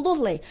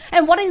 Absolutely.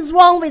 And what is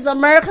wrong with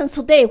Americans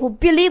today who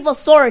believe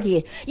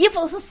authority? If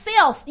it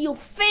sells you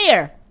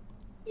fair,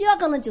 you're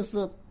gonna just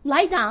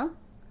lie down,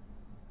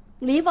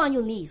 live on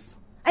your knees,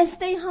 and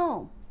stay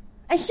home,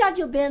 and shut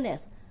your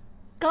business.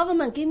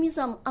 Government, give me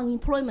some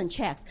unemployment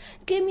checks.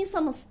 Give me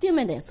some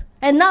stimulus.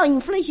 And now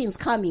inflation is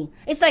coming.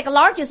 It's like the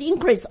largest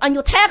increase on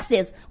your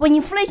taxes when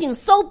inflation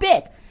is so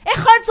big. It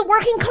hurts the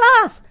working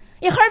class.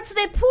 It hurts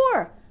the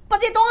poor. But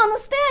they don't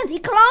understand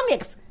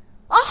economics.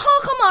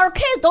 How come our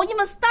kids don't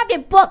even study a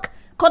book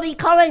called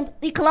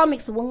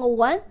Economics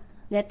 101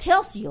 that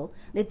tells you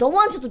they don't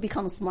want you to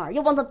become smart.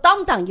 You want to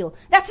dumb down you.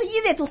 That's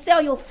easy to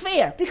sell you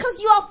fair because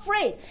you are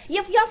afraid.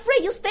 If you're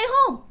afraid, you stay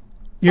home.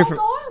 Don't go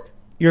out.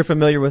 You're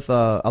familiar with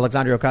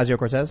Alexandria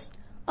Ocasio-Cortez?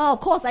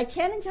 Of course, I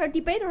challenged her,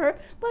 debated her,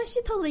 but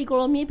she totally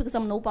ignored me because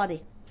I'm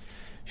nobody.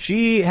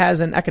 She has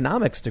an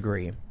economics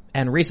degree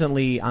and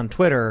recently on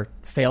Twitter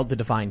failed to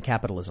define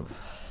capitalism.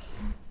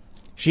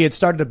 She had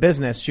started a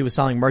business. She was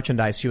selling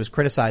merchandise. She was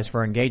criticized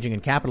for engaging in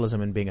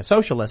capitalism and being a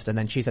socialist. And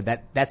then she said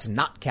that's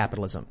not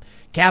capitalism.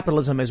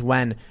 Capitalism is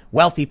when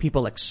wealthy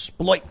people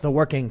exploit the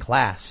working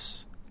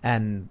class,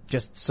 and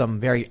just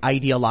some very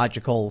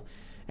ideological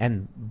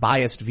and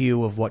biased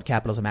view of what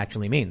capitalism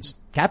actually means.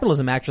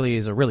 Capitalism actually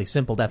is a really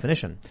simple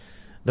definition.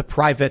 The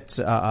private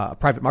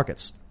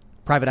markets,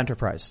 private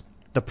enterprise,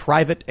 the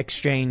private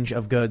exchange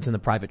of goods and the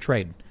private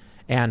trade.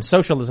 And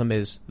socialism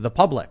is the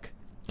public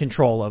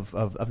control of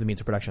the means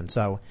of production.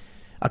 So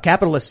a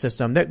capitalist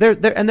system,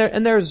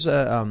 there's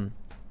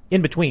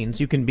in-betweens.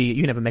 You can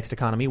have a mixed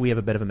economy. We have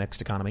a bit of a mixed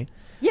economy.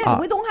 Yeah,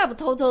 we don't have a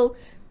total,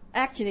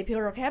 actually,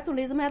 pure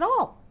capitalism at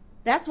all.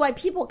 That's why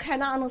people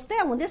cannot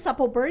understand when they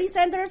support Bernie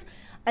Sanders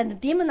and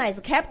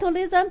demonize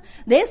capitalism.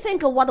 They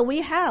think what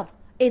we have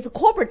is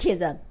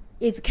corporatism,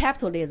 is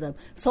capitalism.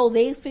 So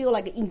they feel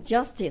like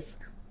injustice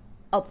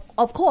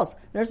of course,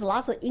 there's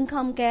lots of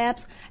income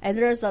gaps, and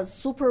there's a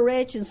super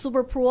rich and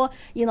super poor.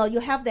 You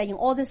have that in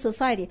all this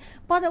society.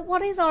 But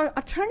what is our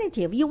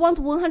alternative? You want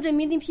 100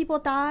 million people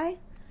die,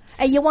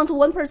 and you want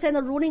 1%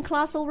 of ruling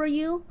class over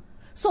you?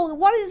 So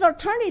what is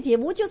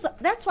alternative?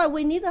 That's why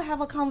we need to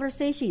have a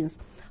conversations.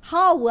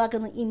 How we are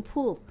going to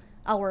improve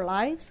our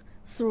lives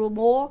through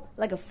more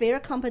like a fair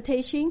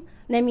competition.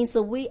 That means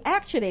that we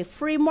actually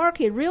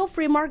real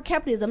free market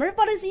capitalism.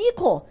 Everybody's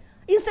equal.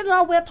 Instead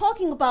now we're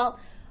talking about,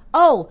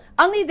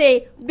 only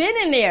the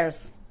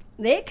billionaires,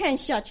 they can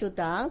shut you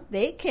down,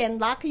 they can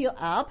lock you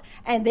up,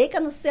 and they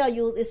can sell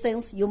you the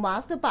things you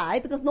must buy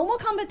because no more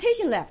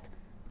competition left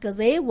because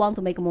they want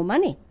to make more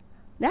money.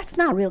 That's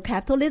not real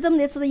capitalism.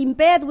 It's in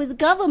bed with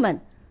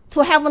government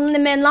to have a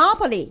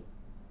monopoly.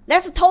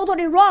 That's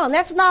totally wrong.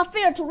 That's not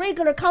fair to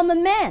regular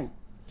common man.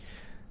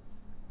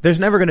 There's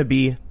never going to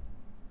be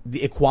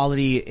the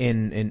equality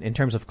in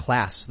terms of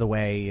class, the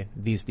way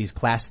these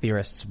class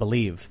theorists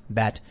believe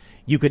that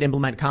you could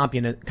implement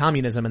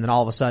communism and then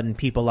all of a sudden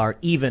people are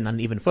on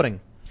even footing,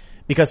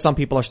 because some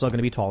people are still going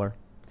to be taller,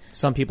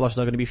 some people are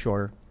still going to be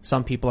shorter,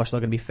 some people are still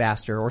going to be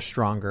faster or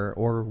stronger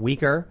or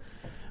weaker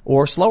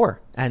or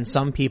slower, and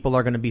some people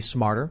are going to be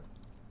smarter,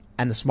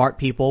 and the smart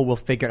people will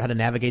figure out how to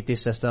navigate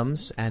these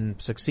systems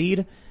and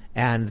succeed,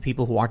 and the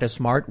people who aren't as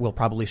smart will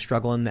probably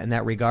struggle in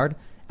that regard,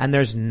 and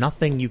there's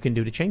nothing you can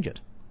do to change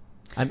it.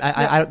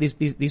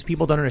 These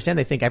people don't understand.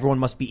 They think everyone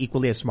must be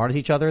equally as smart as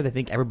each other. They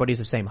think everybody's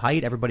the same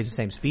height, everybody's the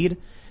same speed.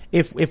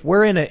 If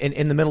we're in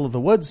the middle of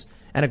the woods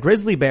and a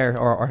grizzly bear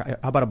or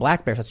how about a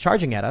black bear that's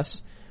charging at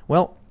us,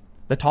 well,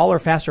 the taller,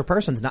 faster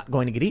person's not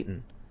going to get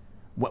eaten.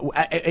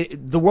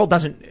 The world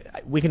doesn't.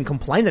 We can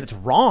complain that it's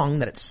wrong,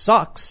 that it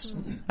sucks,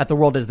 that the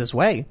world is this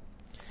way.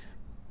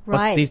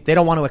 Right. But they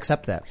don't want to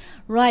accept that.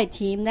 Right,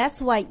 Tim.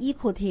 That's why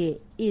equity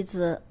is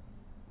a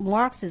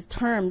Marxist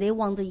term. They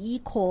want the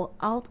equal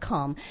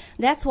outcome.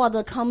 That's what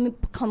the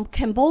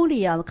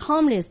Cambodia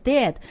communists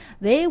did.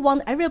 They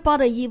want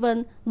everybody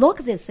even look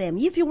the same.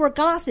 If you wear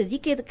glasses, you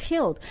get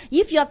killed.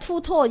 If you are too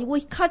tall,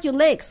 we cut your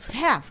legs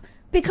half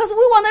because we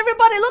want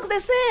everybody to look the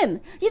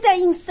same. Is that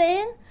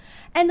insane?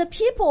 And the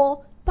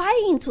people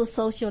buy into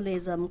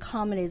socialism,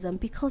 communism,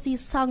 because it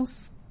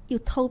sounds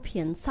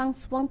utopian,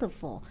 sounds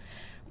wonderful.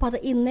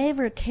 But it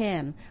never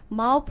came.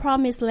 Mao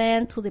promised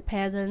land to the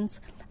peasants,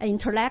 and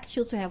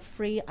intellectuals to have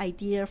free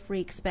idea,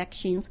 free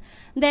expressions.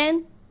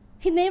 Then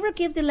he never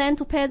gave the land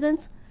to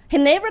peasants. He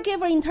never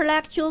gave our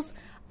intellectuals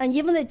and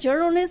even the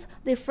journalists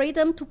the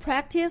freedom to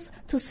practice,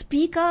 to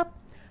speak up.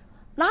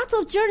 Lots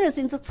of journalists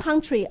in this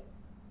country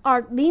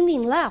are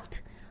leaning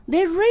left.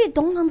 They really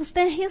don't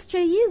understand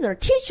history either.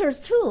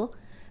 Teachers too.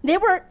 They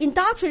were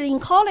indoctrinated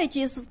in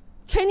colleges,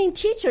 training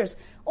teachers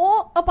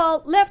all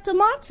about left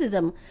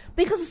Marxism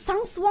because it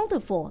sounds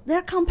wonderful.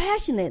 They're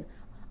compassionate.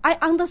 I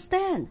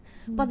understand.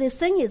 But the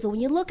thing is, when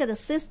you look at the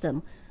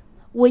system,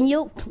 when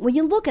you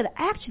look at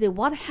actually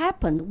what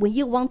happened when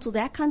you went to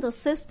that kind of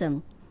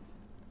system,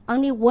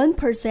 only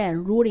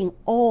 1% ruling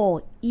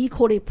all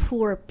equally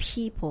poor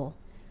people.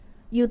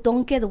 You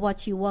don't get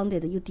what you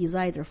wanted, you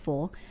desired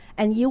for,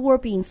 and you were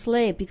being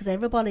enslaved because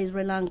everybody is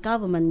relying on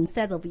government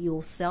instead of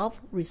your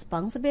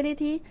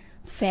self-responsibility,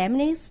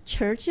 families,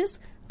 churches,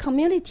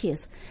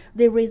 communities.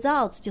 The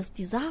results just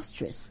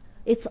disastrous.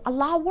 It's a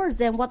lot worse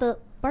than what the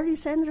Bernie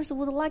Sanders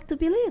would like to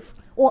believe.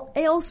 Or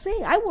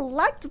AOC. I would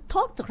like to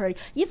talk to her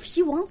if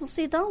she wants to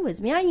sit down with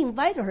me. I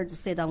invited her to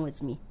sit down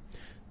with me.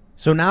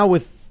 So now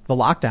with the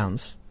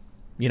lockdowns,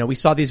 we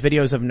saw these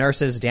videos of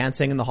nurses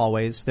dancing in the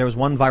hallways. There was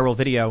one viral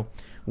video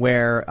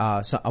where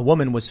a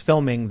woman was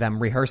filming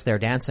them rehearse their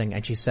dancing,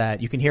 and she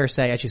said, you can hear her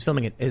say as she's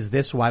filming it, "Is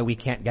this why we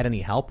can't get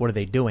any help? What are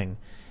they doing?"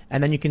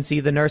 And then you can see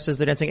the nurses,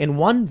 they're dancing. In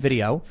one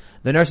video,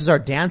 the nurses are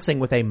dancing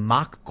with a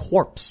mock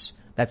corpse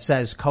that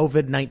says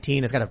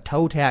COVID-19. It's got a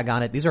toe tag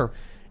on it. These are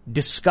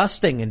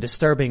disgusting and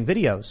disturbing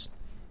videos.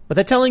 But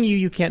they're telling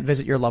you can't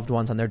visit your loved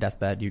ones on their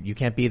deathbed. You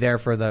can't be there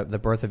for the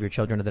birth of your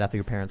children or the death of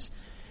your parents.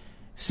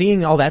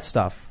 Seeing all that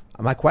stuff,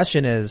 my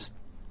question is,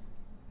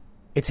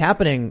 it's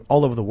happening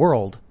all over the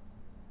world.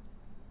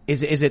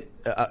 Is it,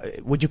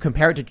 would you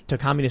compare it to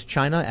communist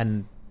China?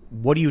 And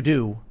what do you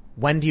do?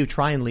 When do you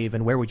try and leave,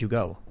 and where would you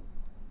go?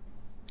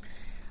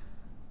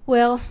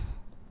 Well,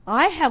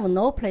 I have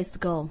no place to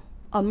go.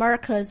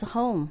 America is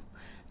home.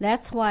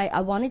 That's why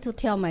I wanted to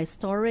tell my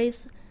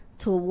stories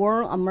to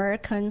warn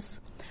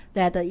Americans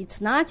that it's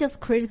not just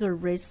critical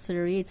race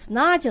theory. It's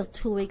not just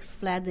 2 weeks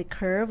flat the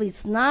curve.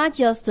 It's not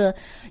just,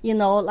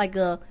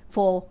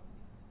 for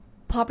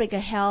public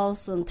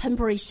health and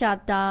temporary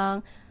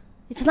shutdown.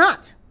 It's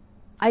not.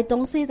 I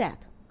don't say that.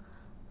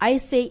 I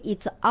say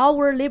it's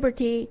our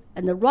liberty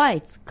and the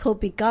rights could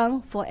be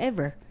gone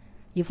forever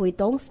if we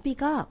don't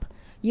speak up,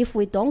 if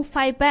we don't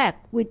fight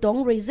back, we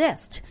don't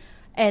resist.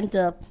 And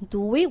do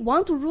we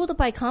want to rule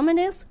by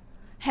communists?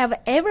 Have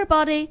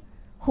everybody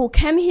who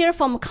came here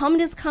from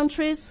communist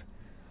countries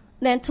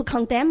then to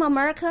condemn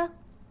America?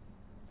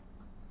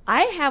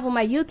 I have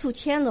my YouTube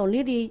channel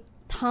really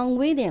Tang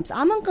Williams.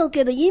 I'm going to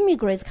get the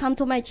immigrants come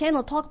to my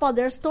channel, talk about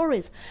their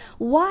stories.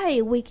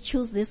 Why we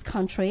choose this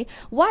country,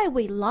 why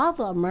we love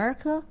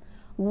America,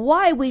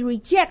 why we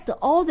reject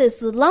all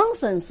this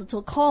nonsense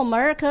to call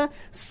America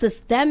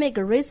systemic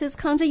racist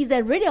country. Is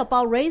that really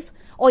about race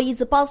or is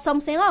it about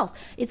something else?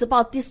 It's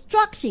about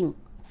destruction,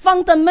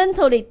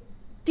 fundamentally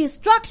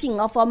destruction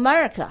of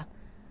America.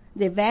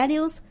 The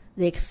values,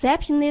 the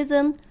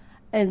exceptionalism,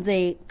 and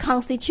the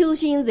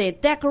Constitution, the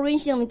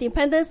Declaration of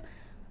Independence,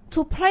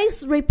 to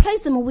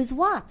replace them with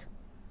what?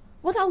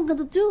 What are we going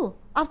to do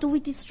after we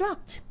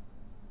destruct?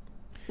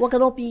 We're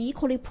going to be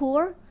equally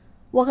poor.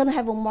 We're going to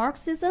have a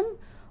Marxism.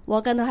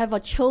 We're going to have our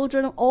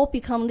children all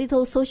become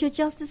little social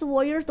justice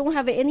warriors, don't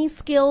have any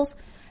skills,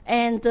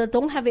 and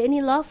don't have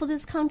any love for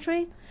this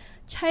country.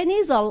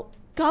 Chinese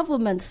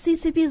government,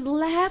 CCP, is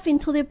laughing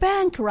to the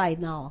bank right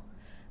now.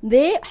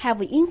 They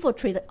have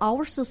infiltrated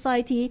our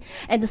society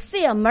and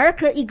see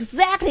America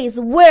exactly is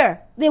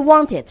where they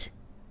want it.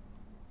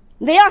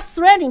 They are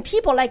threatening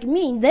people like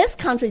me in this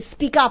country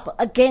speak up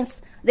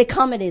against the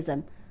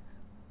communism.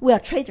 We are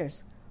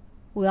traitors.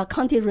 We are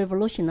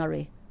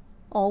counter-revolutionary.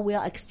 Or we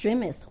are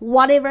extremists.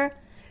 Whatever.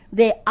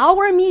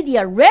 Our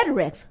media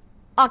rhetorics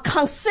are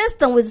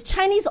consistent with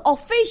Chinese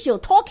official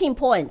talking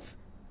points.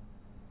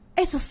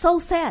 It's so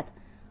sad.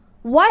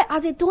 Why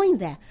are they doing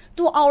that?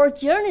 Do our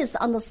journalists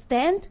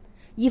understand?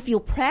 If you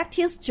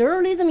practice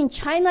journalism in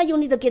China, you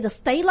need to get a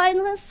state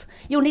license.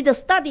 You need to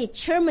study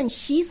Chairman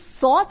Xi's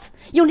thoughts.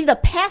 You need to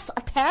pass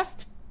a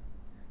test.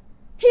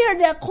 Here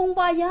they're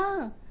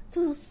kumbaya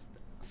to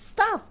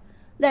stuff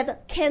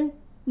that can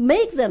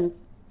make them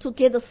to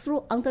get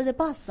through under the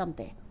bus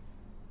someday.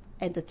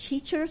 And the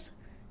teachers,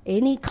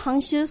 any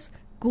conscious,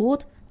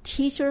 good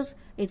teachers,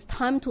 it's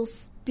time to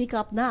speak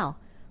up now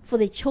for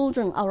the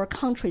children, our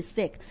country's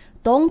sake.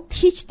 Don't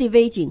teach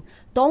division.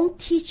 Don't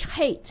teach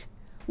hate.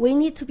 We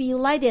need to be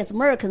united as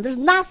Americans. There's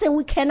nothing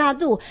we cannot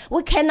do.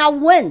 We cannot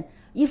win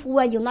if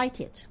we are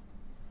united.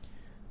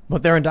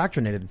 But they're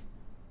indoctrinated.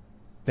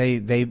 They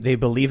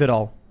believe it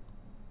all.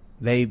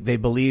 They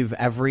believe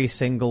every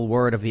single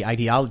word of the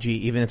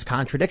ideology, even its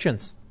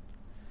contradictions.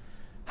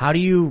 How do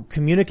you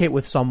communicate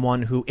with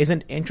someone who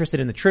isn't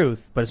interested in the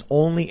truth, but is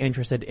only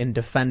interested in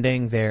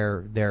defending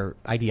their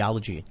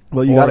ideology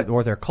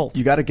or their cult?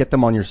 You got to get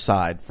them on your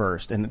side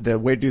first. And the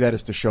way to do that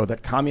is to show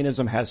that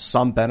communism has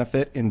some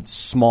benefit in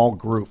small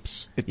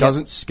groups. It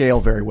doesn't scale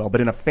very well. But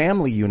in a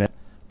family unit,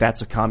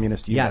 that's a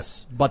communist unit.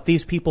 Yes, but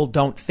these people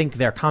don't think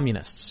they're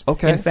communists.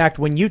 Okay. In fact,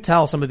 when you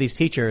tell some of these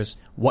teachers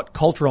what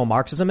cultural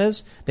Marxism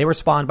is, they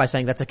respond by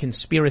saying that's a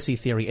conspiracy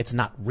theory. It's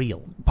not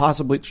real.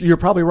 Possibly. You're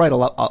probably right a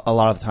lot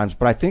of the times.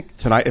 But I think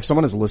tonight, if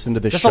someone has listened to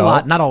this Just show. a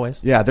lot, not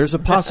always. Yeah, there's a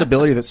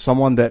possibility that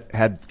someone that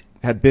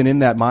had been in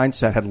that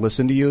mindset had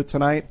listened to you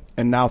tonight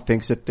and now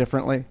thinks it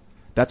differently.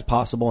 That's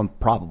possible and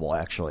probable,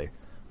 actually.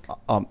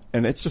 And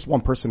it's just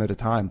one person at a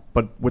time.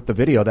 But with the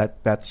video,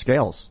 that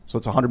scales. So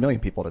it's 100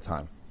 million people at a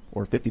time.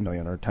 Or 50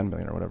 million or 10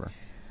 million or whatever.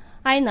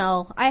 I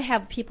know. I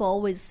have people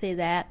always say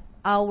that.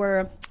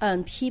 Our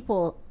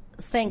people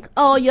think,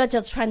 oh, you're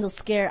just trying to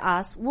scare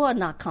us. We're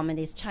not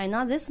communist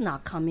China. This is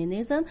not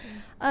communism.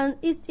 And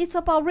it's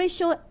about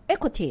racial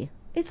equity.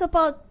 It's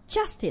about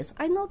justice.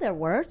 I know their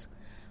words,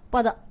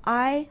 but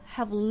I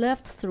have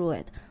lived through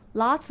it.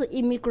 Lots of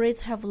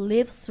immigrants have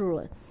lived through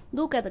it.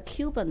 Look at the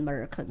Cuban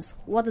Americans,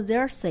 what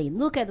they're saying.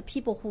 Look at the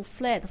people who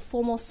fled the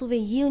former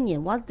Soviet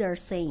Union, what they're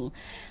saying.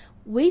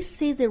 We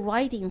see the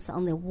writings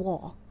on the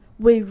wall.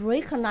 We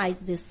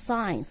recognize the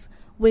signs.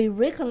 We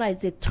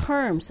recognize the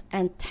terms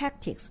and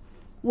tactics.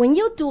 When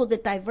you do the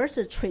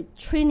diversity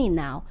training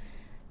now,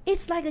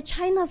 it's like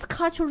China's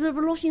Cultural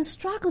Revolution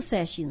struggle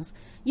sessions.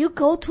 You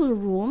go to a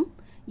room,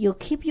 you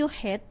keep your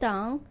head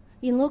down,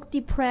 you look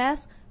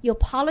depressed, you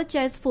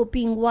apologize for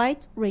being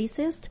white,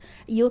 racist.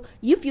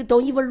 If you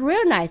don't even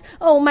realize,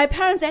 oh, my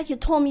parents actually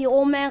told me,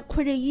 oh man,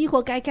 pretty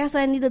equal, I guess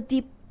I need to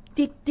dig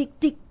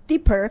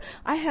deeper.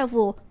 I have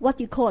what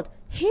you call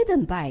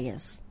hidden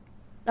bias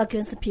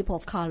against people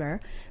of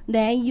color.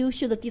 Then you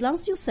should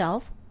denounce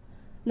yourself.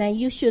 Then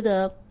you should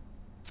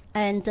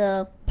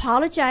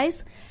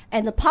apologize.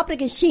 And the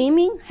public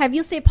shaming. Have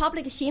you seen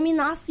public shaming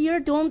last year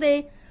during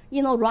the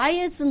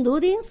riots and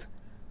lootings?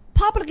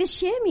 Public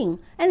shaming,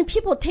 and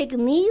people take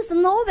knees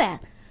and all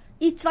that.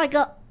 It's like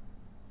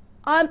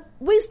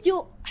we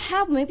still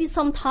have maybe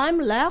some time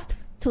left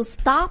to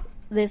stop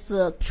this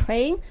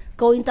train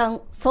going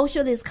down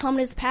socialist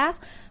communist path,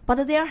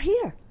 but they are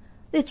here.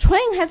 The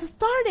train has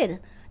started.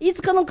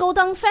 It's gonna go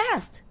down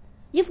fast.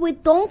 If we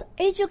don't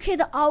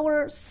educate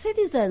our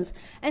citizens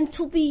and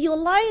to be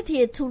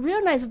united to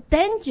realize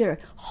danger,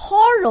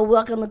 horror,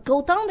 we're gonna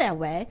go down that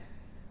way.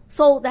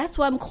 So that's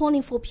why I'm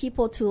calling for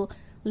people to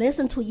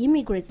listen to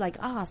immigrants like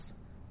us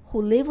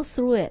who live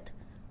through it,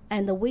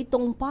 and we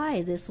don't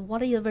buy this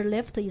whatever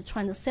left is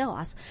trying to sell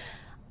us.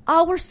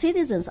 Our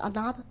citizens are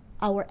not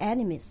our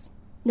enemies.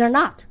 They're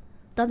not.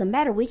 Doesn't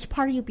matter which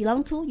party you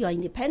belong to. You're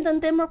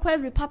independent,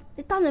 Democrat, Republican.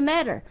 It doesn't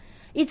matter.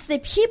 It's the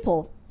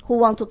people who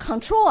want to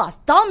control us,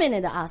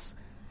 dominate us.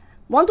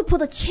 want to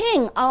put a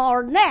chain on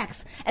our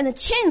necks and the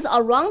chains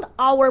around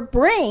our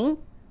brain,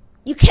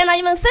 you cannot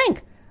even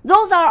think.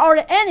 Those are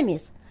our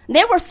enemies.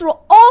 They will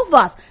throw all of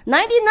us,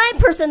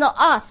 99% of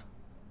us,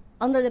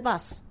 under the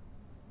bus.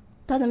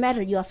 Doesn't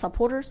matter you are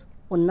supporters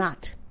or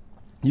not.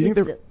 You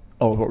think they're...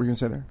 Oh, what were you going to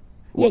say there?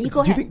 Yeah, you go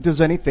ahead. Do you think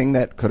there's anything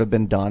that could have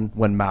been done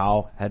when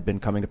Mao had been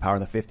coming to power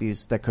in the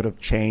 50s that could have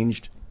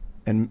changed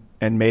and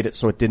made it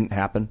so it didn't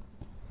happen?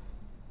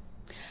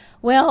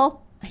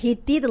 Well, he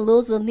did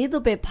lose a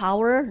little bit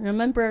power.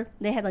 Remember,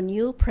 they had a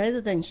new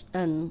president,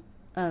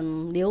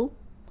 Liu,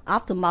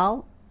 after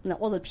Mao. And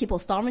all the people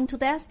starving to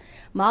death.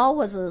 Mao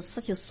was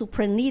such a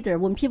supreme leader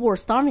when people were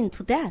starving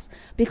to death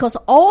because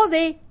all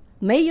the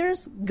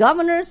mayors,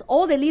 governors,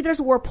 all the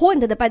leaders were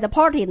appointed by the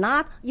party,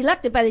 not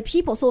elected by the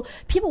people. So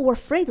people were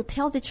afraid to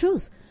tell the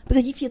truth.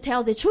 Because if you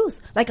tell the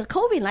truth, like a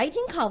COVID-19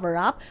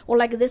 cover-up or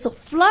like this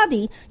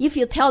flooding, if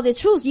you tell the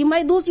truth, you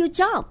might lose your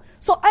job.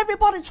 So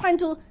everybody trying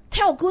to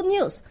tell good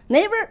news,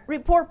 never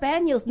report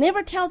bad news,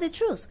 never tell the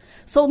truth.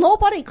 So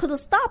nobody could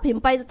stop him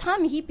by the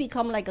time he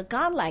become like a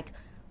godlike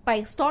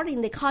by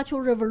starting the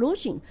Cultural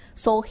Revolution.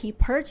 So he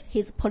purged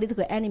his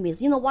political enemies.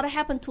 You know what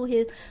happened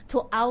to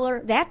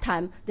that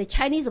time, the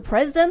Chinese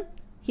president?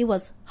 He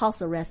was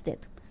house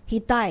arrested. He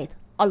died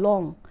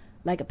alone,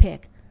 like a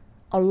pig,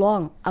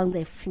 alone on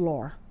the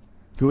floor.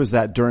 Who was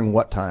that during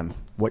what time?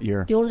 What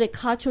year? During the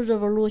Cultural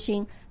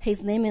Revolution,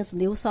 his name is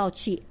Liu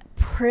Shaoqi,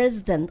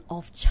 president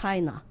of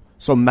China.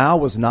 So Mao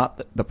was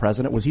not the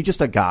president? Was he just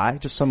a guy,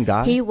 just some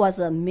guy? He was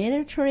a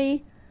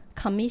military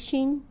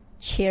commission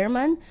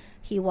chairman.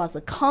 He was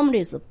a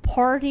Communist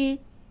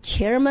Party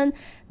chairman.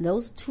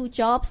 Those two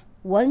jobs,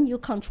 one you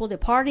control the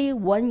party,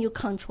 one you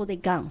control the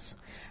guns.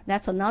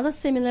 That's another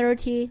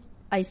similarity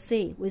I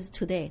see with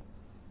today.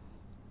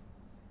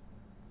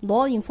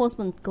 Law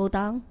enforcement go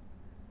down,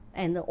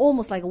 and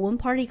almost like one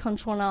party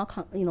control now,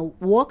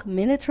 work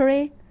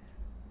military.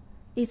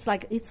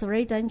 It's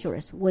very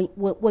dangerous.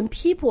 When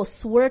people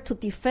swear to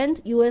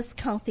defend U.S.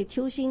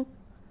 Constitution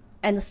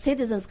and the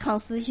citizens'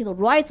 constitutional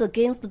rights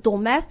against the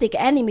domestic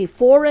enemy,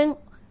 foreign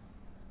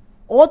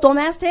or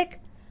domestic,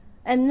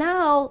 and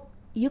now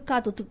you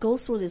got to go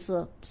through this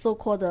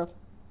so-called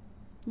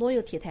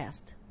loyalty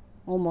test,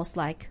 almost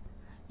like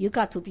you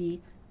got to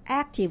be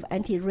active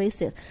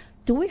anti-racist.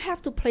 Do we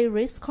have to play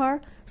race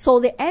card? So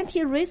the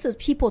anti-racist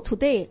people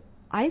today,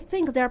 I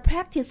think they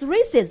practice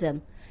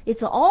racism.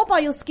 It's all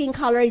about your skin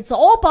color. It's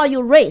all about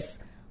your race,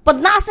 but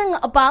nothing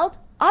about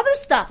other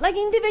stuff like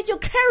individual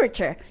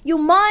character, your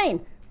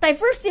mind,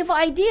 diversity of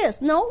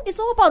ideas. No, it's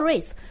all about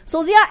race.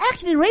 So they are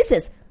actually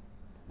racist.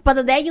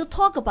 But then you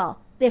talk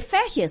about the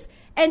fascists.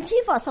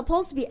 Antifa is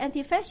supposed to be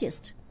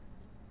anti-fascist.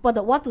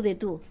 But what do they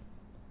do?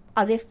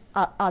 Are they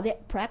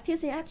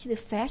practicing actually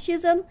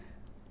fascism?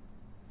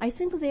 I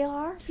think they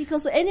are.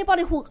 Because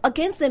anybody who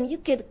against them, you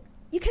can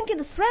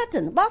get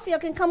threatened. Mafia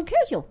can come kill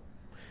you.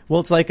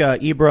 Well, it's like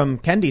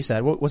Ibram Kendi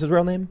said. What was his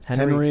real name?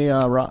 Henry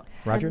Rogers?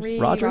 Henry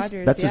Rogers,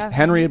 That's yeah. his,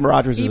 Henry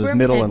Rogers is his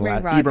middle and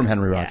last. Rogers. Ibram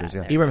Henry Rogers,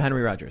 yeah. Ibram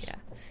Henry Rogers. Yeah.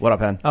 What up,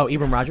 Hen? Oh,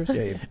 Ibram Rogers?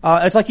 Yeah.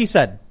 It's like he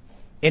said.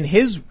 In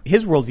his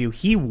worldview,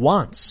 he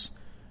wants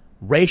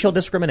racial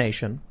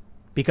discrimination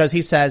because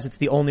he says it's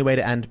the only way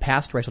to end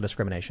past racial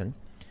discrimination.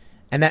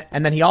 And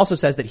then he also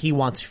says that he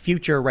wants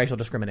future racial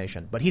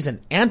discrimination, but he's an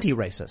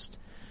anti-racist.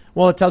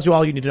 Well, it tells you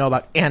all you need to know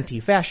about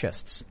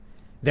anti-fascists.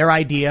 Their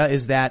idea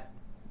is that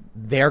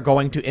they're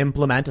going to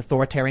implement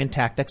authoritarian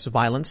tactics of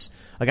violence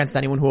against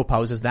anyone who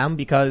opposes them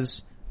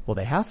because, well,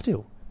 they have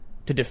to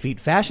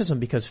defeat fascism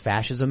because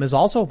fascism is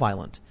also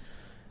violent.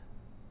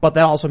 But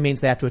that also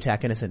means they have to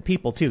attack innocent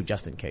people too,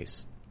 just in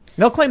case.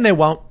 They'll claim they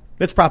won't.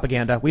 It's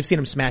propaganda. We've seen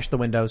them smash the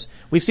windows.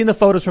 We've seen the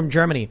photos from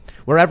Germany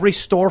where every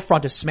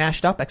storefront is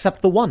smashed up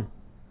except the one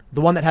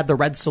that had the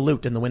red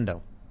salute in the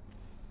window.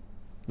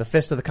 The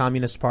fist of the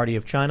Communist Party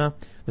of China,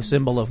 the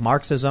symbol of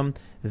Marxism,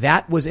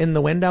 that was in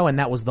the window and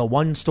that was the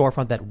one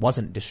storefront that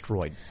wasn't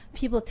destroyed.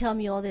 People tell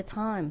me all the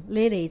time,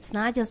 Lily, it's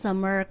not just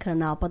America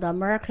now, but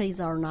America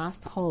is our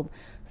last hope.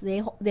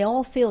 So they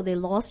all feel they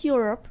lost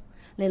Europe.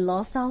 They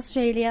lost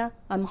Australia.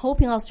 I'm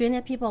hoping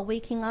Australian people are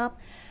waking up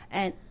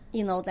and,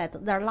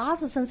 that there are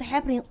lots of things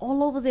happening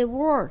all over the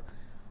world.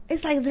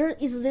 It's like there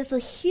is this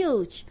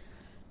huge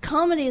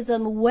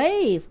communism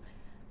wave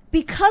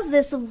because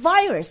this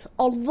virus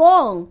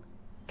alone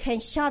can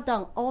shut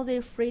down all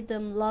the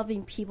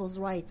freedom-loving people's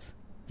rights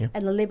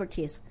and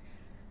liberties.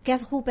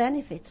 Guess who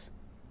benefits?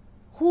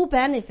 Who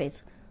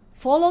benefits?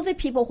 Follow the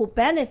people who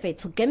benefit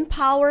to gain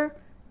power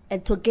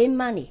and to gain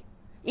money,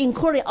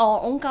 including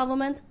our own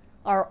government,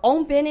 our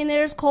own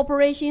billionaires,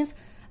 corporations,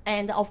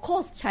 and of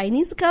course,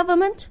 Chinese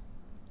government,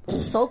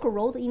 Silk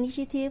Road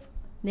Initiative.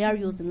 They are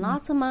using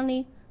lots of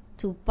money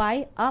to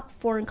buy up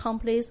foreign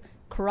companies,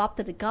 corrupt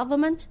the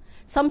government.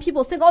 Some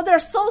people think, they're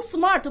so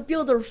smart to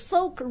build a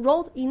Silk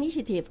Road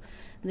Initiative.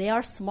 They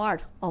are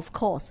smart, of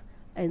course,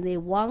 and they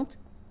want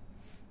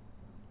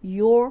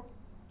your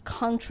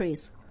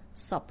country's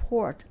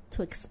support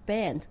to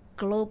expand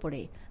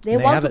globally. They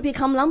want to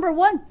become number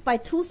one by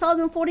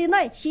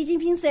 2049. Xi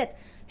Jinping said,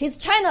 his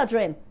China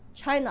dream,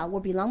 China will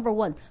be number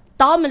one,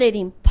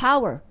 dominating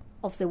power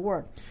of the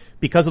world.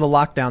 Because of the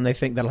lockdown, they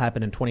think that'll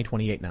happen in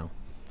 2028 now.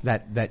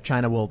 That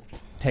China will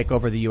take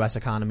over the U.S.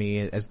 economy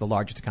as the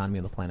largest economy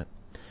on the planet.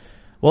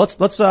 Well,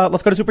 let's go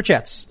to Super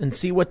Chats and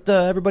see what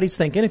everybody's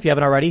thinking. If you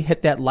haven't already,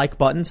 hit that like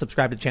button,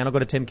 subscribe to the channel, go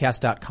to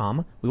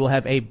timcast.com. We will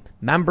have a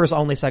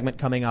members-only segment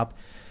coming up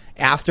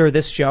after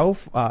this show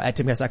at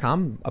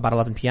timcast.com about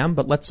 11 p.m.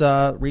 But let's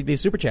read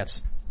these Super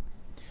Chats.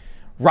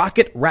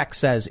 Rocket Rex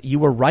says, you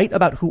were right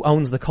about who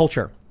owns the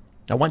culture.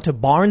 I went to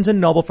Barnes &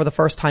 Noble for the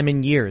first time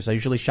in years. I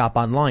usually shop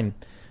online.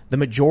 The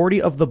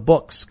majority of the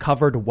books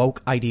covered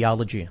woke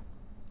ideology.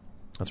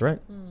 That's right.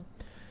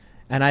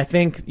 And I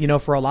think,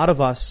 for a lot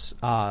of us,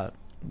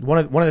 one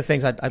of the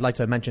things I'd like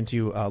to mention to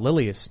you,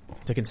 Lily, is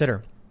to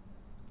consider.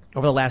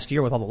 Over the last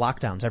year with all the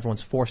lockdowns,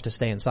 everyone's forced to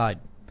stay inside.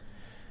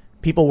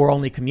 People were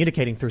only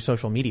communicating through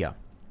social media.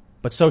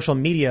 But social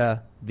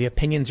media, the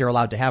opinions you're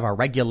allowed to have are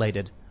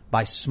regulated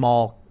by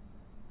small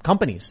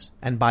companies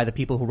and by the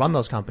people who run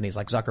those companies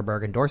like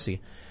Zuckerberg and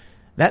Dorsey.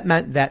 That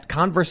meant that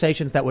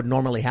conversations that would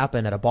normally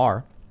happen at a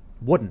bar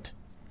wouldn't.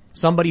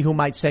 Somebody who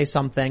might say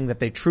something that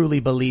they truly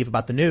believe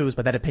about the news,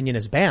 but that opinion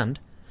is banned,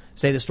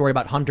 say the story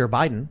about Hunter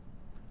Biden,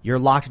 you're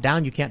locked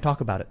down, you can't talk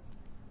about it.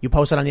 You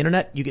post it on the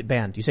internet, you get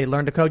banned. You say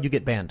learn to code, you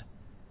get banned.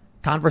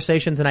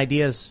 Conversations and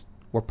ideas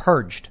were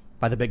purged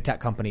by the big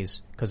tech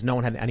companies because no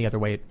one had any other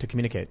way to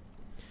communicate.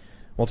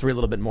 Well, let's read a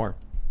little bit more.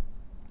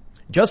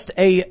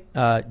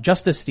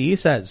 Justice D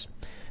says,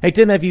 hey,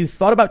 Tim, have you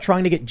thought about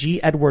trying to get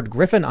G. Edward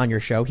Griffin on your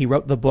show? He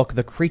wrote the book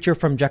The Creature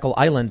from Jekyll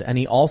Island, and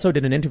he also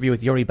did an interview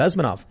with Yuri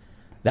Bezmenov.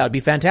 That would be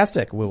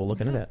fantastic. We will look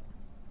into that.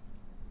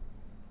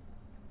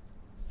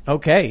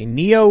 Okay,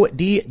 Neo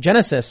D.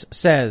 Genesis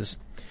says,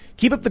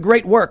 keep up the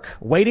great work.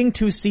 Waiting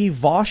to see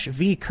Vosh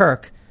v.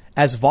 Kirk,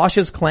 as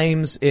Vosh's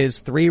claims is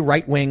 3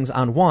 right wings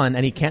on one,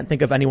 and he can't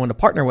think of anyone to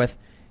partner with.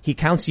 He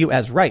counts you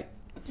as right.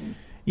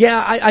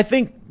 Yeah, I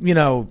think,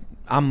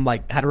 I'm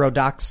like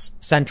heterodox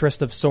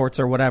centrist of sorts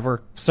or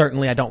whatever.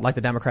 Certainly I don't like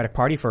the Democratic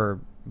Party for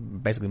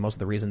basically most of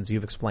the reasons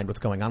you've explained what's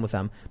going on with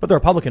them. But the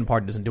Republican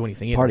Party doesn't do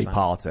anything either. Party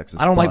politics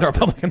is I don't like the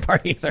busted. Republican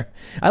Party either.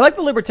 I like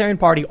the Libertarian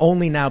Party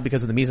only now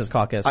because of the Mises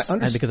Caucus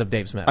and because of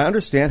Dave Smith. I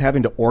understand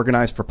having to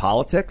organize for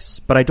politics,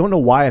 but I don't know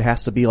why it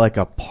has to be like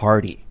a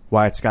party.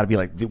 Why it's got to be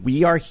like,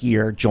 we are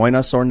here, join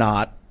us or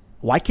not.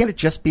 Why can't it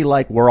just be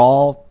like we're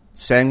all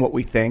saying what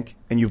we think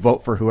and you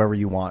vote for whoever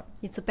you want?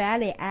 It's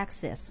ballot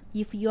access.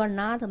 If you are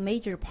not a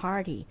major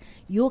party,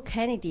 your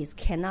candidates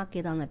cannot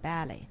get on the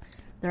ballot.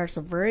 There's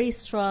a very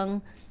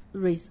strong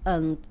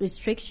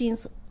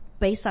restrictions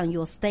based on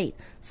your state.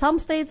 Some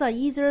states are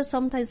easier,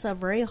 sometimes are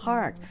very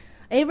hard.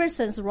 Ever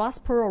since Ross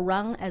Perot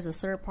ran as a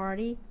third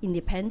party,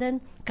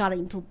 independent, got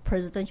into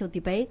presidential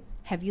debate,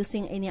 have you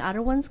seen any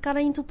other ones got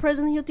into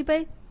presidential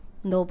debate?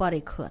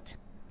 Nobody could.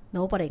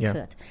 Nobody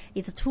could.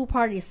 It's a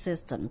two-party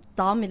system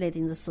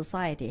dominating the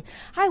society.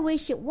 I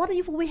wish, what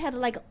if we had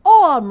like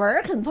all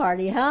American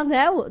party, huh?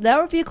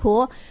 That would be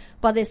cool.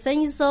 But they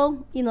saying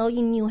so,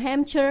 in New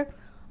Hampshire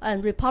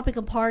and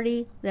Republican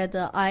Party that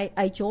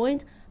I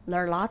joined,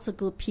 there are lots of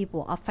good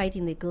people are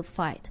fighting the good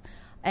fight.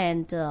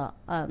 And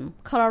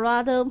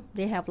Colorado,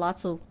 they have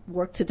lots of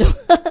work to do. So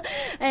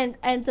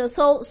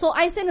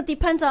I think it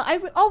depends on, I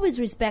always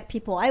respect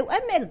people. I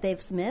met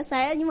Dave Smith.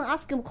 I even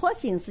asked him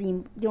questions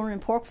during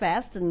Pork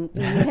Fest in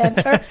New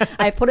Hampshire.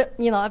 I put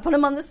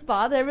him on the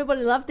spot.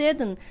 Everybody loved it.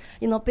 And,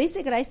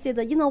 basically I said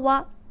that, you know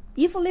what?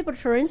 If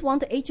libertarians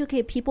want to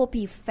educate people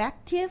be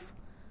effective,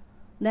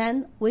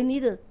 then we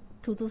need to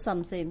do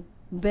something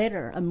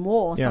better and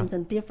more,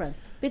 something different.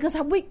 Because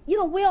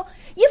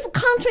if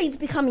country is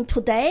becoming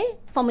today,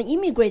 from an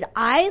immigrant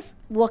eyes,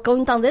 we're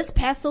going down this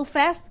path so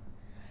fast,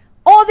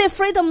 all the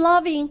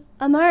freedom-loving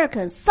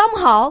Americans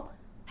somehow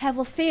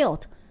have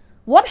failed.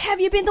 What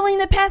have you been doing in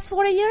the past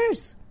 40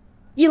 years?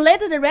 You let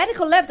the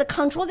radical left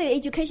control the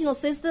educational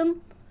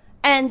system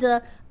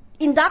and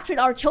indoctrinate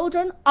our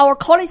children, our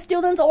college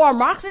students, or our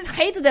Marxists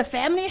hate their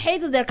family,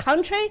 hate their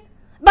country,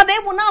 but they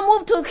will not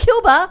move to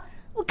Cuba.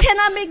 We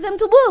cannot make them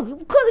to move.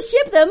 We could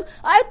ship them.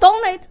 I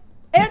donate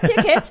air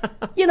ticket.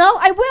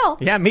 I will.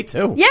 Yeah, me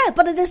too. Yeah,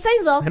 but they say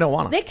so. I don't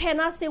want to. They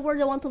cannot say where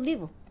they want to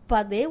live.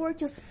 But they were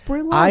just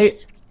brainwashed. I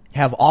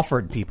have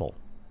offered people.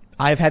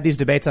 I've had these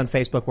debates on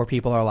Facebook where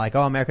people are like,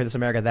 oh, America this,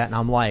 America that. And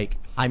I'm like,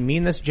 I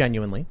mean this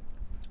genuinely.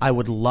 I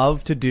would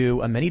love to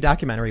do a mini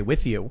documentary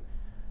with you.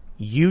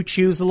 You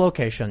choose the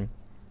location.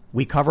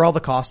 We cover all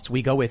the costs.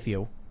 We go with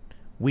you.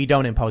 We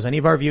don't impose any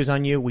of our views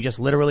on you. We just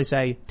literally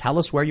say, tell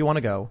us where you want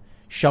to go.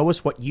 Show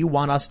us what you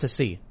want us to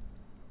see.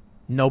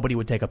 Nobody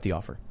would take up the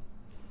offer.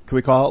 Can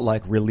we call it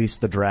like release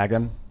the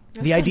dragon?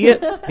 The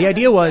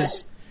idea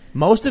was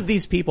most of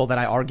these people that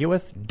I argue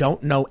with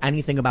don't know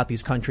anything about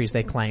these countries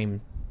they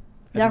claim.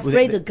 They're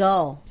afraid to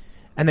go.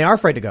 And they are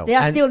afraid to go. They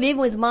are still living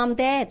with mom and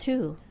dad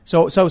too.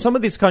 So some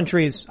of these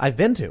countries I've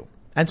been to.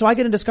 And so I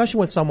get in discussion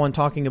with someone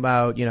talking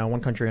about,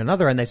 one country or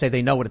another, and they say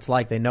they know what it's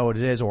like, they know what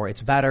it is, or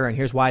it's better, and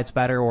here's why it's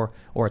better, or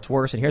it's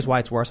worse, and here's why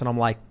it's worse. And I'm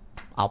like,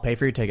 I'll pay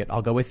for your ticket.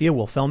 I'll go with you.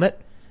 We'll film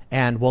it.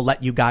 And we'll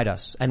let you guide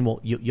us, and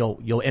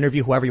you'll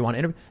interview whoever you want to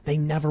interview. They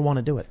never want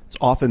to do it. It's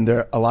often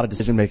a lot of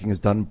decision making is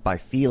done by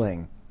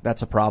feeling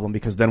That's a problem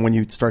because then when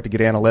you start to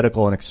get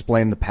analytical and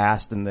explain the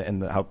past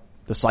and how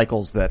the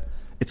cycles that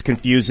it's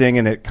confusing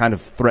and it kind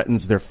of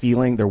threatens their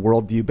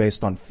worldview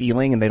based on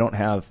feeling, and they don't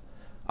have.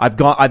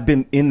 I've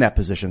been in that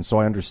position, so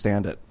I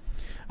understand it.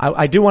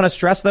 I do want to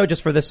stress, though,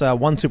 just for this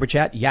one super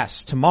chat,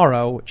 yes,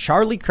 tomorrow,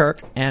 Charlie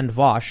Kirk and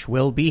Vosh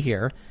will be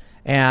here.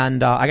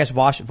 And I guess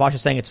Vosh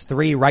is saying it's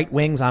 3 right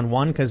wings on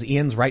one because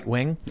Ian's right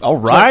wing. All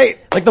right.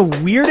 So, like the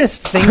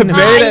weirdest thing to me.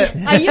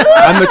 Are you?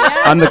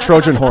 I'm the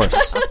Trojan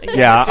horse.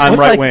 Yeah, I'm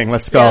right wing.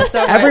 Let's go. Yeah,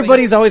 so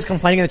Everybody's always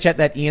complaining in the chat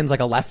that Ian's like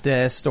a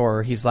leftist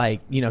or he's like,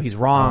 he's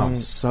wrong. I'm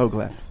so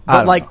glad.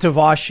 But like to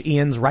Vosh,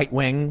 Ian's right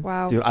wing.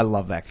 Wow. Dude, I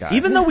love that guy.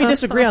 Even though we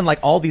disagree on like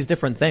all these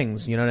different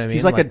things, you know what I mean?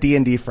 He's like a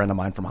D&D friend of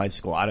mine from high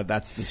school.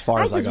 That's as far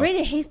I as I just go.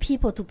 really hate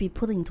people to be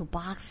put into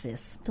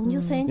boxes. Don't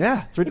you think?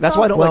 Yeah, It's that's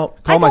why I don't all-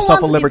 call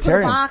myself a I don't want to be put in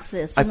libertarian.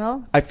 boxes, you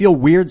know? I feel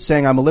weird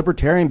saying I'm a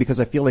libertarian because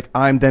I feel like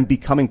I'm then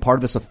becoming part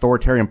of this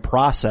authoritarian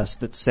process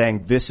that's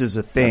saying this is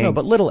a thing. No,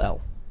 but little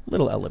L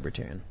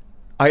libertarian.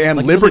 I am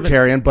like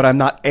libertarian, but I'm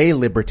not a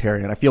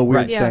libertarian. I feel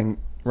weird Right. Yeah. saying.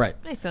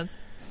 Right. Makes sense.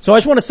 So I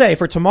just want to say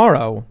for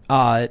tomorrow,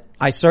 I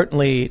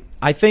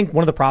think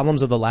one of the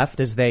problems of the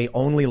left is they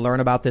only learn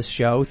about this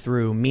show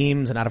through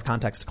memes and out of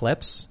context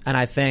clips. And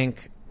I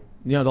think,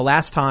 the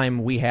last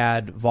time we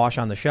had Vosh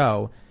on the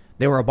show,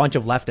 there were a bunch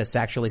of leftists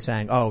actually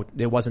saying, oh,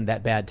 it wasn't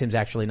that bad. Tim's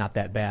actually not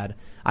that bad.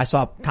 I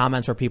saw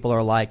comments where people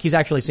are like, he's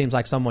actually seems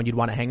like someone you'd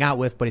want to hang out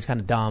with, but he's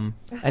kind of dumb.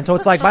 And so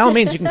it's like, by all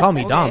means, you can call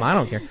me dumb. I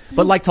don't care.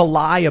 But like to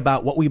lie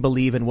about what we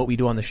believe and what we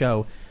do on the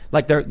show,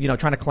 like they're,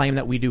 trying to claim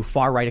that we do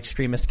far right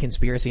extremist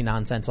conspiracy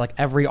nonsense. Like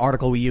every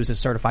article we use is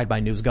certified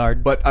by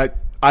NewsGuard. But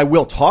I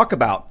will talk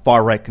about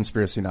far right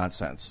conspiracy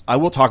nonsense. I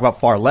will talk about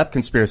far left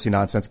conspiracy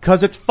nonsense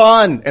because it's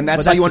fun, and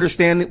that's how you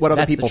understand what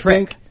other people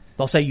think.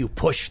 They'll say you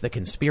push the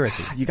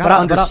conspiracy. You got to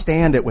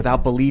understand it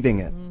without believing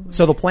it.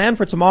 So the plan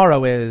for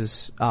tomorrow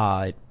is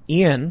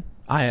Ian.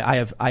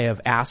 I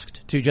have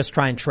asked to just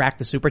try and track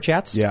the super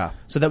chats,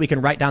 so that we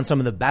can write down some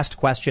of the best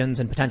questions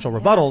and potential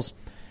rebuttals.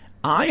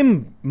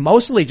 I'm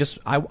mostly just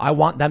I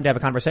want them to have a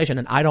conversation,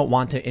 and I don't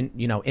want to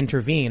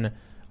intervene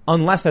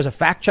unless there's a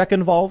fact check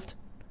involved.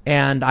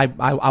 And I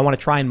want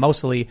to try and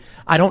mostly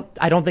I don't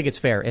think it's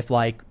fair if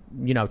like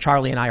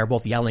Charlie and I are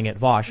both yelling at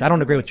Vosh. I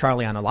don't agree with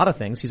Charlie on a lot of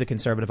things. He's a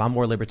conservative. I'm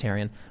more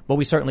libertarian, but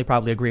we certainly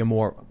probably agree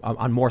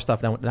on more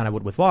stuff than I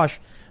would with Vosh.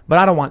 But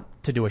I don't want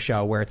to do a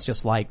show where it's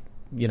just like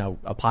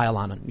a pile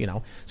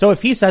on. So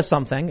if he says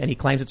something and he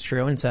claims it's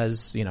true and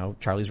says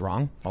Charlie's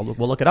wrong, we'll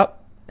look it up.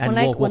 And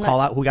we'll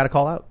call out who we got to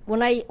call out.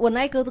 When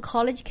I go to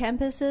college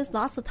campuses,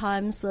 lots of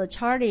times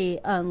Charlie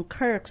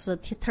Kirk's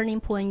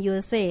Turning Point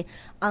USA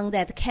on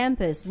that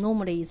campus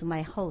normally is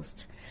my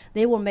host.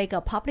 They will make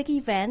a public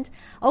event.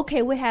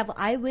 Okay, we have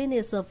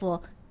eyewitness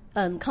of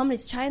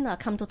Communist China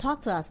come to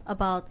talk to us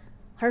about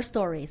her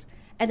stories,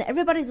 and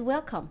everybody is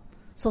welcome.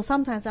 So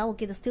sometimes I will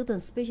get the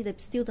students, especially the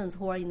students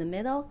who are in the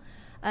middle,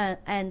 I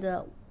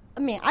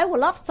would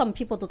love some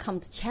people to come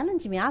to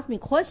challenge me, ask me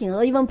questions,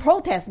 or even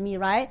protest me,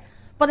 right?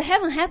 But it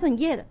haven't happened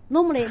yet.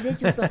 Normally, they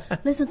just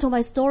listen to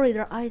my story.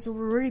 Their eyes were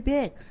really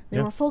big.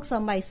 They were focused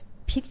on my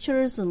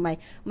pictures and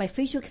my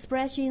facial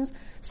expressions.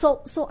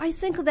 So I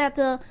think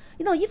that,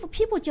 if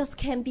people just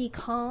can be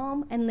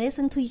calm and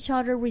listen to each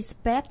other,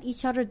 respect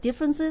each other's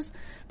differences,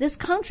 this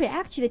country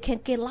actually can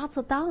get lots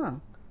of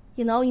done.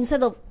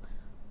 Instead of,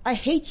 I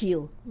hate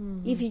you,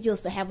 if you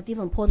just have a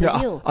different point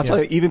of view. I'll tell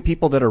you, even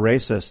people that are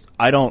racist,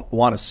 I don't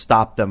want to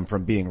stop them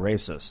from being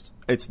racist.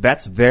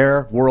 That's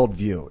their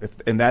worldview,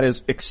 and that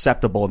is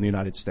acceptable in the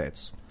United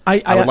States.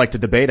 I would like to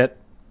debate it,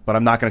 but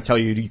I'm not going to tell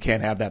you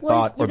can't have that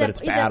thought or that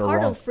it's bad or wrong. Is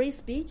that part of free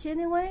speech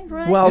anyway,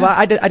 right? Well,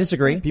 I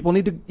disagree. People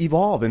need to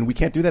evolve, and we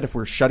can't do that if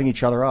we're shutting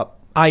each other up.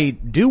 I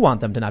do want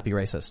them to not be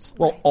racist.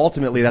 Well,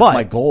 ultimately, that's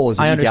my goal is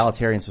an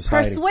egalitarian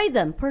society.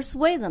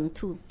 Persuade them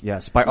to.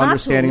 Yes, by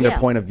understanding their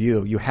point of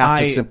view, you have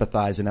to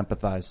sympathize and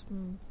empathize.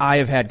 I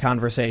have had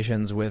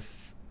conversations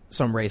with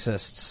some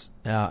racists,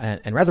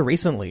 and rather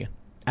recently,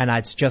 and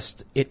it's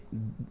just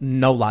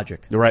no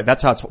logic. You're right.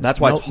 That's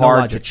why it's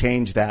hard to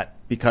change that,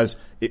 because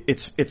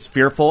it's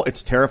fearful,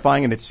 it's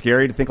terrifying, and it's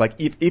scary to think like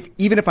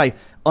even if I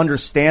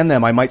understand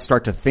them, I might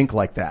start to think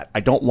like that.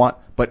 I don't want,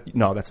 but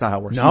no, that's not how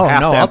it works. No,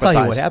 I'll tell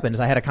you what happened is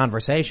I had a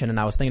conversation and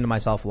I was thinking to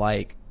myself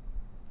like,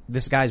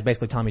 this guy's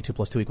basically telling me 2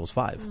 + 2 =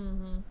 5.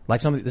 Mm-hmm.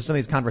 Like some of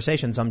these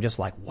conversations, I'm just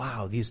like,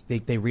 wow,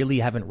 they really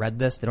haven't read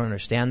this. They don't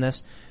understand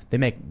this. They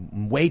make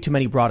way too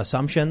many broad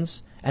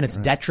assumptions, and it's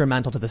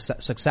detrimental to the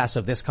success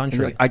of this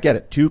country. I get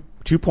it.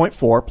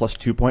 2.4 plus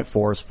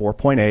 2.4 is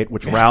 4.8,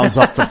 which rounds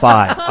up to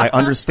 5. I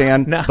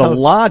understand the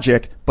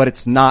logic, but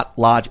it's not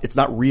logic. It's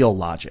not real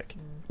logic.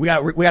 We got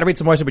to read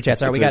some more super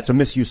chats. All right, it's a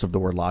misuse of the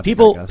word logic.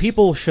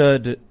 People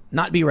should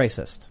not be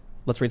racist.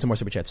 Let's read some more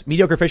super chats.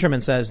 Mediocre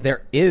Fisherman says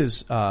there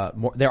are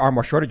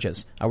more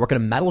shortages. I work at a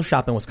metal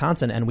shop in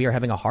Wisconsin, and we are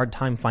having a hard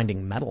time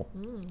finding metal.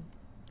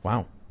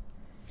 Wow.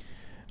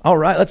 All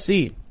right, let's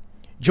see.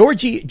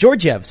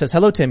 Georgiev says,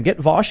 hello, Tim. Get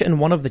Vosh and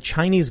one of the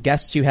Chinese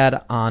guests you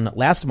had on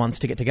last month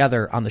to get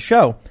together on the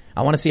show.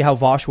 I want to see how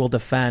Vosh will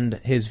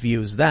defend his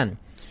views then.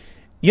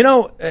 You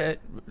know,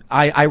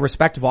 I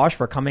respect Vosh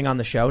for coming on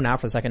the show now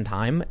for the second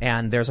time,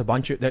 and there's a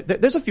bunch of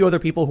there's a few other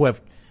people who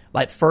have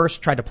like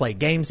first tried to play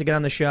games to get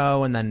on the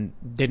show and then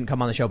didn't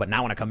come on the show, but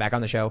now want to come back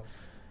on the show.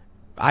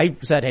 I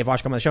said, hey,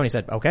 Vosh, come on the show. And he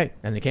said, okay.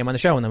 And then he came on the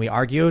show and then we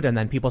argued and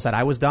then people said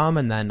I was dumb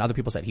and then other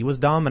people said he was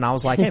dumb. And I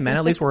was like, hey man,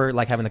 at least we're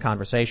like having the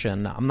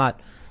conversation. I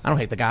don't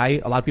hate the guy.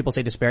 A lot of people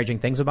say disparaging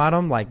things about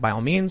him. Like by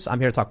all means, I'm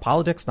here to talk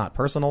politics, not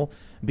personal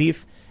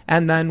beef.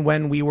 And then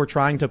when we were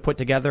trying to put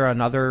together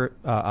another,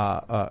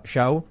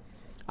 show,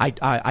 I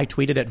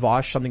tweeted at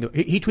Vosh something.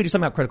 He tweeted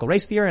something about critical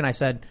race theory, and I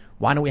said,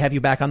 "Why don't we have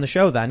you back on the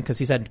show then?" Because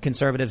he said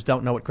conservatives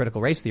don't know what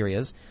critical race theory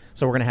is.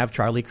 So we're going to have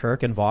Charlie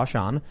Kirk and Vosh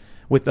on.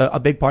 With a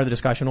big part of the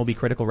discussion will be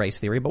critical race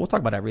theory, but we'll talk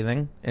about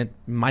everything. It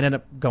might end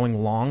up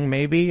going long,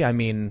 maybe. I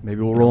mean,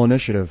 maybe we'll roll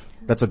initiative.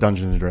 That's a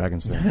Dungeons and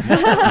Dragons thing.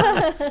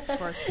 Of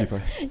course.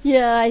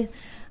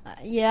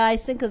 Yeah, I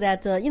think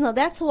that,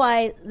 that's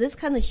why this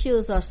kind of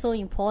shows are so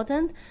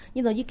important.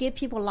 You give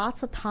people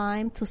lots of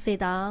time to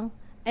sit down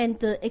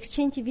and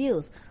exchange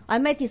views. I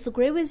might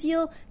disagree with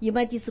you, you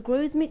might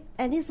disagree with me.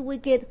 At least we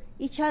get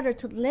each other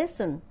to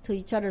listen to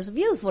each other's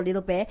views for a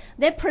little bit,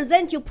 then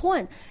present your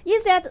point.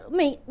 Is that,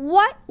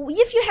 what,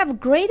 if you have a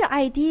great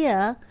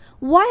idea,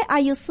 why are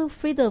you so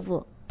afraid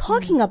of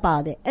talking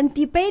about it and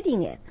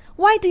debating it?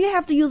 Why do you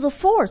have to use a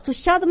force to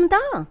shut them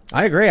down?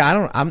 I agree.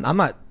 I'm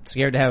not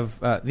scared to have,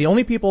 the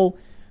only people,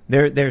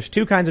 there's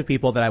two kinds of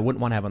people that I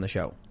wouldn't want to have on the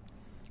show.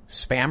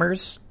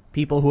 Spammers,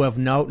 people who have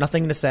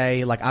nothing to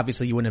say, like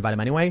obviously you wouldn't invite them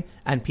anyway,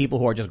 and people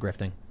who are just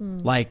grifting.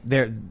 Like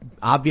they're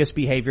obvious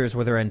behaviors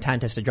where their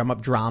intent is to drum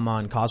up drama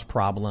and cause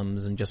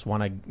problems and just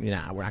want to, we're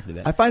not going to do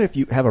that. I find if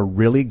you have a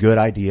really good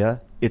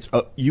idea, it's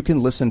you can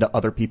listen to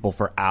other people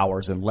for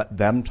hours and let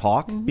them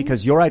talk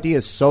because your idea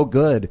is so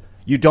good.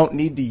 You don't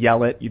need to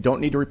yell it. You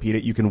don't need to repeat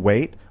it. You can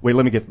wait. Wait,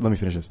 let me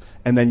finish this.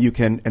 And then you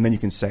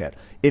can say it.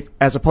 If,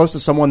 as opposed to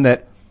someone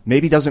that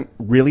maybe doesn't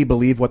really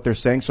believe what they're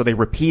saying, so they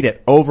repeat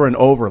it over and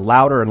over,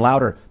 louder and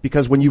louder,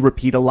 because when you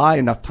repeat a lie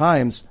enough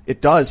times,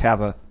 it does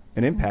have an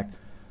impact.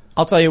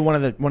 I'll tell you one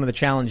of the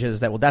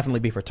challenges that will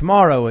definitely be for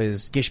tomorrow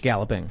is gish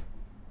galloping.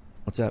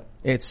 What's that?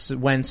 It's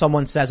when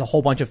someone says a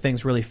whole bunch of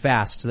things really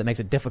fast that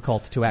makes it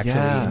difficult to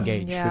actually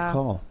engage. Yeah. Good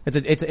call. It's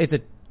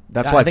a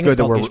That's why it's good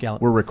that gish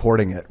gallop. we're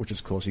recording it, which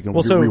is cool, so you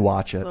can so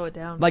rewatch it. Slow it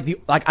down. Like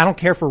I don't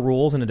care for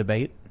rules in a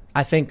debate.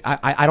 I think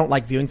I don't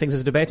like viewing things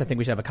as debates. I think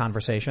we should have a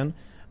conversation.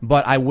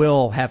 But I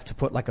will have to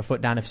put like a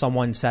foot down if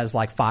someone says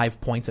like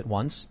 5 points at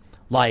once.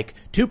 Like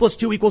 2 +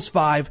 2 =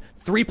 5,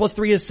 3 +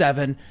 3 is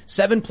 7,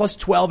 7 +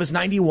 12 is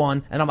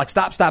 91. And I'm like,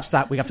 stop.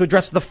 We have to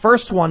address the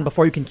first one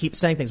before you can keep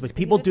saying things. But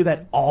people do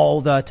that all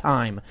the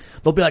time.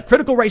 They'll be like,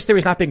 critical race theory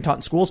is not being taught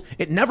in schools.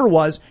 It never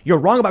was. You're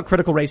wrong about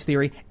critical race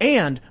theory.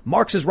 And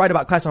Marx is right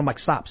about class. And I'm like,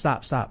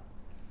 stop.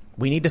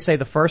 We need to say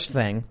the first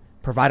thing,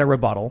 provide a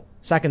rebuttal.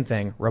 Second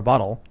thing,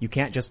 rebuttal. You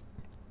can't just...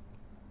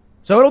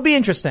 So it'll be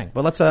interesting,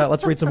 but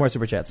let's read some more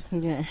super chats.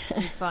 Yeah.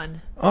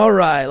 Fun. All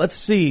right, let's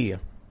see.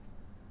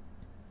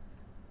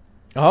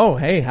 Oh,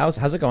 hey, how's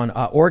it going?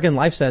 Oregon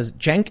Life says,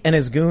 Jenk and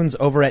his goons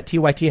over at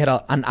TYT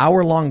had an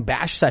hour-long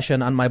bash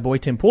session on my boy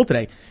Tim Pool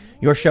today.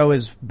 Your show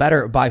is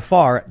better by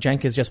far.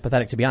 Jenk is just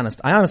pathetic, to be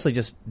honest. I honestly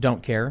just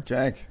don't care.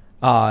 Jenk,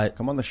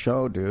 come on the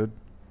show, dude.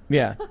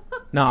 Yeah.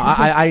 No,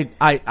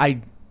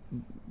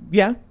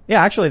 Yeah,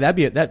 actually, I'd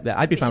be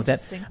fine with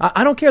that.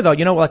 I don't care though.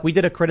 Like we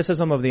did a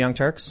criticism of the Young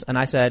Turks, and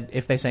I said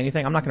if they say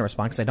anything, I'm not going to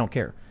respond because I don't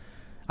care.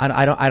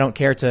 I don't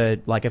care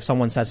to, like, if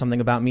someone says something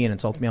about me and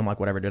insults me, I'm like,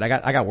 whatever, dude.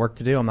 I got work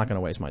to do. I'm not going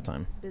to waste my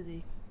time.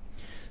 Busy.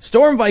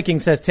 Storm Viking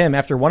says, Tim,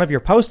 after one of your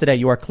posts today,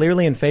 you are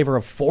clearly in favor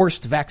of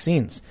forced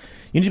vaccines.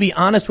 You need to be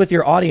honest with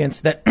your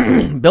audience that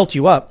built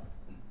you up.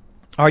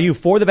 Are you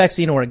for the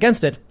vaccine or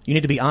against it? You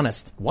need to be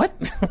honest. What?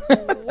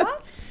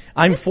 What?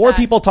 I'm for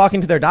people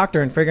talking to their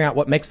doctor and figuring out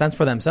what makes sense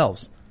for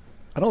themselves.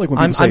 I don't like when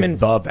people say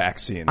the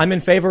vaccine. I'm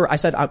in favor. I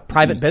said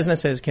private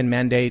businesses can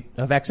mandate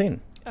a vaccine.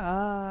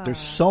 There's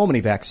so many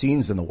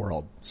vaccines in the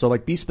world. So,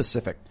 like, be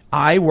specific.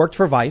 I worked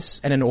for Vice,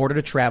 and in order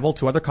to travel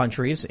to other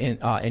countries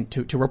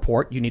to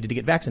report, you needed to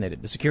get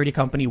vaccinated. The security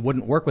company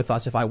wouldn't work with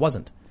us if I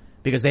wasn't,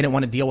 because they didn't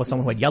want to deal with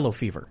someone who had yellow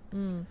fever.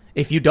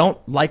 If you don't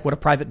like what a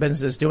private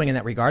business is doing in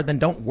that regard, then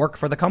don't work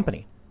for the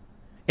company.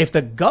 If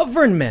the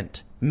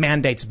government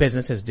mandates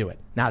businesses do it,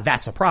 now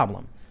that's a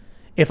problem.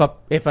 If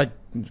a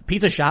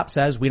pizza shop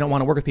says we don't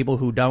want to work with people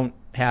who don't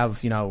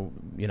have,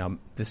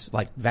 this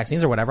like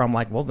vaccines or whatever, I'm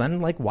like, well then,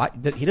 like, why?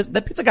 The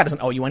pizza guy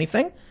doesn't owe you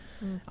anything.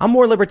 I'm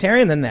more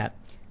libertarian than that.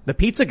 The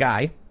pizza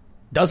guy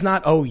does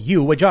not owe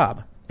you a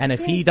job. And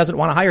if he doesn't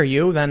want to hire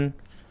you, then,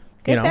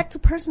 Get back to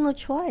personal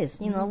choice.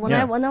 When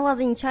I was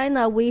in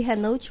China, we had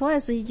no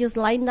choice. You just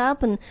lined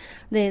up, and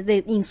they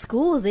in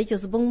schools they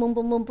just boom, boom,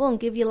 boom, boom, boom,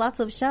 give you lots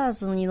of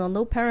shots, and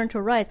no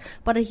parental rights.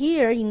 But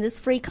here in this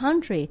free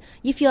country,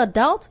 if you're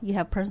adult, you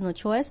have personal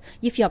choice.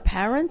 If you're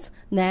parents,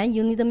 then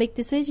you need to make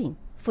decision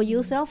for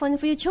yourself and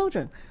for your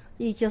children.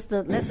 You just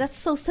that's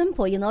so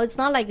simple. It's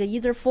not like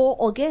either for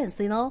or against.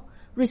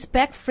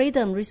 Respect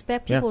freedom,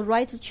 respect people's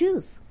right to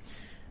choose.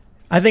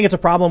 I think it's a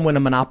problem when a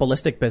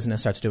monopolistic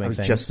business starts doing I was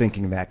things. just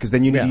thinking that, because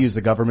then you need to use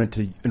the government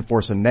to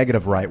enforce a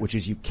negative right, which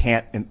is you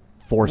can't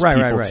force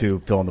people to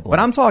fill in the blank. But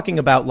I'm talking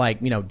about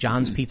like,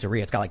 John's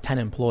Pizzeria. It's got like 10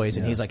 employees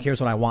and he's like,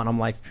 here's what I want. I'm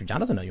like, John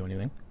doesn't know you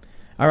anything.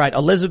 All right.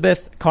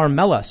 Elizabeth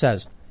Carmela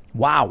says,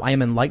 wow, I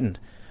am enlightened.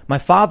 My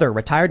father,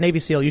 retired Navy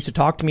SEAL, used to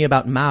talk to me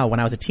about Mao when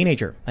I was a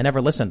teenager. I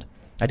never listened.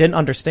 I didn't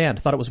understand.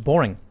 Thought it was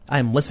boring. I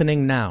am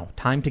listening now.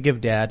 Time to give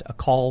Dad a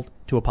call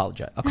to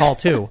apologize.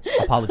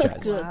 Wow,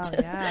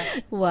 yeah.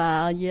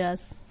 Wow,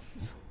 yes.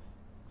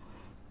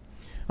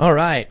 All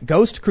right.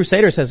 Ghost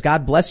Crusader says,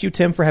 God bless you,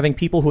 Tim, for having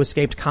people who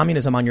escaped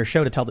communism on your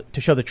show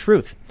to show the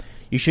truth.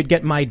 You should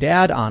get my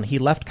dad on. He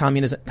left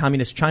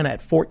communist China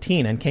at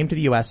 14 and came to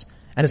the U.S.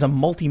 and is a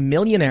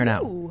multi-millionaire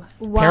now. Ooh.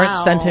 Wow.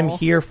 Parents sent him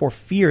here for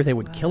fear they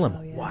would kill him.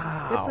 Yeah.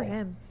 Wow. Good for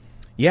him.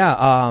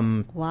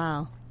 Yeah.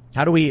 Wow.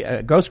 How do we,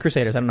 Ghost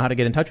Crusaders, I don't know how to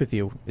get in touch with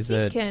you.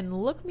 You can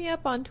look me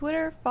up on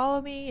Twitter, follow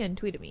me, and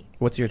tweet at me.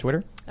 What's your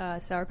Twitter?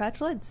 Sour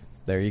Patch Lids.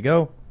 There you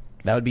go.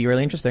 That would be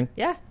really interesting.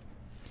 Yeah.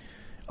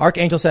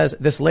 Archangel says,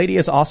 this lady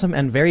is awesome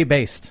and very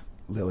based.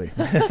 Lily.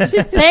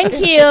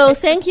 Thank you.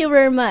 Thank you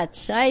very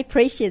much. I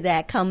appreciate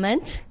that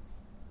comment.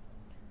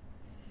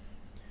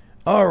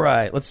 All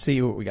right. Let's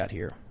see what we got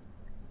here.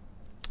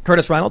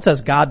 Curtis Reynolds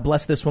says, God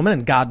bless this woman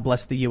and God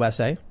bless the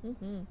USA.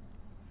 Mm-hmm.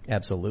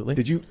 Absolutely.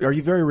 Are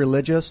you very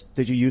religious?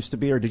 Did you used to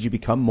be, or did you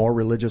become more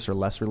religious or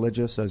less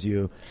religious as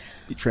you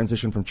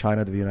transitioned from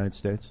China to the United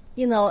States?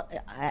 I'm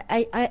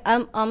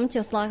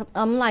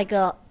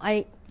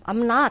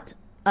not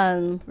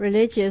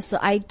religious.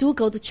 I do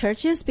go to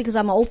churches because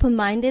I'm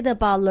open-minded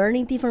about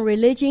learning different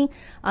religion.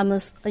 I'm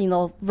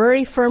a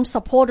very firm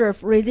supporter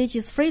of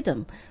religious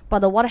freedom.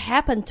 But what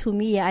happened to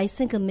me, I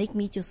think, make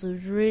me just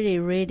really,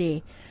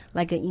 really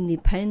like an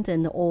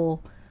independent or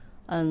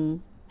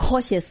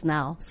cautious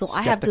now. So Skeptical.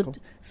 I have to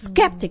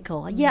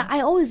skeptical. Mm-hmm. Yeah, I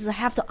always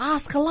have to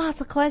ask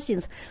lots of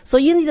questions. So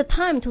you need the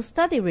time to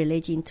study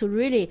religion to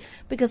really,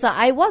 because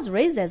I was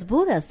raised as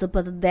Buddhist,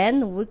 but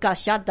then we got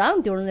shut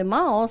down during the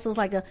Mao. So it's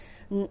like,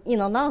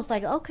 now it's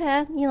like,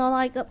 okay,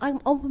 I'm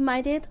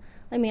open-minded.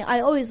 I mean, I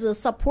always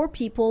support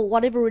people,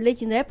 whatever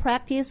religion they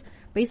practice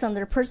based on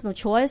their personal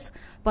choice.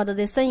 But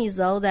the thing is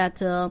though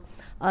that,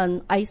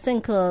 I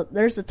think,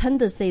 there's a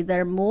tendency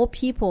there are more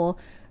people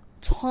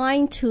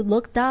trying to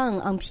look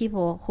down on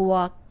people who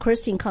are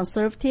Christian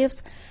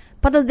conservatives.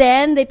 But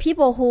then the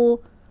people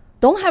who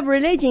don't have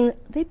religion,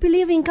 they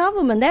believe in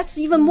government. That's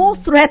even more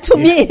threat to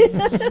me.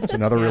 It's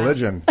another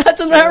religion. That's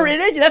another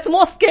religion. That's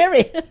more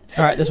scary.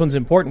 All right, this one's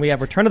important. We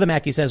have Return of the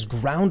Mac. He says,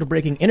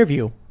 groundbreaking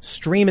interview.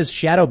 Stream is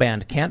shadow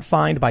banned. Can't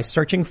find by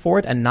searching for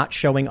it and not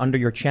showing under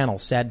your channel.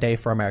 Sad day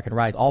for American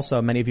Rights.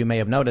 Also, many of you may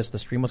have noticed the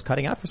stream was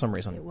cutting out for some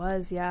reason. It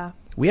was, yeah.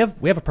 We have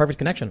a perfect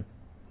connection.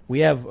 We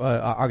have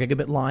our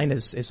gigabit line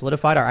is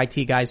solidified. Our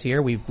IT guys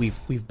here,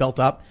 we've built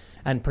up,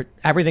 and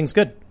everything's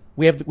good.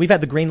 We've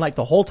had the green light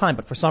the whole time,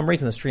 but for some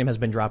reason the stream has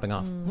been dropping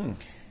off.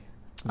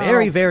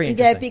 Very interesting. Is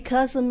that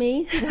because of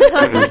me?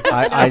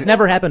 It's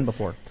never happened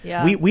before.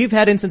 Yeah. We've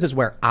had instances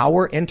where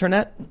our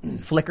internet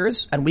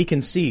flickers and we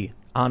can see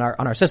on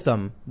our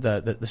system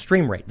the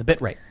stream rate, the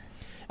bit rate.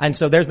 And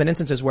so there's been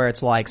instances where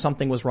it's like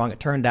something was wrong. It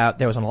turned out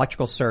there was an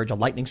electrical surge, a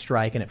lightning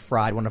strike, and it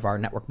fried one of our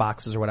network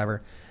boxes or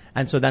whatever.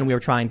 And so then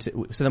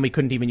we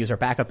couldn't even use our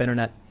backup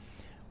internet.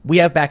 We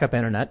have backup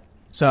internet.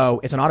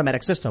 So it's an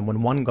automatic system.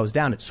 When one goes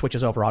down, it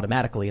switches over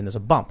automatically and there's a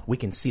bump. We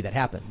can see that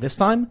happen. This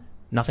time,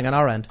 nothing on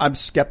our end. I'm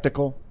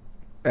skeptical,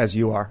 as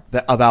you are,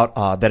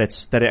 that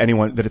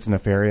it's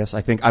nefarious.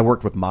 I think I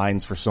worked with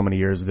mines for so many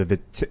years that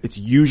it's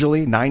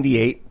usually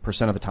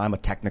 98% of the time a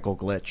technical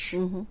glitch.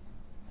 Mm-hmm.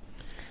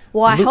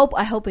 Well,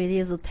 I hope it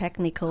is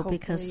technical. Hopefully,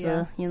 because,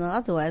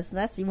 otherwise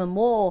that's even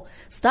more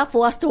stuff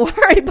for us to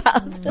worry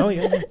about. Oh,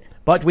 yeah.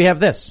 But we have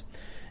this.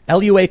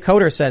 LUA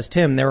Coder says,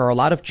 Tim, there are a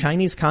lot of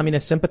Chinese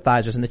communist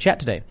sympathizers in the chat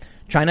today.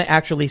 China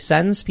actually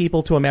sends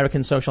people to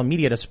American social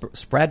media to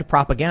spread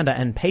propaganda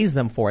and pays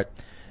them for it.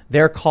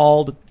 They're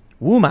called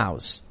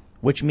Wumaos,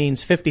 which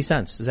means 50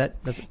 cents.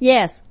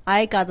 Yes,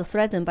 I got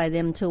threatened by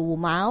them to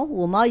Wumao.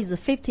 Wumao is a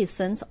 50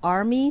 cents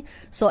army.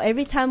 So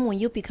every time when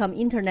you become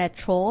internet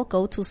troll,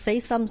 go to say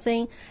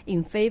something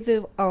in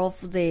favor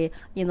of the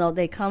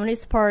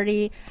Communist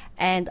Party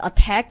and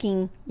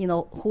attacking,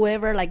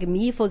 whoever, like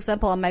me, for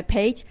example, on my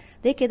page,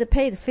 they get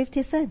paid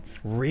 50 cents.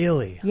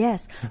 Really?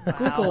 Yes. Wow.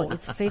 Google,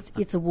 it's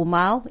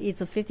Wumao.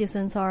 It's a 50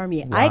 cents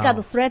army. Wow. I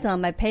got threatened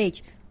on my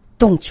page.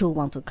 Don't you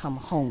want to come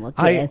home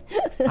again?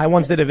 I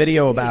once did a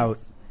video about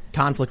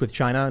conflict with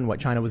China and what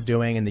China was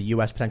doing and the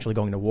U.S. potentially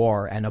going to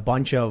war, and a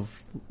bunch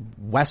of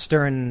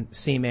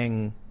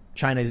Western-seeming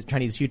Chinese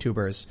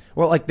YouTubers,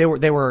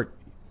 they were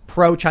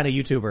pro-China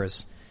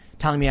YouTubers,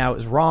 telling me I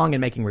was wrong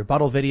and making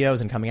rebuttal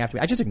videos and coming after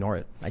me. I just ignore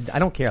it. I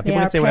don't care.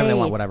 People can say whatever they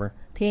want, whatever.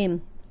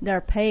 Tim,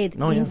 they're paid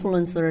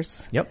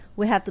influencers. Yeah. Yep.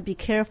 We have to be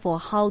careful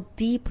how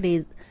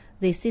deeply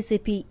the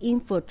CCP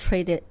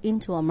infiltrated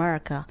into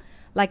America.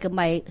 Like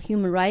my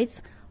human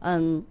rights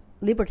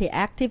liberty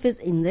activists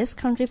in this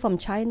country from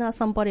China,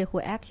 somebody who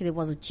actually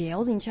was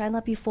jailed in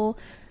China before,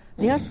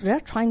 they're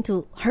trying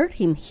to hurt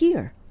him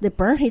here. They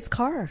burn his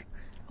car.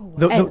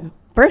 and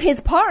burn his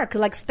park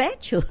like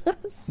statue.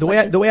 The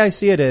way I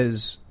see it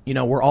is,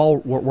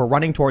 we're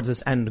running towards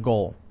this end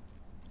goal.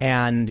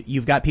 And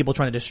you've got people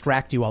trying to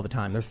distract you all the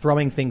time. They're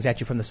throwing things at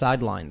you from the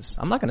sidelines.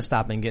 I'm not going to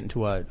stop and get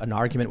into an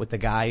argument with the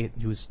guy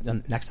who's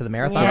next to the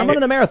marathon. Yeah. I'm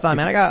running a marathon,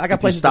 man. I got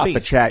places to be. If you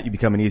stop the chat, you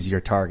become an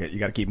easier target. You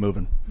got to keep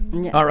moving.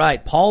 Yeah. All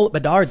right. Paul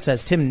Bedard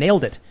says, Tim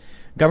nailed it.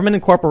 Government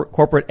and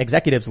corporate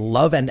executives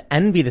love and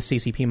envy the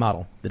CCP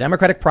model. The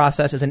democratic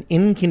process is an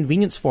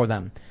inconvenience for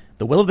them.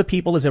 The will of the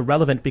people is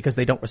irrelevant because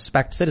they don't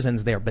respect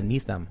citizens. They are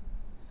beneath them.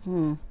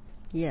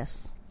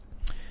 Yes.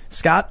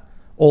 Scott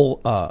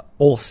Scott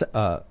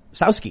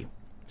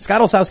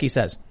Olsowski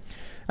says,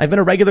 I've been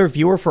a regular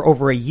viewer for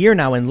over a year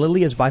now, and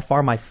Lily is by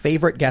far my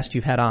favorite guest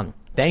you've had on.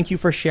 Thank you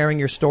for sharing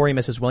your story,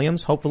 Mrs.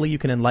 Williams. Hopefully you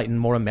can enlighten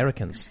more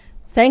Americans.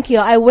 Thank you.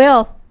 I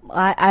will.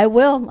 I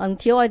will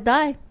until I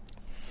die.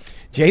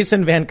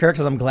 Jason Van Kirk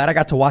says, I'm glad I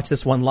got to watch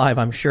this one live.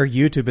 I'm sure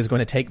YouTube is going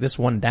to take this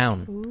one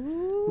down.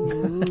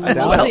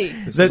 Well,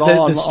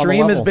 the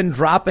stream has been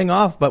dropping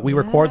off, but we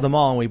record them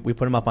all and we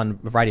put them up on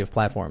a variety of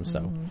platforms.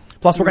 So,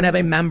 plus we're going to have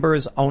a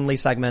members only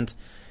segment.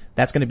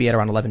 That's going to be at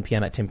around 11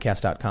 p.m. at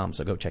timcast.com.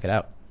 So go check it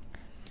out.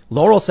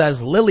 Laurel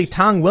says, Lily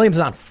Tang Williams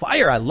is on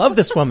fire. I love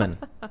this woman.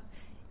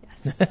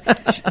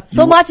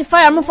 So much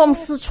fire. I'm from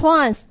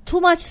Sichuan. Too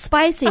much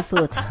spicy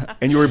food.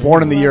 And you were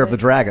born in the year of the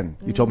dragon.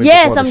 You told me.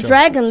 Yes, before the I'm show.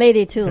 dragon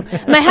lady too.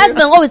 My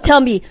husband always tell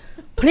me,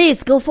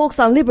 please go focus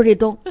on liberty.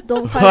 Don't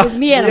fight with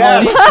me at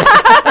home.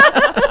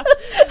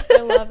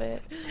 I love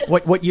it.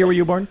 What year were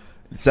you born?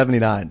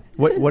 79.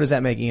 What does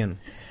that make, Ian?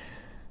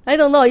 I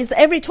don't know. It's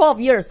every 12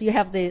 years you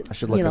have the. I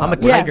should look it up. I'm a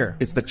tiger.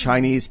 It's the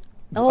Chinese.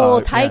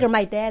 Tiger.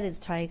 My dad is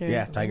tiger.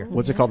 Yeah, tiger.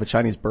 What's it called? The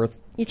Chinese birth?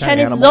 It's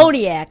Chinese animal?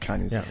 zodiac.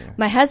 Chinese. Yeah. Yeah.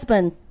 My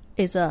husband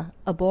is a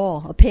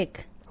bull, a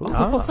pig.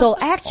 Oh. So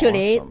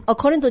actually, Awesome.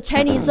 according to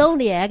Chinese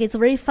zodiac, it's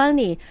very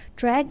funny.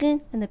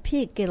 Dragon and the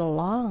pig get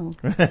along.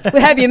 We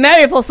have been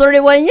married for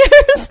 31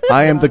 years.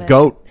 I am the it.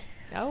 goat.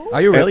 Oh,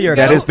 Are you really?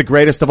 That is the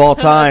greatest of all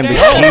time. The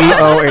Okay.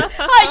 GOAT.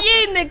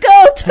 I eat the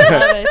goat.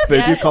 love it.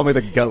 They do Yeah. call me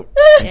the goat.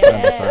 from time to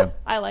Yeah. time.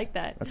 I like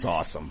that. That's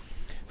awesome.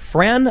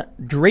 Fran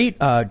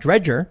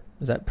Dredger.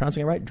 Is that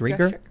pronouncing it right?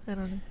 Dreger? I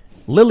don't know.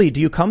 Lily,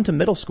 do you come to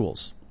middle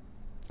schools?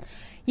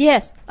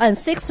 Yes, and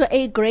 6th to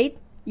 8th grade,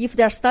 if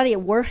they're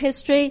studying world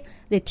history,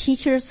 the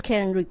teachers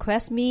can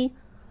request me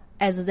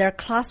as their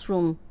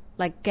classroom,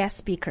 like guest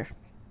speaker.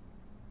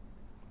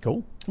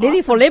 Cool.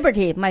 Lily for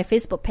Liberty, my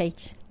Facebook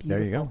page.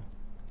 There you go.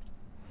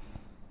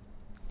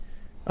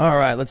 All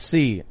right, let's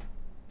see.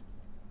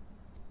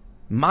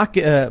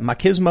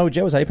 Machismo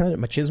Joe, is that how you pronounce it?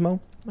 Machismo?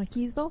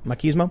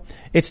 Machismo.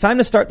 It's time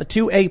to start the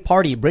 2A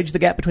party. Bridge the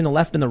gap between the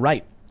left and the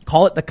right.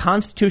 Call it the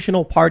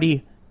Constitutional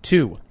Party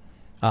 2.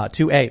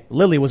 2A.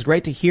 Lily, was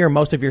great to hear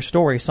most of your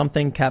story.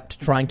 Something kept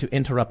trying to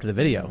interrupt the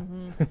video.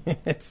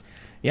 It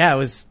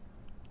was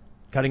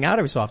cutting out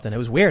every so often. It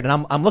was weird.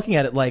 And I'm looking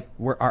at it like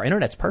our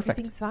internet's perfect.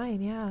 Everything's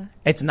fine, yeah.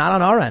 It's not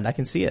on our end. I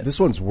can see it. This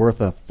one's worth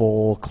a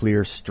full,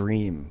 clear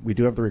stream. We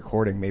do have the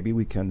recording. Maybe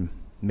we can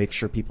make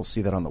sure people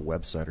see that on the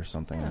website or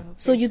something.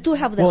 So you do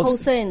have the Well, whole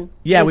thing.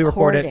 Yeah, we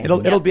record it.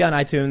 recorded. It'll be on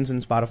iTunes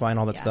and Spotify and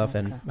all that Yeah. stuff,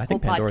 and I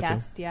think Whole Pandora too.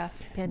 podcast, yeah.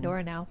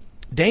 Pandora now.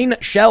 Dane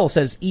Shell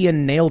says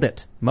Ian nailed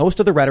it. Most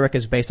of the rhetoric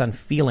is based on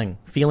feeling.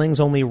 Feelings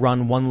only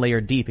run one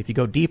layer deep. If you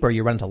go deeper,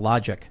 you run into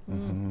logic.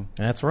 Mm-hmm.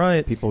 That's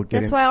right. People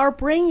getting That's why our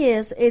brain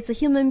it's a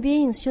human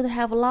beings should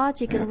have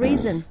logic and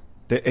reason.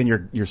 in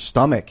your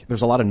stomach.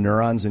 There's a lot of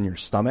neurons in your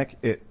stomach.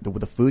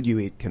 The food you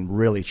eat can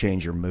really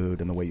change your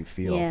mood and the way you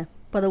feel. Yeah.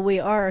 But we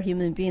are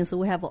human beings, so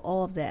we have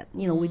all of that.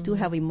 We do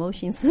have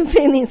emotions and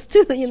feelings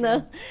too,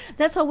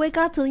 That's how we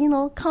got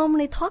to,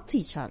 calmly talk to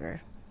each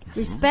other.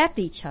 Respect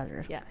each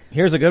other. Yes.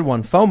 Here's a good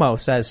one. FOMO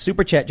says,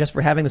 Super Chat just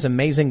for having this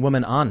amazing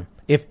woman on.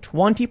 If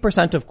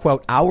 20% of,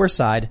 quote, our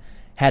side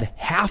had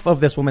half of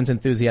this woman's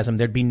enthusiasm,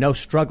 there'd be no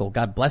struggle.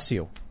 God bless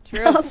you.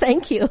 True. Oh,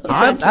 thank you.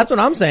 That's what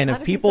I'm saying.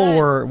 If people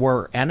 100%.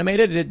 were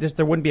animated,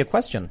 there wouldn't be a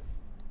question.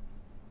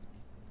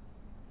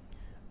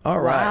 All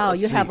right. Wow,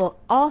 let's you see. have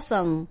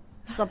awesome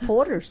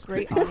supporters.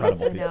 Great Incredible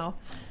audience now.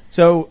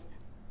 So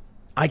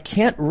I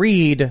can't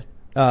read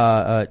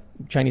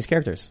Chinese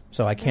characters,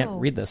 so I can't No.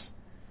 read this.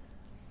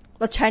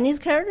 A Chinese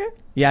character?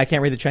 Yeah, I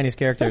can't read the Chinese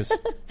characters.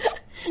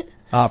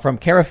 From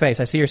Caraface,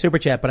 I see your super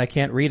chat, but I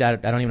can't read. I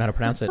don't even know how to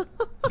pronounce it.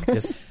 It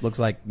just looks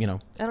like, I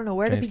don't know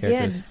where Chinese to begin.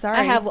 characters. Sorry.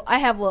 I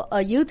have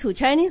a YouTube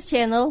Chinese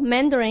channel,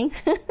 Mandarin.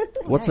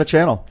 What's the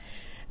channel?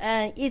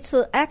 And it's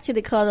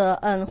actually called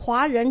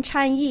华人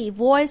参议,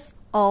 Voice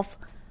of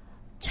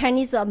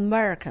Chinese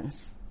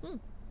Americans.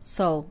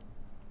 So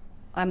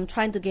I'm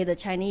trying to get the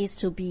Chinese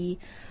to be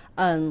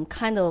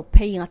kind of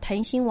paying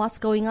attention what's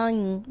going on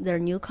in their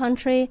new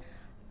country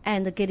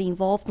and get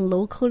involved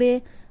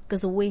locally,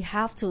 because we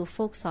have to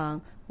focus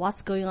on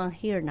what's going on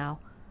here now.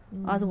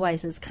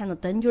 Otherwise, it's kind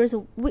of dangerous.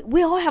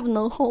 We all have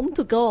no home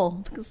to go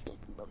because,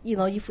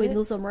 if we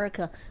lose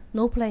America,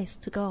 no place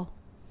to go.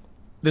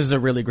 this is a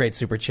really great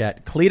super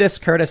chat. Cletus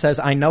Curtis says,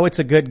 I know it's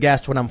a good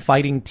guest when I'm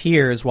fighting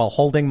tears while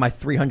holding my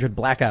 300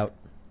 blackout.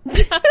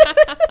 Is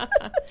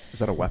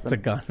that a weapon? It's a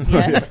gun.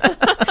 Yes.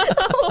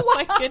 Oh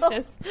my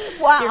goodness.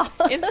 Wow.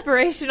 You're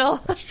inspirational.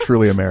 It's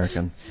truly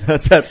American.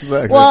 That's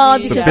the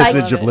because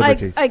message of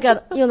liberty. I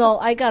got a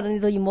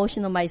little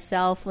emotional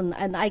myself,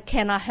 and I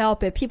cannot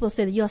help it. People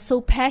said, you're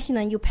so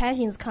passionate, and your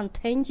passion is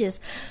contagious.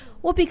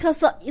 Well,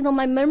 because,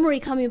 my memory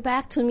coming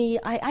back to me,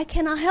 I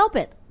cannot help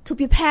it to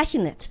be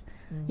passionate,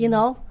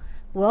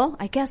 Well,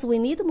 I guess we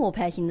need more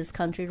passion in this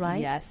country,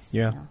 right? Yes.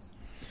 Yeah.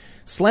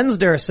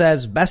 Slensder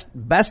says,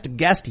 best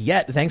guest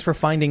yet. Thanks for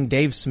finding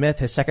Dave Smith,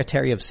 his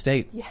Secretary of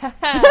State. Yeah.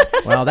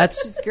 Well,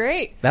 that's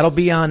great. That'll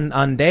be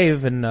on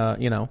Dave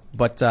and,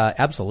 but,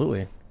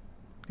 absolutely.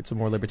 Get some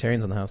more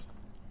libertarians in the house.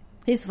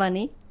 He's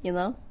funny,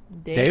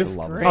 Dave?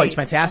 Great. Oh, he's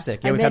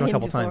fantastic. Yeah, I we've met had him a him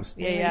couple before. times.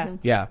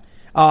 Yeah.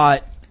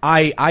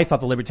 I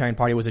thought the Libertarian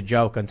Party was a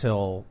joke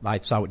until I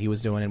saw what he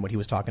was doing and what he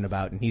was talking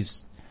about. And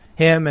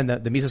him and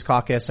the Mises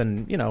Caucus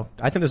and,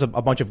 I think there's a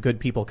bunch of good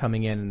people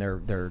coming in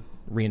and they're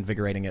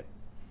reinvigorating it.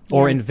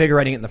 Or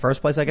invigorating it in the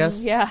first place, I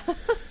guess. Yeah.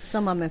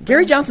 Some of my friends.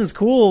 Gary Johnson's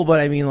cool, but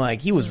I mean,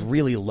 he was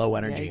really low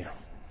energy.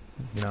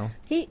 Yes.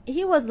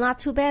 He was not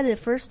too bad the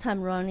first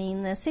time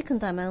running. The second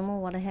time, I don't know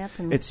what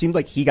happened. It seemed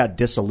like he got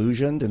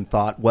disillusioned and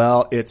thought,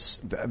 well,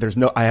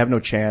 I have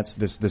no chance.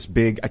 This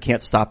big, I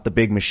can't stop the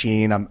big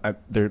machine. I'm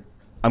going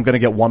to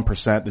get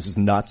 1%. This is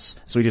nuts.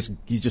 So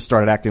he just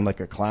started acting like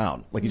a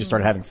clown. Like he just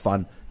started having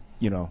fun.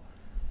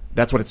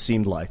 That's what it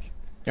seemed like.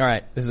 All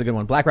right. This is a good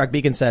one. Black Rock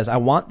Beacon says, I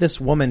want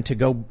this woman to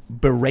go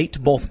berate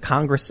both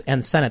Congress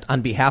and Senate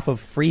on behalf of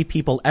free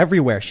people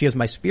everywhere. She is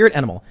my spirit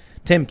animal.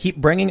 Tim, keep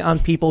bringing on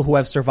people who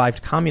have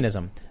survived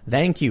communism.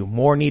 Thank you.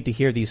 More need to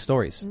hear these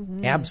stories.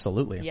 Mm-hmm.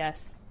 Absolutely.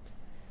 Yes.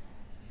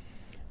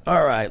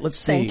 All right. Let's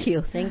see.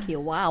 Thank you.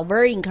 Wow.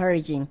 Very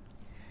encouraging.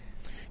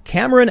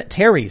 Cameron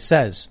Terry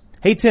says,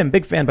 hey, Tim,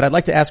 big fan, but I'd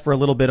like to ask for a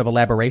little bit of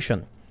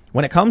elaboration.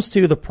 When it comes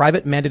to the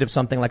private mandate of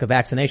something like a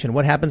vaccination,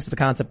 what happens to the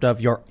concept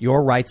of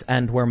your rights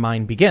end where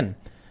mine begin,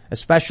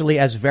 especially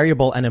as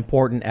variable and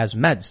important as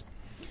meds?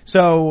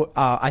 So,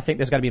 I think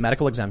there's got to be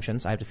medical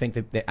exemptions. I think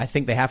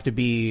they have to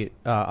be,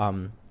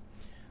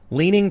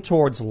 leaning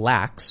towards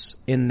lax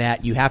in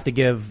that you have to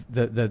give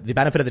the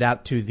benefit of the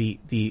doubt to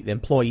the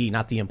employee,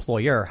 not the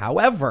employer.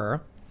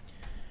 However,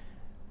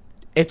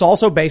 it's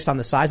also based on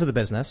the size of the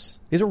business.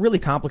 These are really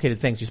complicated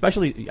things.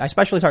 I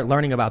especially start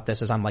learning about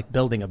this as I'm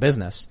building a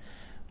business.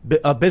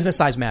 A business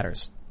size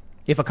matters.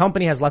 If a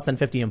company has less than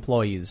 50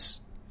 employees,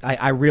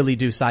 I really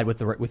do side with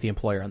the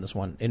employer on this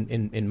one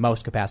in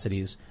most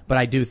capacities. But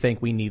I do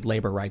think we need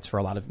labor rights for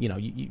a lot of,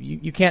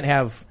 you can't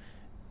have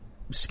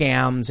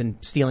scams and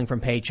stealing from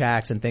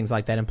paychecks and things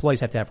like that. Employees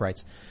have to have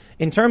rights.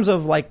 In terms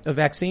of a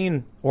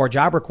vaccine or a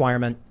job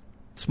requirement,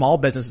 small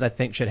businesses I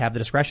think should have the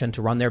discretion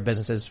to run their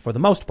businesses for the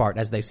most part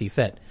as they see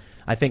fit.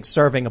 I think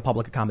serving a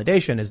public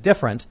accommodation is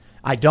different.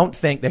 I don't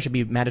think there should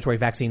be mandatory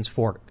vaccines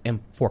for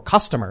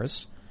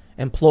customers.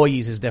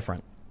 Employees is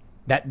different.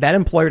 That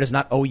employer does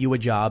not owe you a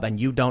job and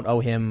you don't owe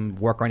him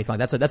work or anything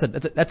like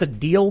that. That's a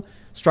deal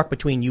struck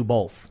between you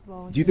both.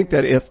 Do you think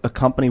that if a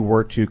company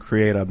were to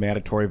create a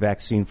mandatory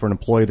vaccine for an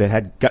employee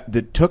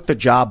that took the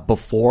job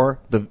before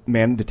the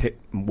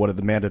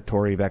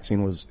mandatory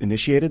vaccine was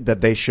initiated,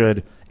 that they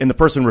should, and the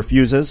person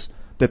refuses,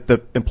 that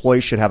the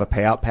employee should have a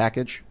payout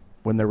package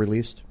when they're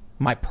released?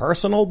 My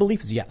personal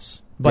belief is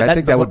yes. But I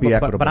think that would be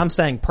equitable. But I'm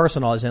saying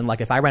personal as in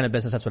if I ran a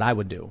business, that's what I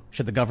would do.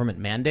 Should the government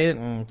mandate it?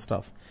 It's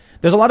tough.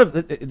 There's a lot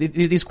of,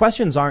 these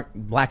questions aren't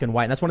black and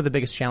white. And that's one of the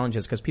biggest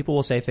challenges because people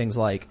will say things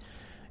like,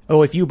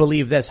 oh, if you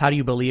believe this, how do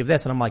you believe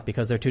this? And I'm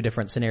because they're two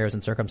different scenarios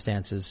and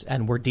circumstances.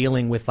 And we're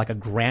dealing with a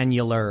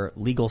granular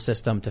legal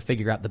system to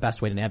figure out the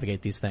best way to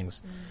navigate these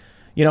things.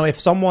 If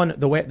someone,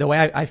 the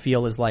way I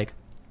feel is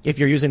if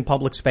you're using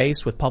public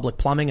space with public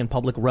plumbing and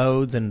public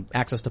roads and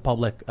access to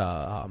public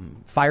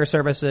fire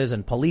services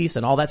and police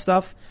and all that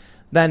stuff,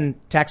 then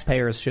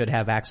taxpayers should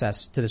have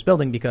access to this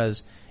building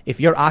because if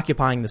you're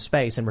occupying the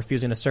space and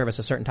refusing to service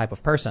a certain type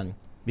of person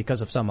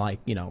because of some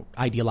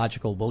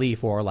ideological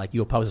belief or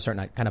you oppose a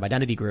certain kind of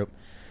identity group,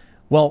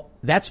 well,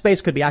 that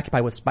space could be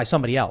occupied by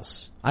somebody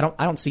else. I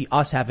don't see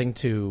us having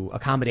to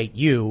accommodate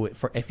you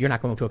if you're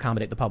not going to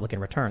accommodate the public in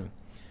return.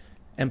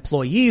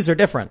 Employees are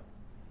different.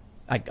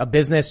 A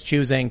business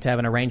choosing to have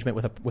an arrangement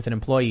with an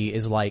employee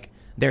is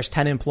there's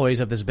 10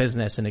 employees of this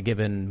business in a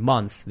given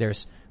month.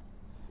 There's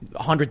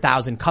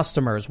 100,000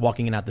 customers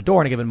walking in out the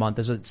door in a given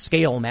month.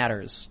 Scale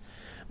matters.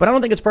 But I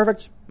don't think it's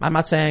perfect. I'm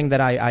not saying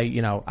that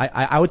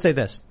I would say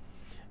this.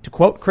 To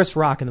quote Chris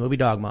Rock in the movie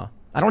Dogma,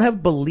 I don't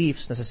have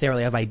beliefs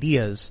necessarily, I have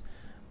ideas.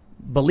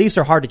 Beliefs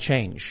are hard to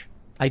change.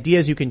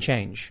 Ideas you can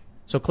change.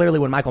 So clearly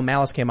when Michael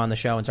Malice came on the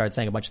show and started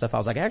saying a bunch of stuff, I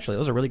was actually,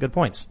 those are really good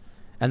points.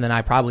 And then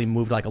I probably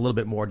moved a little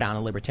bit more down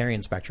a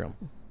libertarian spectrum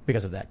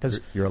because of that.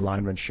 Because your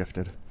alignment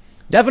shifted.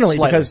 Definitely,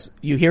 Slightly. because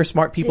you hear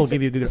smart people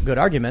give you good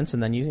arguments,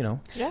 and then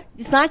Yeah.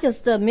 It's not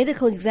just the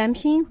medical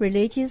exemption,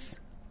 religious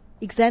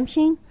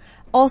exemption.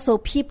 Also,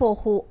 people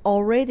who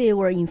already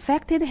were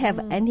infected have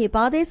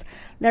antibodies.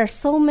 There are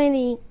so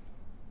many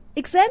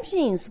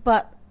exemptions,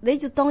 but they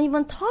just don't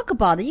even talk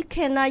about it. You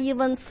cannot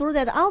even throw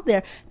that out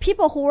there.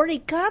 People who already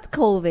got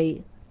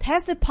COVID,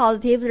 tested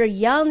positive, they're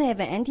young, they have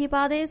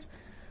antibodies.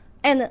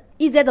 And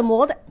is that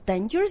more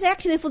dangerous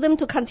actually for them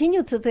to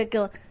continue to take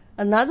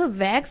another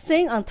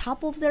vaccine on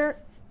top of their,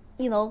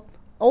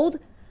 old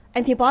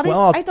antibodies?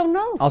 Well, I don't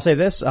know. I'll say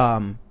this,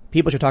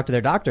 people should talk to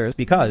their doctors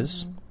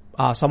because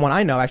someone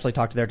I know actually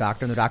talked to their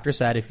doctor, and the doctor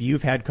said if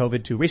you've had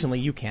COVID too recently,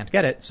 you can't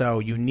get it, so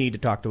you need to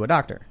talk to a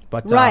doctor.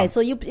 But right,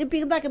 so it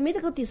be like a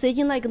medical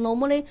decision, like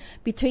normally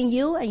between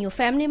you and your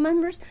family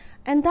members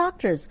and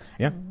doctors.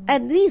 Yeah.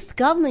 At least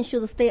government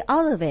should stay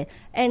out of it.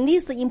 At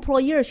least the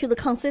employer should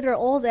consider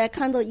all that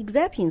kind of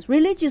exceptions.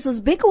 Religious is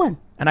a big one.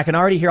 And I can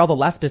already hear all the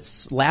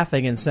leftists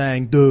laughing and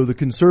saying, duh, the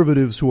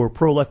conservatives who are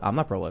pro-life. I'm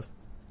not pro-life.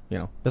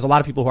 There's a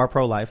lot of people who are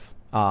pro-life.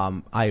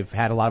 I've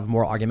had a lot of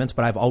moral arguments,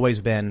 but I've always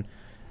been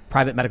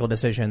private medical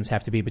decisions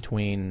have to be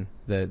between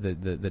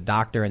the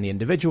doctor and the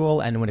individual.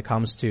 And when it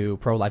comes to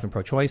pro-life and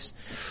pro-choice,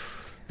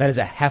 that is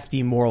a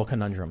hefty moral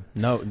conundrum.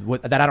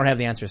 That I don't have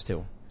the answers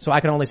to. So I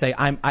can only say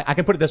I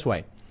can put it this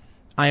way.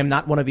 I am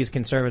not one of these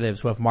conservatives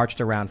who have marched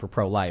around for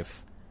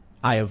pro-life.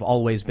 I have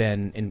always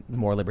been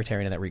more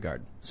libertarian in that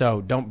regard.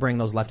 So don't bring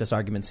those leftist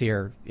arguments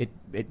here.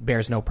 It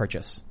bears no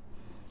purchase.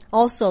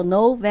 Also,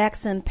 no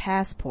vaccine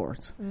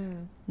passport.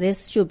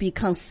 This should be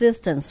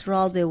consistent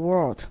throughout the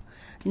world.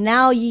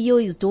 Now EU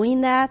is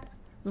doing that.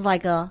 It's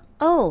like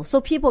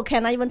so people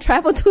cannot even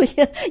travel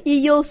to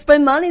EU,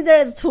 spend money there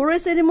as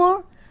tourists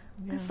anymore?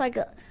 Yeah. It's like,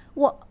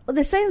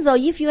 the sense though,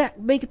 if you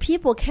make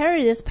people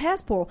carry this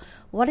passport,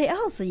 what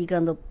else are you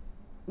going to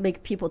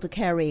make people to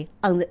carry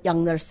on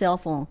their cell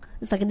phone?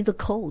 It's like a little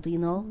code,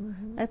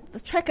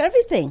 track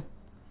everything.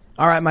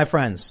 All right, my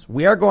friends,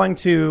 we are going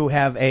to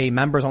have a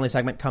members only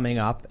segment coming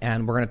up,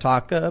 and we're going to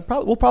talk.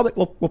 We'll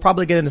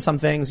probably get into some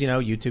things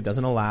YouTube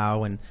doesn't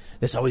allow, and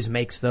this always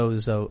makes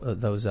those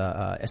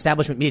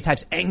establishment media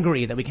types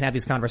angry that we can have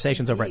these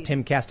conversations over at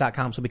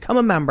timcast.com. So become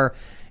a member.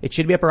 It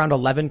should be up around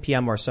 11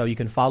 p.m. or so. You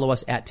can follow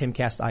us at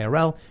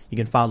timcastirl. You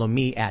can follow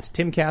me at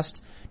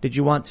timcast. Did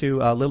you want to,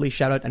 Lily,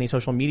 shout out any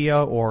social media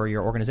or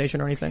your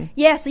organization or anything?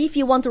 Yes, if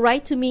you want to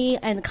write to me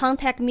and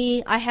contact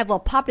me, I have a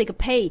public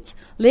page,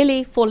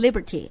 Lily for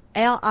Liberty,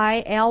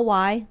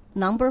 LILY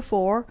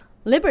 4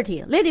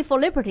 Liberty. Lily for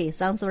Liberty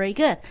sounds very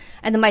good.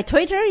 And my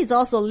Twitter is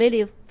also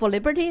Lily for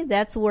Liberty.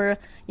 That's where,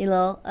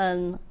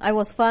 I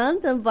was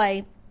found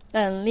by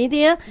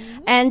Lydia.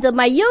 And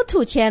my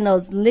YouTube channel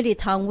is Lily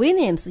Tang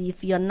Williams.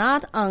 If you're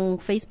not on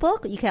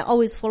Facebook, you can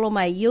always follow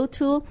my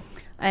YouTube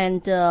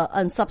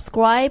and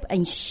subscribe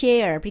and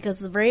share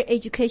because it's very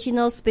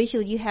educational,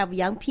 especially you have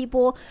young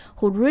people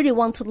who really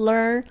want to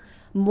learn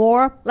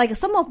more. Like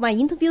some of my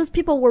interviews,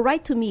 people will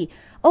write to me,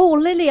 oh,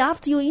 Lily,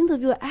 after your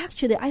interview,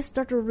 actually, I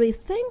started to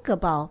rethink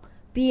about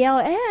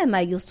BLM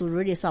I used to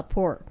really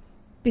support.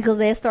 Because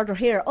they start to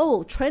hear,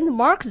 trend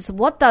markets,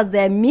 what does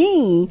that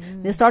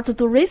mean? They start to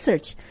do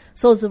research.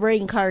 So it's very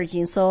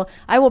encouraging. So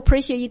I will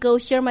appreciate you go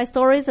share my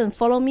stories and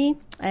follow me.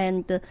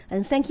 And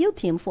thank you,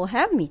 Tim, for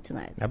having me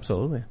tonight.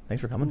 Absolutely.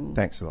 Thanks for coming.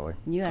 Thanks, Lily.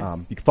 Yeah.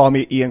 You can follow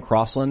me at Ian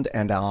Crossland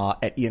and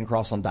at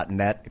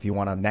iancrossland.net if you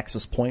want a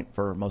nexus point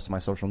for most of my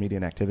social media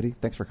and activity.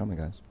 Thanks for coming,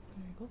 guys.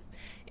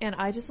 And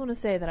I just want to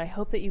say that I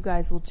hope that you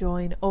guys will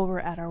join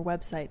over at our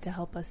website to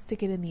help us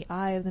stick it in the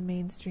eye of the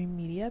mainstream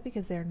media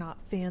because they're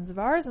not fans of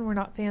ours and we're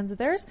not fans of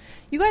theirs.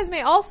 You guys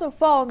may also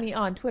follow me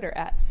on Twitter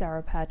at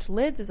Sour Patch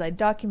Lids as I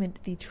document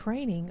the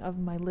training of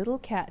my little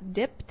cat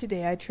Dip.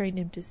 Today I trained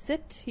him to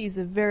sit. He's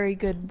a very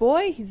good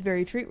boy. He's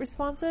very treat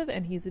responsive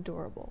and he's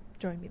adorable.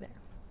 Join me there.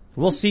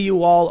 We'll see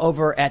you all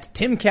over at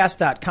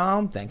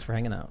timcast.com. Thanks for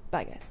hanging out.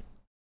 Bye, guys.